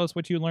want to tell us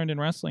what you learned in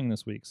wrestling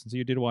this week, since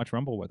you did watch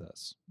Rumble with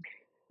us?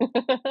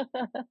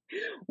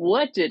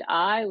 What did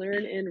I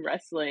learn in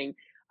wrestling?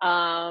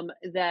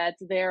 That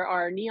there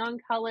are neon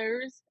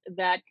colors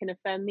that can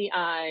offend the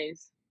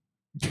eyes.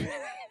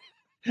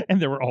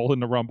 And they were all in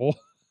the Rumble.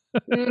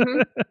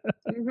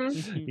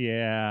 Mm-hmm.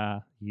 Yeah.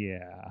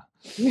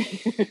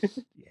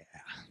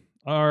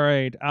 All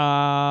right.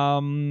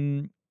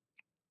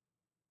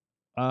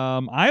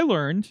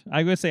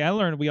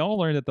 We all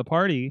learned at the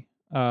party,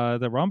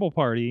 the Rumble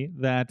party,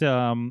 that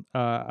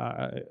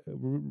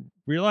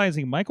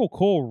realizing Michael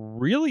Cole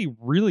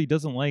really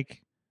doesn't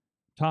like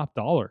Top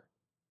Dollar.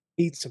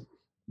 Hates him.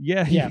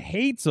 Yeah, he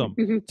hates him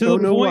to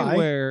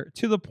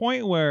the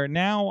point where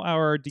now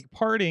our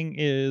departing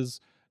is,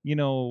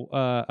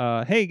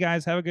 hey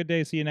guys, have a good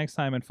day, see you next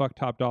time, and fuck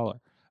Top Dollar.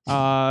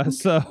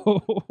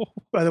 So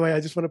by the way, I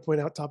just want to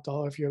point out, Top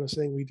Dollar, if you're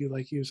listening, we do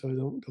like you, so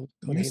don't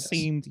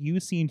hate you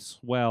seemed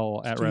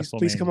swell at WrestleMania.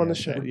 Please come on the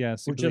show.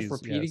 Yes, we're just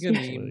repeating a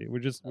meme. We're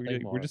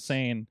just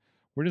saying,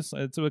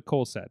 it's what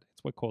Cole said.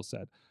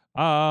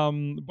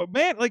 But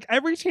man, like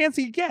every chance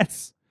he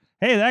gets,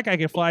 hey, that guy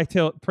can fly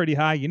pretty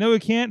high. You know who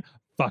can't?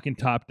 Fucking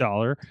Top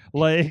Dollar.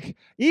 Like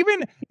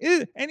even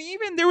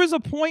there was a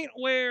point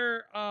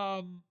where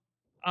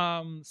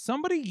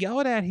somebody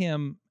yelled at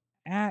him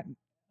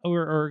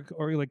or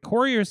like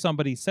Corey or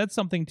somebody said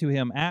something to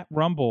him at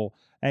Rumble,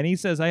 and he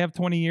says, I have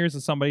 20 years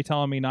of somebody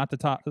telling me not to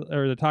talk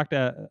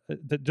to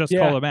just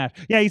call a match.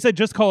 Yeah, he said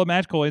just call a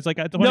match, Cole. He's like,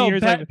 20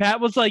 years.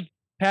 Pat was like,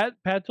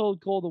 Pat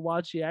told Cole to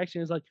watch the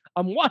action. He's like,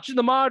 I'm watching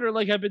the monitor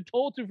like I've been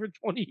told to for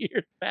 20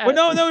 years. Pat. But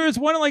no, there was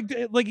one like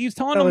he was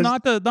telling That him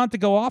was- not to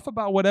go off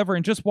about whatever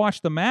and just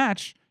watch the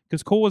match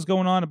because Cole was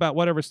going on about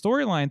whatever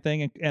storyline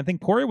thing, and I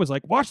think Corey was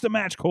like, "Watch the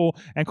match, Cole,"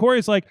 and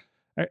Corey's like,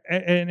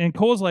 and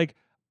Cole's like,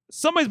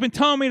 "Somebody's been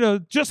telling me to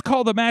just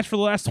call the match for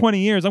the last 20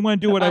 years. I'm going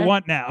to do what I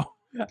want now."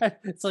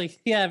 It's like,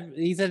 yeah,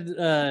 he said,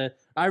 I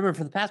remember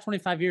for the past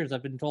 25 years,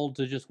 I've been told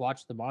to just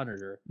watch the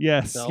monitor.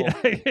 Yes, So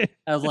yeah.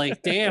 I was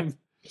like, damn.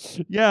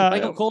 Yeah,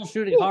 Michael Cole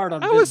shooting hard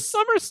on I was Vince.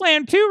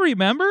 SummerSlam too,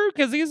 remember?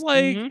 Because he's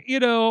like,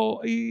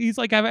 he's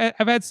like, I've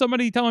had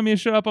somebody telling me to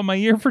shut up on my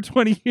ear for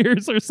 20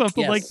 years or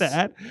something like Yes.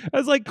 that. I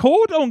was like,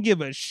 Cole don't give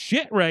a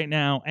shit right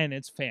now, and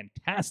it's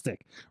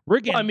fantastic. We're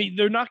getting I mean,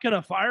 they're not going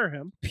to fire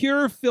him.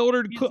 pure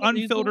filtered, He's the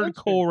unfiltered legend.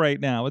 Cole right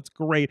now. It's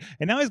great,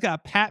 and now he's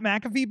got Pat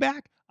McAfee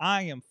back.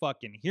 I am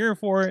fucking here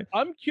for it.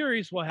 I'm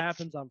curious what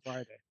happens on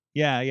Friday.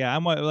 Yeah.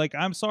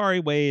 I'm sorry,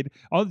 Wade.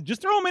 I'll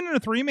just throw him in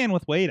a 3-man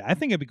with Wade. I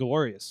think it'd be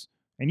glorious.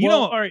 And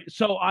All right.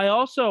 So I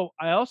also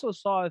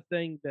saw a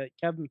thing that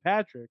Kevin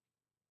Patrick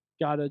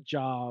got a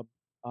job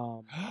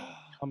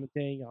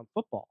commentating on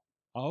football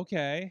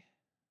okay.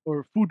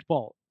 or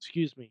football.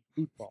 Excuse me,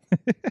 football.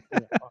 Yeah,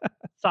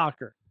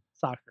 soccer.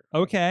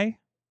 Okay.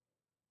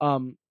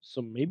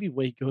 So maybe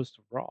Wade goes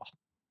to Raw.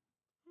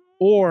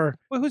 Or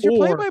Well, who's your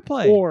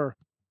play-by-play? Or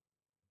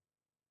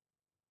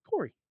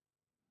Corey.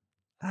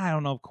 I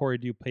don't know if Corey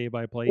do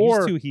play-by-play. Or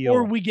He's too heel.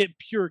 or we get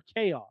pure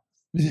chaos.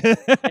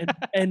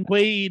 and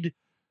Wade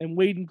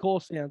and Cole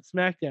stay on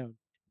SmackDown,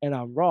 and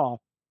on Raw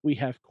we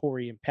have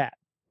Corey and Pat.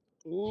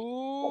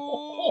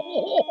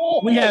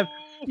 We have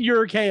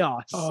pure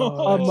chaos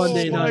on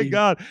Monday Oh my night.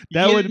 god,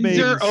 that would make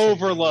Yinzer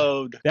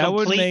overload. That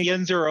would Complete make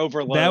Yinzer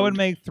overload. that would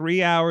make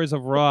 3 hours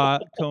of Raw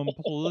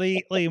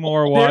completely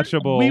more There-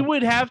 watchable. We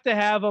would have to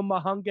have a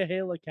Mahunga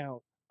Hale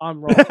account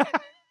on Raw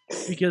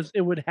because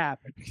it would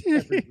happen.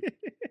 every week.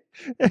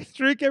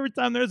 Streak every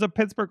time there's a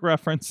Pittsburgh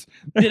reference.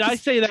 Did I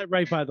say that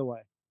right? By the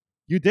way,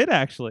 You did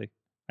actually.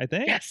 I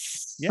think.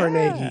 yes. Yeah.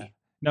 Carnegie.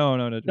 No.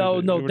 No, We're not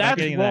that's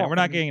getting to wrong. that. We're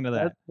not getting to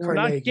that. We're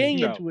not Carnegie. getting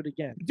No. into it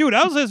again. Dude,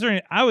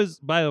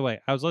 by the way,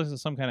 I was listening to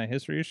some kind of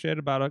history shit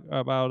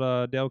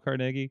about Dale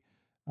Carnegie.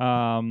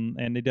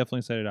 And they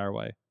definitely said it our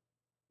way.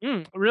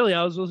 Really,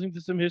 I was listening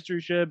to some history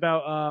shit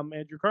about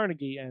Andrew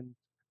Carnegie, and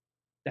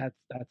that's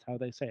how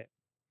they say it.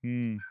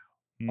 Hmm.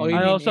 Oh, you I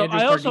mean also Andrew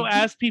Carnegie?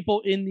 asked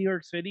people in New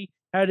York City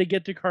how to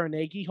get to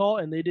Carnegie Hall,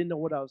 and they didn't know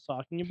what I was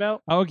talking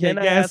about. Okay, Then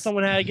I asked yes.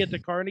 someone how to get to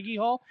Carnegie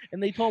Hall,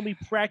 and they told me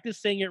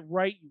practice saying it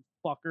right, you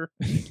fucker.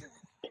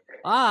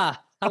 I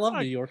love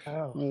New York.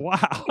 Oh.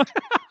 Wow.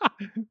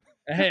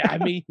 Hey, I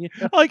mean,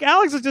 Like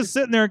Alex is just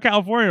sitting there in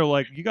California,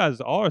 like you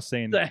guys are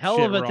saying The hell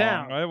shit of a wrong,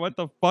 town. right? What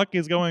the fuck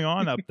is going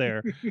on up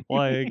there?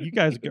 Like you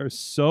guys are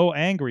so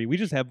angry. We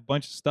just have a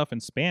bunch of stuff in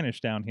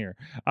Spanish down here.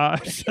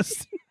 It's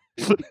just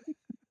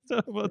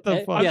what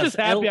the fuck? I'm just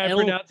happy I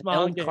pronounced my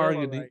own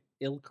Carnegie, right.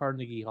 Il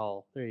Carnegie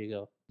Hall. There you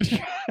go.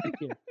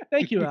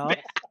 Thank you,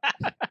 Alex.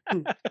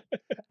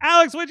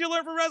 Alex, what'd you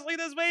learn from wrestling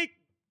this week?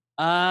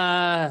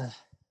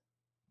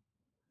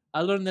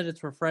 I learned that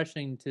it's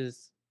refreshing to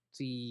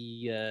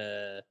see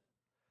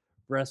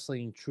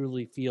wrestling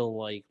truly feel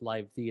like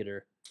live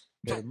theater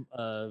with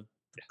a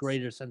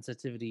greater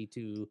sensitivity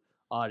to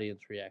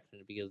audience reaction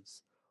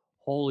because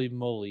holy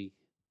moly,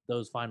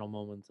 those final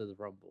moments of the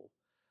Rumble.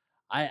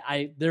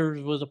 There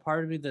was a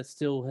part of me that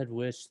still had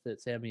wished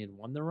that Sammy had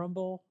won the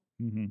Rumble.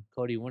 Mm-hmm.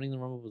 Cody winning the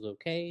Rumble was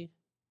okay.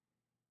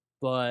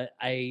 But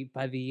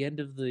by the end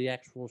of the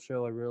actual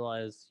show, I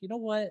realized, you know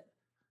what?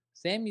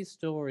 Sammy's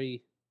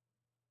story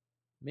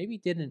maybe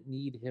didn't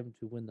need him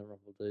to win the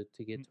Rumble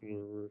to get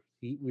to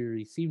where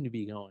he seemed to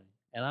be going.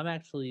 And I'm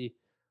actually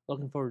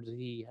looking forward to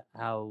see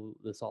how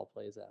this all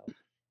plays out.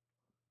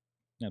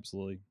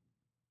 Absolutely.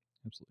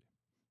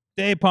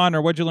 Dave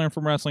Ponder, what'd you learn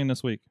from wrestling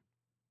this week?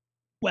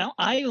 Well,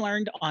 I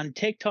learned on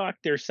TikTok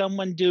there's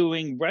someone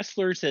doing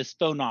wrestlers as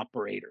phone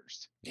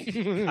operators.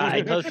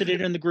 I posted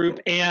it in the group,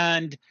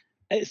 and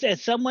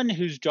as someone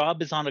whose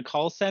job is on a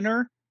call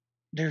center,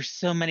 there's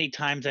so many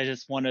times I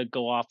just want to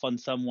go off on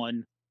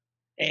someone.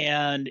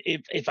 And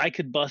if I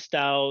could bust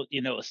out,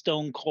 a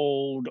Stone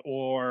Cold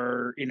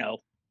or, it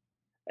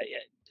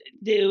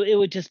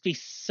would just be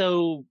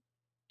so,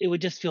 it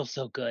would just feel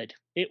so good.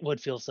 It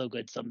would feel so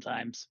good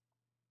sometimes.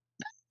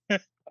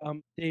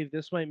 Dave,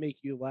 this might make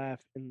you laugh.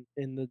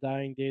 In the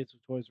dying days of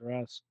Toys R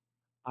Us,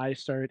 I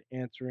started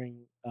answering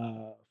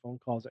phone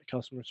calls at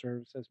customer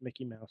service as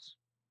Mickey Mouse.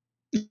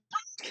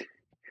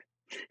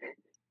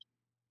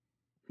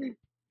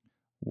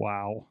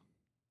 Wow.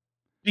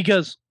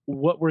 Because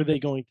what were they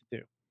going to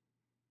do?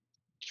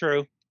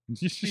 True.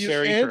 You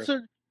Very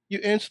true.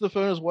 answered the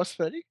phone as Wes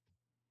Fetty?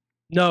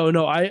 No,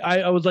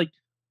 I was like,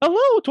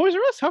 hello, Toys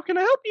R Us, how can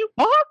I help you?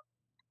 Huh?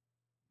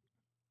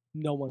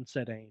 No one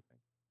said anything.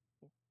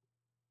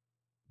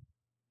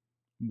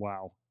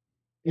 Wow.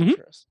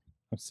 Interesting.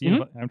 I'm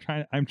seeing.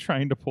 I'm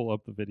trying to pull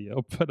up the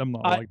video, but I'm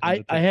not. logged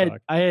into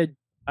I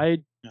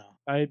had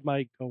No.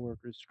 my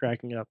coworkers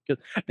cracking up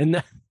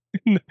and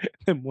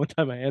then one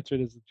time I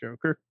answered as a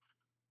Joker.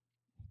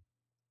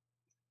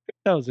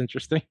 That was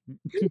interesting.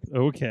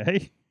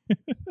 Okay.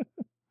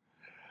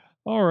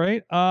 All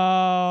right. Who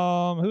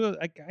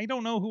I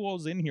don't know who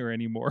all's in here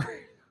anymore.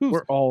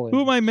 We're all in.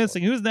 Who am I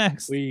missing? Who's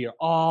next? We are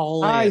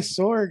all Hi, in.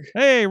 Sorg.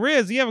 Hey,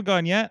 Riz, you haven't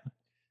gone yet.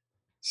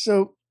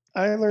 So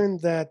I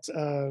learned that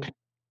the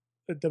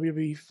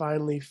WWE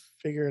finally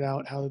figured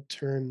out how to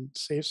turn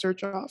Save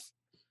Search off.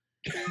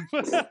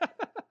 Tell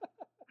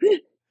me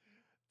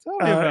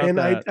about And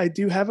that. I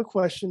do have a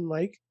question,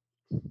 Mike.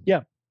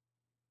 Yeah.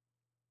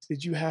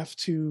 Did you have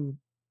to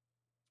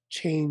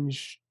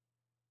change?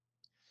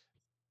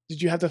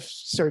 Did you have to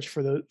search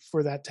for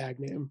that tag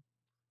name?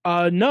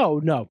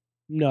 No.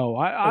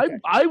 Okay.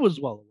 I was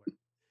well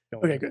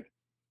aware. Okay,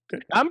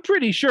 good. I'm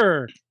pretty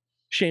sure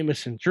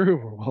Sheamus and Drew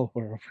were well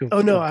aware of who.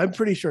 Oh no, I'm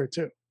pretty sure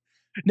too.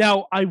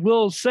 Now I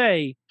will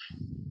say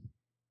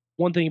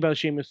one thing about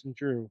Sheamus and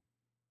Drew.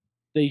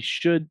 They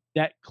should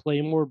that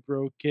Claymore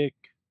Bro Kick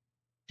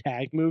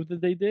tag move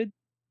that they did.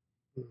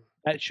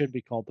 That should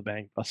be called the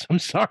Bang Bus. I'm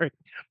sorry,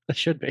 that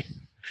should be.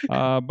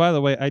 By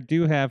the way, I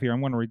do have here. I'm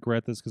going to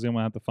regret this because I'm going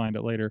to have to find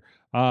it later.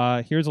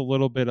 Here's a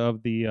little bit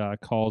of the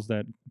calls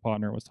that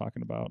Podner was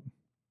talking about.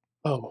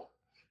 Oh.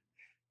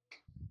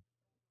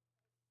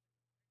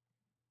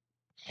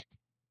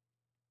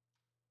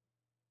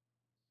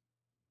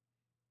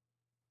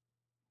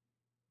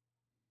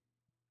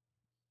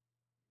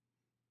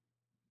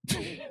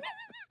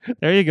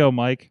 There you go,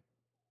 Mike.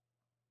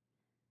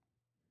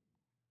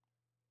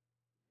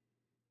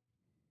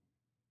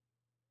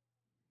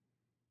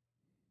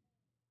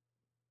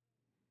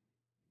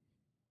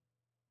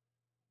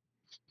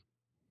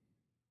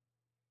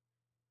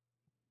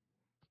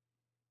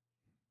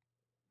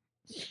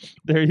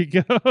 There you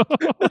go.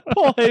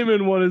 Paul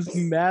Heyman one is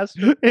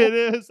masterful. It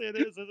is, isn't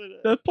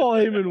it? That Paul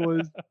Heyman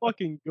was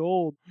fucking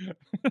gold.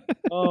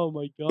 Oh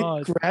my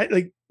god.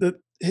 Like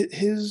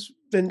his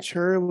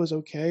Ventura was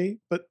okay,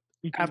 but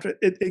after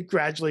it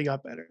gradually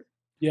got better.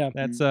 Yeah.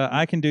 That's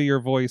I can do your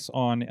voice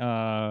on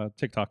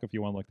TikTok if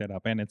you want to look that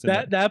up, and it's in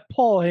there. That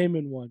Paul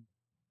Heyman one.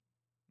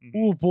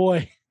 Oh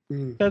boy.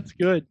 That's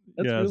good.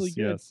 That's yes, really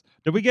good. yes.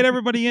 Did we get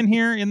everybody in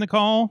here in the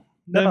call?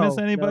 Did I miss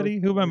No, anybody?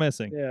 no. Who am I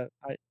missing? Yeah,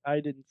 I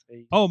didn't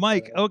say. Oh,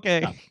 Mike.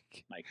 Okay.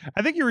 Mike.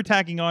 I think you were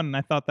tagging on, and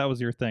I thought that was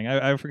your thing.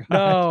 I forgot.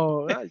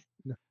 No.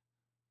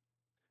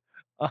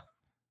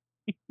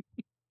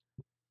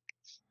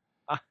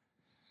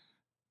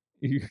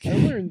 You I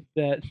learned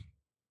that.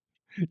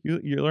 You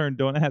learned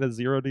don't add a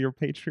zero to your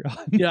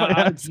Patreon Yeah,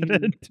 by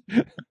accident.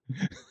 I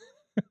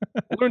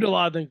learned a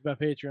lot of things about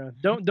Patreon.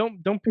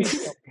 Don't pay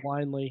stuff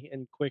blindly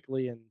and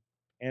quickly and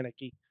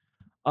panicky.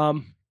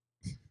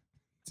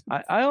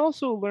 I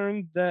also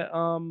learned that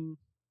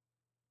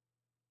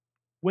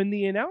when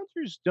the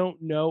announcers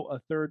don't know a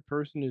third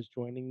person is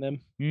joining them,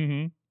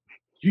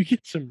 you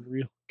get some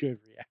real good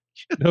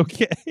reaction.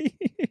 Okay.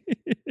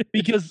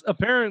 Because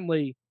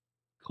apparently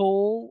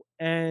Cole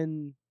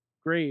and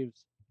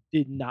Graves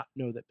did not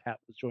know that Pat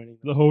was joining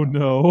them. Oh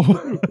no.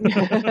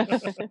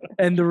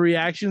 And the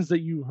reactions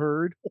that you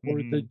heard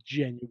were the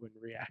genuine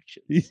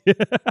reactions.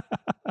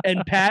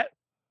 And Pat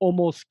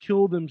almost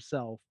killed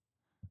himself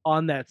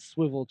on that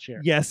swivel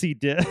chair. Yes, he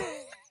did.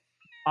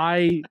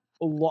 I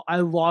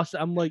lost.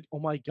 I'm like, oh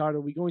my god,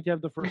 are we going to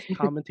have the first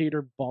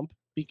commentator bump?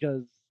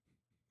 Because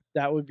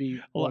that would be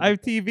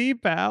Live TV,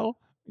 pal.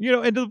 You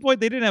know, and to the point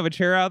they didn't have a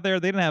chair out there.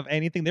 They didn't have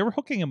anything. They were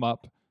hooking him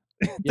up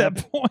at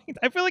that point.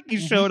 I feel like he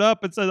showed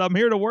up and said, "I'm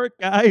here to work,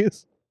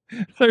 guys."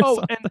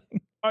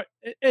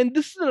 And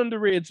this is an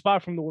underrated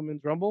spot from the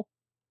Women's Rumble.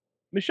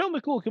 Michelle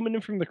McCool coming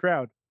in from the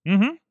crowd.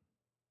 Mm-hmm.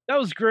 That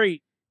was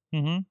great.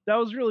 Mm-hmm. That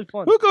was really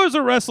fun. Who goes to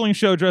a wrestling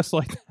show dressed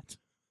like that?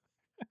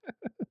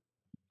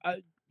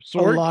 A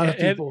lot of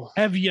people.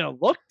 Have you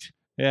looked?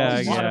 Yeah,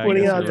 I guess out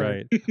you're there.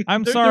 right.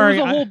 I'm There sorry.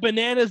 was a whole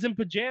bananas and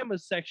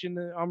pajamas section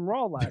on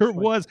Raw last There week.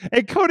 was,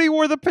 and Cody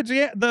wore the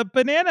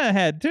banana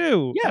head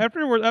too. Yeah.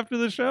 After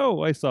the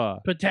show, I saw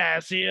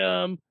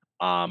Potassium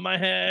on my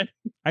head.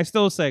 I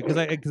still say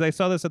because I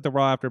saw this at the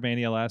Raw After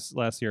Mania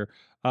last year.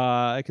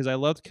 Because I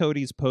loved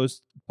Cody's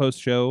post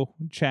show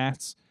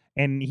chats,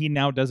 and he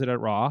now does it at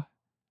Raw.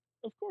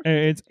 Of course,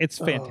 and it's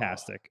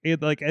fantastic.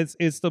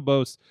 It's the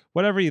most,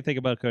 whatever you think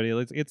about Cody,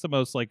 it's the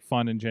most like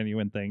fun and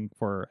genuine thing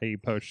for a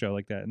post show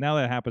like that. Now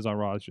that it happens on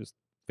Raw, it's just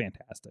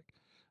fantastic.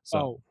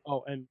 So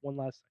and one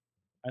last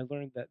thing. I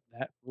learned that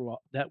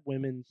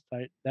women's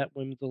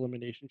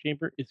elimination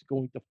chamber is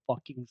going to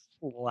fucking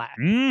slap.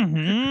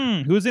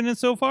 Who's in it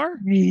so far?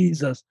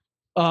 Jesus.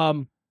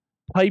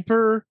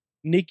 Piper,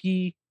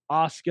 Nikki,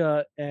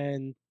 Asuka,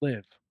 and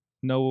Liv.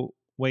 No,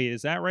 wait,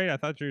 is that right? I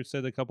thought you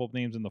said a couple of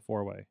names in the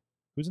 4-way.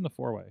 Who's in the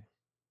 4-way?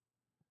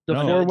 The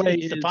No. 4-way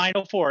It's the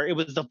final four. It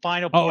was the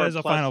final Oh, four. it was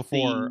the plus final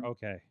four. the-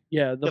 Okay.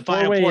 Yeah, The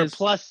final 4-way four is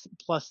plus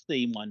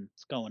the one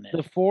that's going in.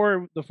 the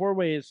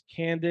 4-way is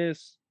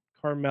Candice,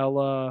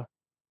 Carmella.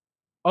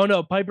 Oh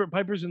no,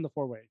 Piper's in the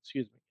 4-way.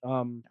 Excuse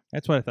me.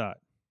 That's what I thought.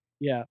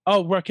 Yeah.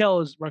 Oh,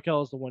 Raquel is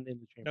the one in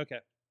the chamber. Okay.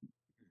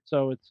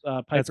 So it's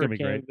That's Piper, gonna be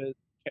great.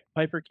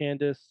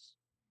 Candice,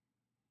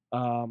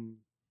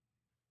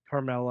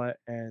 Carmella,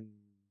 and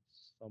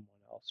someone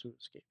else who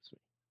escapes me.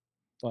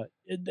 But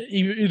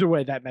either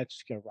way, that match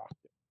is gonna rock.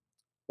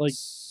 Like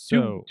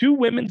So two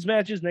women's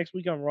matches next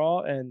week on Raw,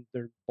 and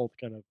they're both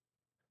gonna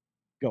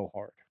go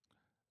hard.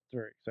 It's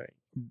very exciting.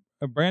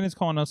 Brandon's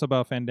calling us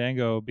about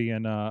Fandango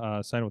being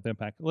signed with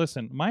Impact.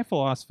 Listen, my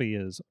philosophy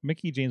is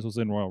Mickey James was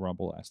in Royal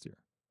Rumble last year.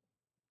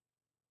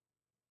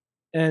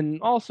 And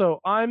also,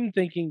 I'm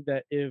thinking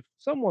that if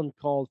someone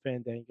called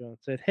Fandango and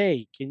said,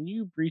 "Hey, can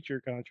you breach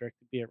your contract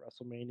to be at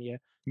WrestleMania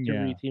to Yeah.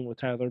 reteam with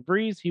Tyler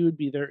Breeze?" he would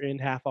be there in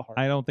half a heart.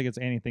 I don't think it's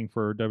anything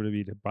for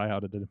WWE to buy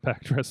out an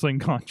Impact Wrestling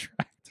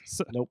contract.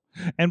 So, Nope.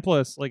 And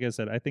plus, like I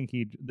said, I think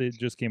they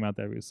just came out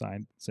that he was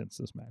signed since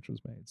this match was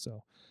made.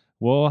 So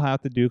we'll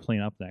have to do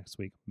cleanup next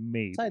week.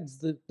 Maybe. Besides,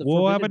 the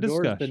We'll have a Forbidden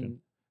Door's discussion.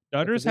 been-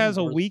 Dutters Forbidden has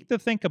a Door's- week to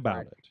think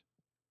about it.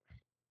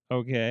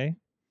 Okay.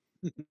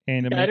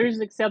 And to make it-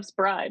 Dutters accepts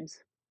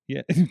bribes.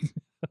 yeah.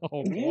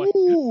 Oh boy.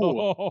 Ooh.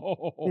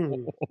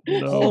 Oh,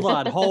 no.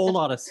 Hold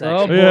on a second.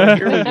 Oh boy, Yeah.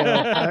 here we go.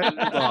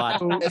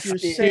 Hold on. So you're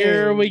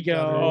Here we saying, go.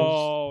 Dutters,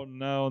 Oh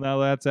no, now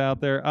that's out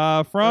there.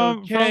 From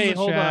Okay, the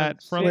hold on.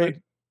 chat, from Wait.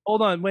 the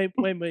Hold on, wait,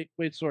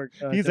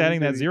 Sorg. he's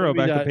adding that zero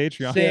back to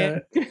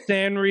Patreon.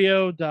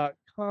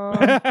 Sanrio.com.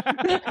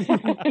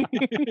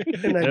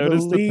 And I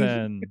Notice the believe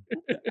pen.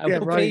 I Yeah,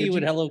 will Ronnie, pay did you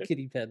in you- Hello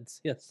Kitty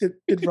pens. Yes.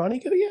 did Ronnie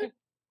go yet?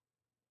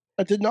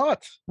 I did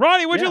not.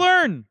 Ronnie, what'd you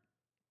learn?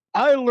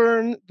 I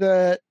learned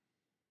that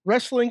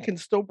wrestling can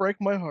still break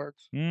my heart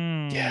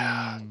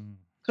Yeah.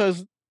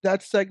 because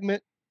that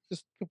segment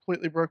just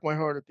completely broke my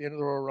heart at the end of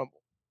the Royal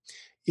Rumble.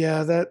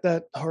 Yeah,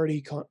 that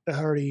Hardy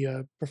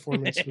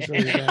performance was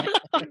really bad.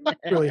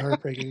 Really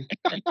heartbreaking.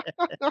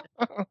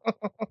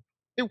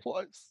 It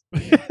was.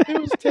 It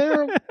was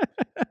terrible.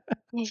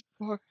 Oh,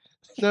 fuck.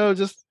 No,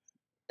 just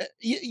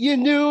you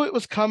knew it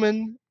was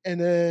coming, and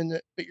then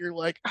but you're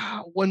like,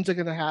 when's it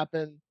gonna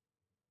happen?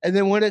 And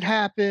then when it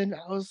happened,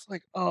 I was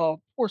like,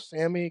 oh, poor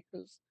Sammy,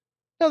 because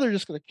now they're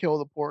just gonna kill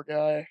the poor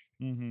guy.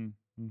 Mm-hmm.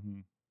 Mm-hmm.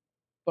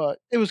 But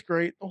it was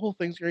great. The whole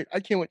thing's great. I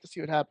can't wait to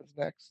see what happens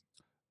next.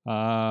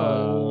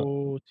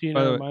 Oh, by Tina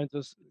the way- reminds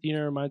us.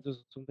 Tina reminds us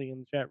of something in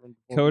the chat room.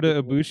 before we Kota get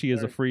to what we Ibushi is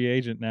a start. free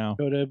agent now.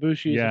 Kota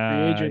Ibushi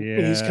Yeah, is a free agent.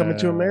 yeah. He's coming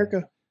to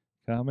America.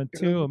 Coming He's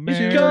to Coming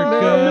to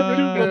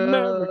America.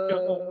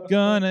 America.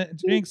 Gonna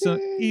drink some,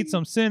 eat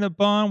some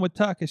Cinnabon with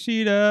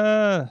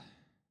Takeshita.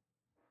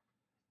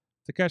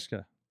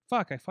 Takeshita.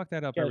 Fuck, I fuck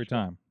that up every Takeshita.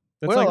 time.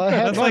 That's Well, I like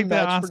had that's my like the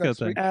match for Oscar next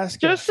thing. week. Ask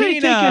Just him. say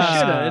take a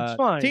shit. It's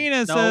fine. Tina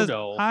No, says,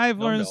 no. I've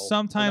No, learned no. We're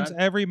sometimes not-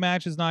 every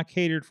match is not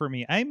catered for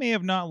me. I may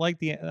have not liked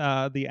the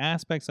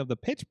aspects of the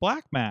Pitch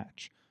Black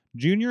match.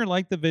 Junior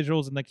liked the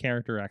visuals and the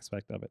character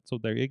aspect of it. So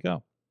there you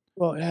go.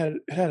 Well, it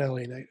had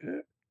LA Knight in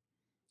it.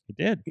 It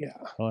did. Yeah.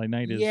 LA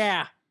Knight is.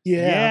 Yeah.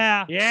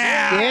 Yeah.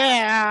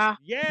 Yeah.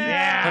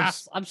 Yeah.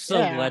 I'm so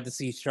Yeah. glad to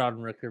see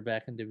Sean Ricker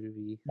back in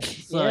WWE.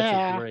 Such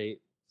Yeah. a great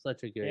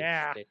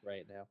Yeah. stick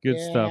right now. Good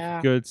Yeah.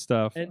 stuff. Good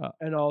stuff.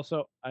 And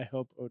also, I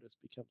hope Otis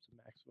becomes a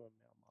maximum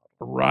male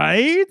model.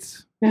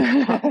 Right?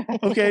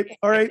 Okay.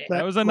 All right.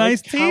 That was a Mike,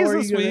 nice how tease are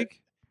you this gonna-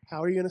 week.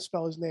 How are you going to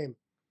spell his name?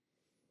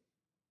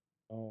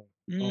 Oh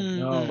Mm.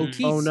 no!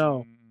 Otis. Oh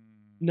no!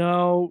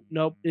 No,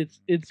 nope. It's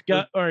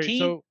got all right. Otis?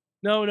 So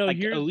no, like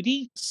here's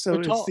Odie? So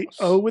it's the Otis.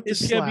 O with the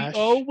it's gonna slash. be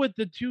O with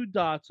the two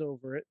dots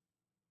over it.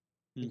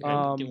 Okay,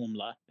 do 'em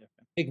lot.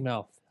 Big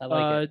mouth. I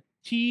like it.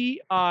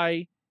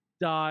 TI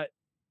dot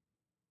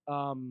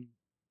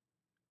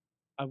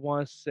I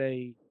want to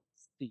say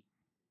C.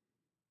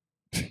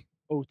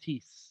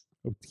 Otis.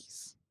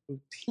 Otis.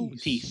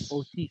 Otis.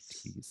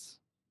 Otis.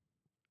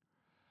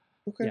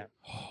 Okay. Yeah.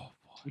 Oh,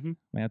 boy. Mhm.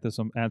 I have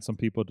to add some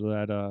people to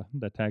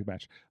that tag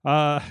match.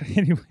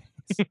 Anyways,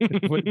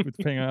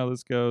 depending on how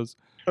this goes,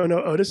 Oh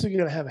no, Otis is going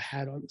to have a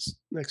hat on this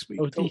next week.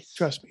 Don't- Otis.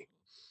 trust me.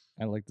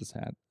 I like this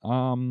hat.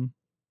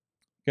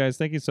 Guys,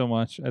 thank you so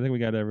much. I think we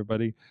got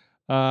everybody.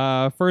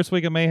 First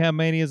week of Mayhem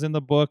Mania is in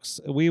the books.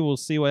 We will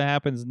see what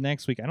happens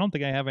next week. I don't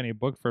think I have any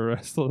booked for the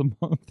rest of the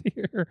month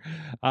here.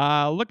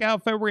 Look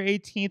out, February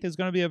 18th is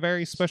going to be a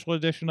very special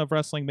edition of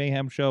Wrestling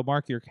Mayhem Show.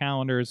 Mark your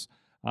calendars.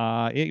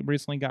 It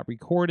recently got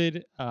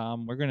recorded.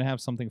 We're going to have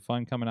something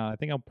fun coming out. I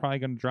think I'm probably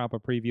going to drop a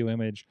preview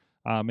image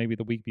maybe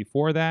the week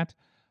before that.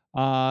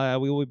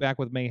 We will be back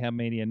with Mayhem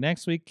Mania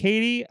next week.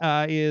 Katie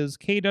is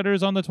K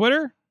Dutters on the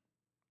Twitter.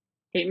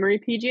 Kate Marie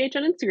PGH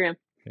on Instagram.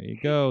 There you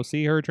go.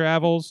 See her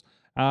travels.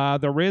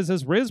 The Riz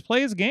is Riz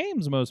plays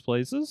games most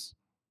places.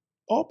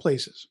 All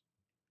places.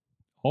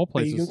 All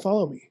But you places. can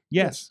follow me.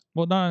 Yes.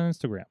 Well, not on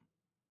Instagram.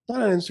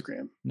 Not on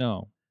Instagram.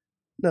 No.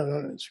 No, not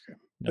on Instagram.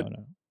 No, But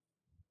no.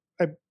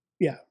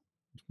 yeah,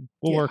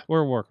 We'll Yeah.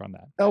 work on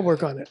that. I'll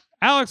work on it.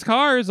 Alex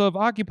Cars of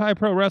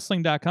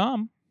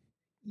OccupyProWrestling.com.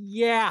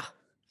 Yeah.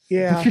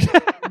 Yeah.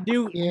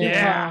 New.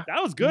 Yeah.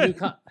 That was New good.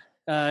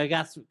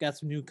 got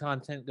some new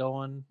content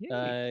going.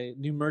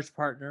 New merch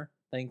partner.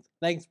 Thanks,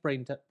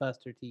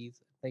 Brainbuster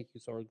Tees. Thank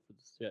you, Sorg, for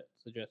the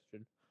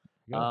suggestion.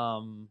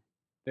 Yeah.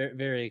 Very,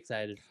 very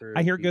excited for.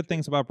 I hear the good future.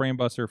 things about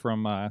Brainbuster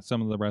from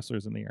some of the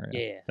wrestlers in the area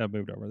Yeah. that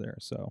moved over there.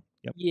 So,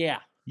 yep. Yeah.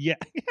 Yeah.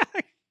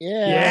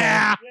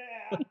 Yeah.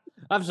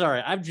 I'm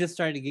sorry. I'm just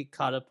trying to get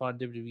caught up on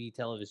WWE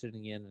television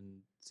again, and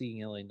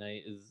seeing LA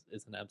Knight is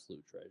an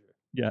absolute treasure.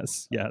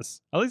 Yes,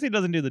 yes. At least he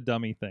doesn't do the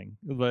dummy thing,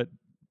 but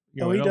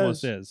you know, Oh, it he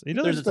almost does. is. He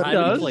There's does. a time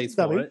and place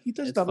for dummy. it. He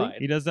does It's dummy. fine.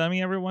 He does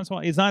dummy every once in a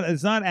while.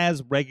 It's not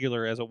as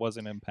regular as it was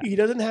in Impact. He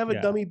doesn't have a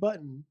Yeah. dummy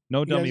button. No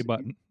He dummy has-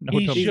 button. No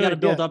he dummy. He's got to should,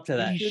 build yeah. up to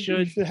that. He He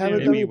should have a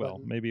do. Maybe he dummy will.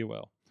 button. Maybe he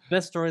will.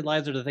 Best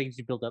storylines are the things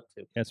you build up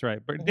to. That's right.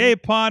 But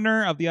Dave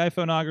Podner of the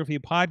iPhoneography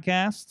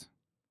podcast.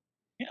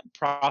 Yeah,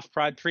 Prof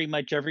Prod pretty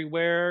much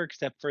everywhere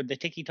except for the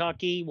Tiki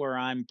Talkie, where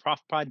I'm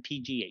Prof Prod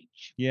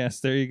PGH. Yes,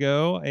 there you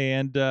go.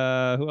 And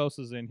who else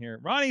is in here?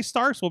 Ronnie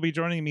Starks will be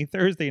joining me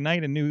Thursday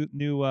night in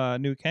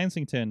New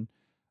Kensington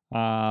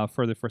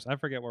for the first. I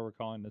forget what we're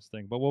calling this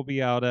thing, but we'll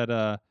be out at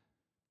the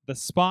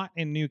Spot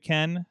in New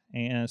Ken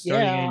and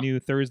starting Yeah. a new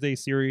Thursday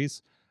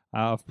series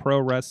of pro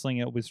wrestling.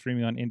 It will be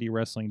streaming on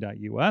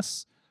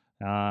indiewrestling.us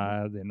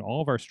in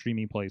all of our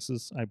streaming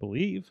places, I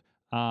believe.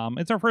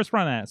 It's our first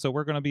run at it, so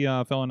we're going to be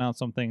filling out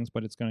some things,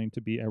 but it's going to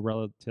be a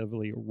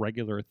relatively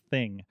regular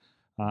thing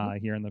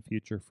here in the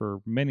future for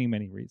many,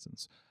 many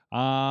reasons.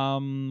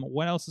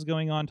 What else is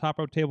going on? Top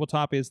Rope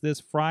Tabletop is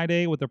this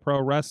Friday with the pro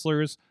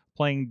wrestlers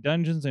playing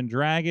Dungeons and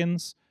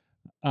Dragons.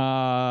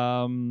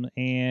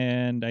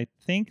 And I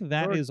think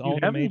that is all you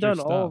the haven't major done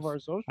stuff. all of our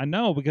social. I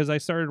know, because I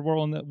started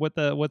rolling with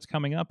what's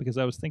coming up because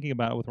I was thinking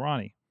about it with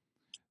Ronnie.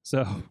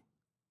 So,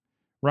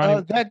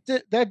 Ronnie,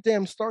 That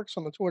damn Starks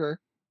on the Twitter.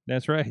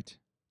 that's right.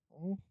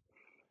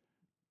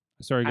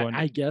 I started going.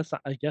 I guess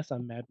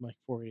I'm Mad Mike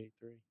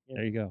 483. Yeah.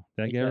 There you go.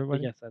 Did I I get guess- I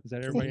everybody? guess that's Is that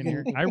it. everybody in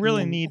here? I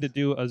really need to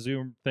do a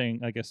Zoom thing,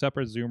 like a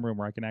separate Zoom room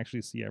where I can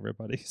actually see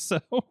everybody. So,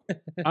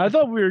 I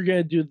thought we were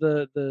gonna do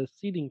the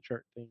seating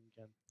chart thing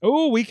again.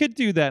 oh, we could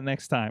do that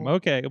next time.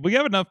 Okay, we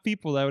have enough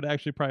people that would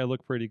actually probably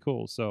look pretty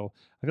cool. So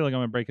I feel like I'm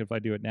gonna break it if I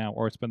do it now,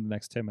 or spend the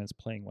next 10 minutes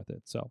playing with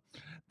it. So,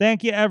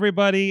 thank you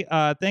everybody.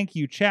 Thank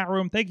you chat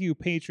room. Thank you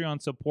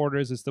Patreon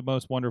supporters. It's the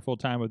most wonderful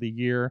time of the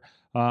year.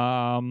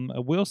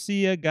 We'll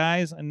see you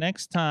guys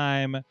next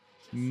time.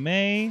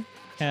 Mayhem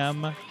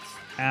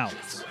out.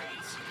 Just wait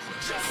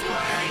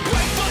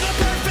for the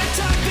perfect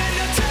time, then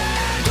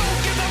attack. Don't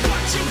give up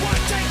what you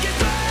want, take it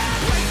back.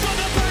 Wait for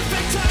the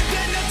perfect time,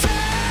 then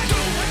attack. Do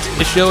what you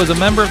This show is a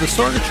member of the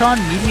Sorgatron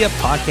Media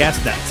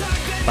Podcast Network.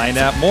 Find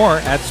out more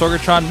at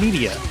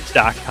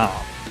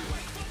sorgatronmedia.com.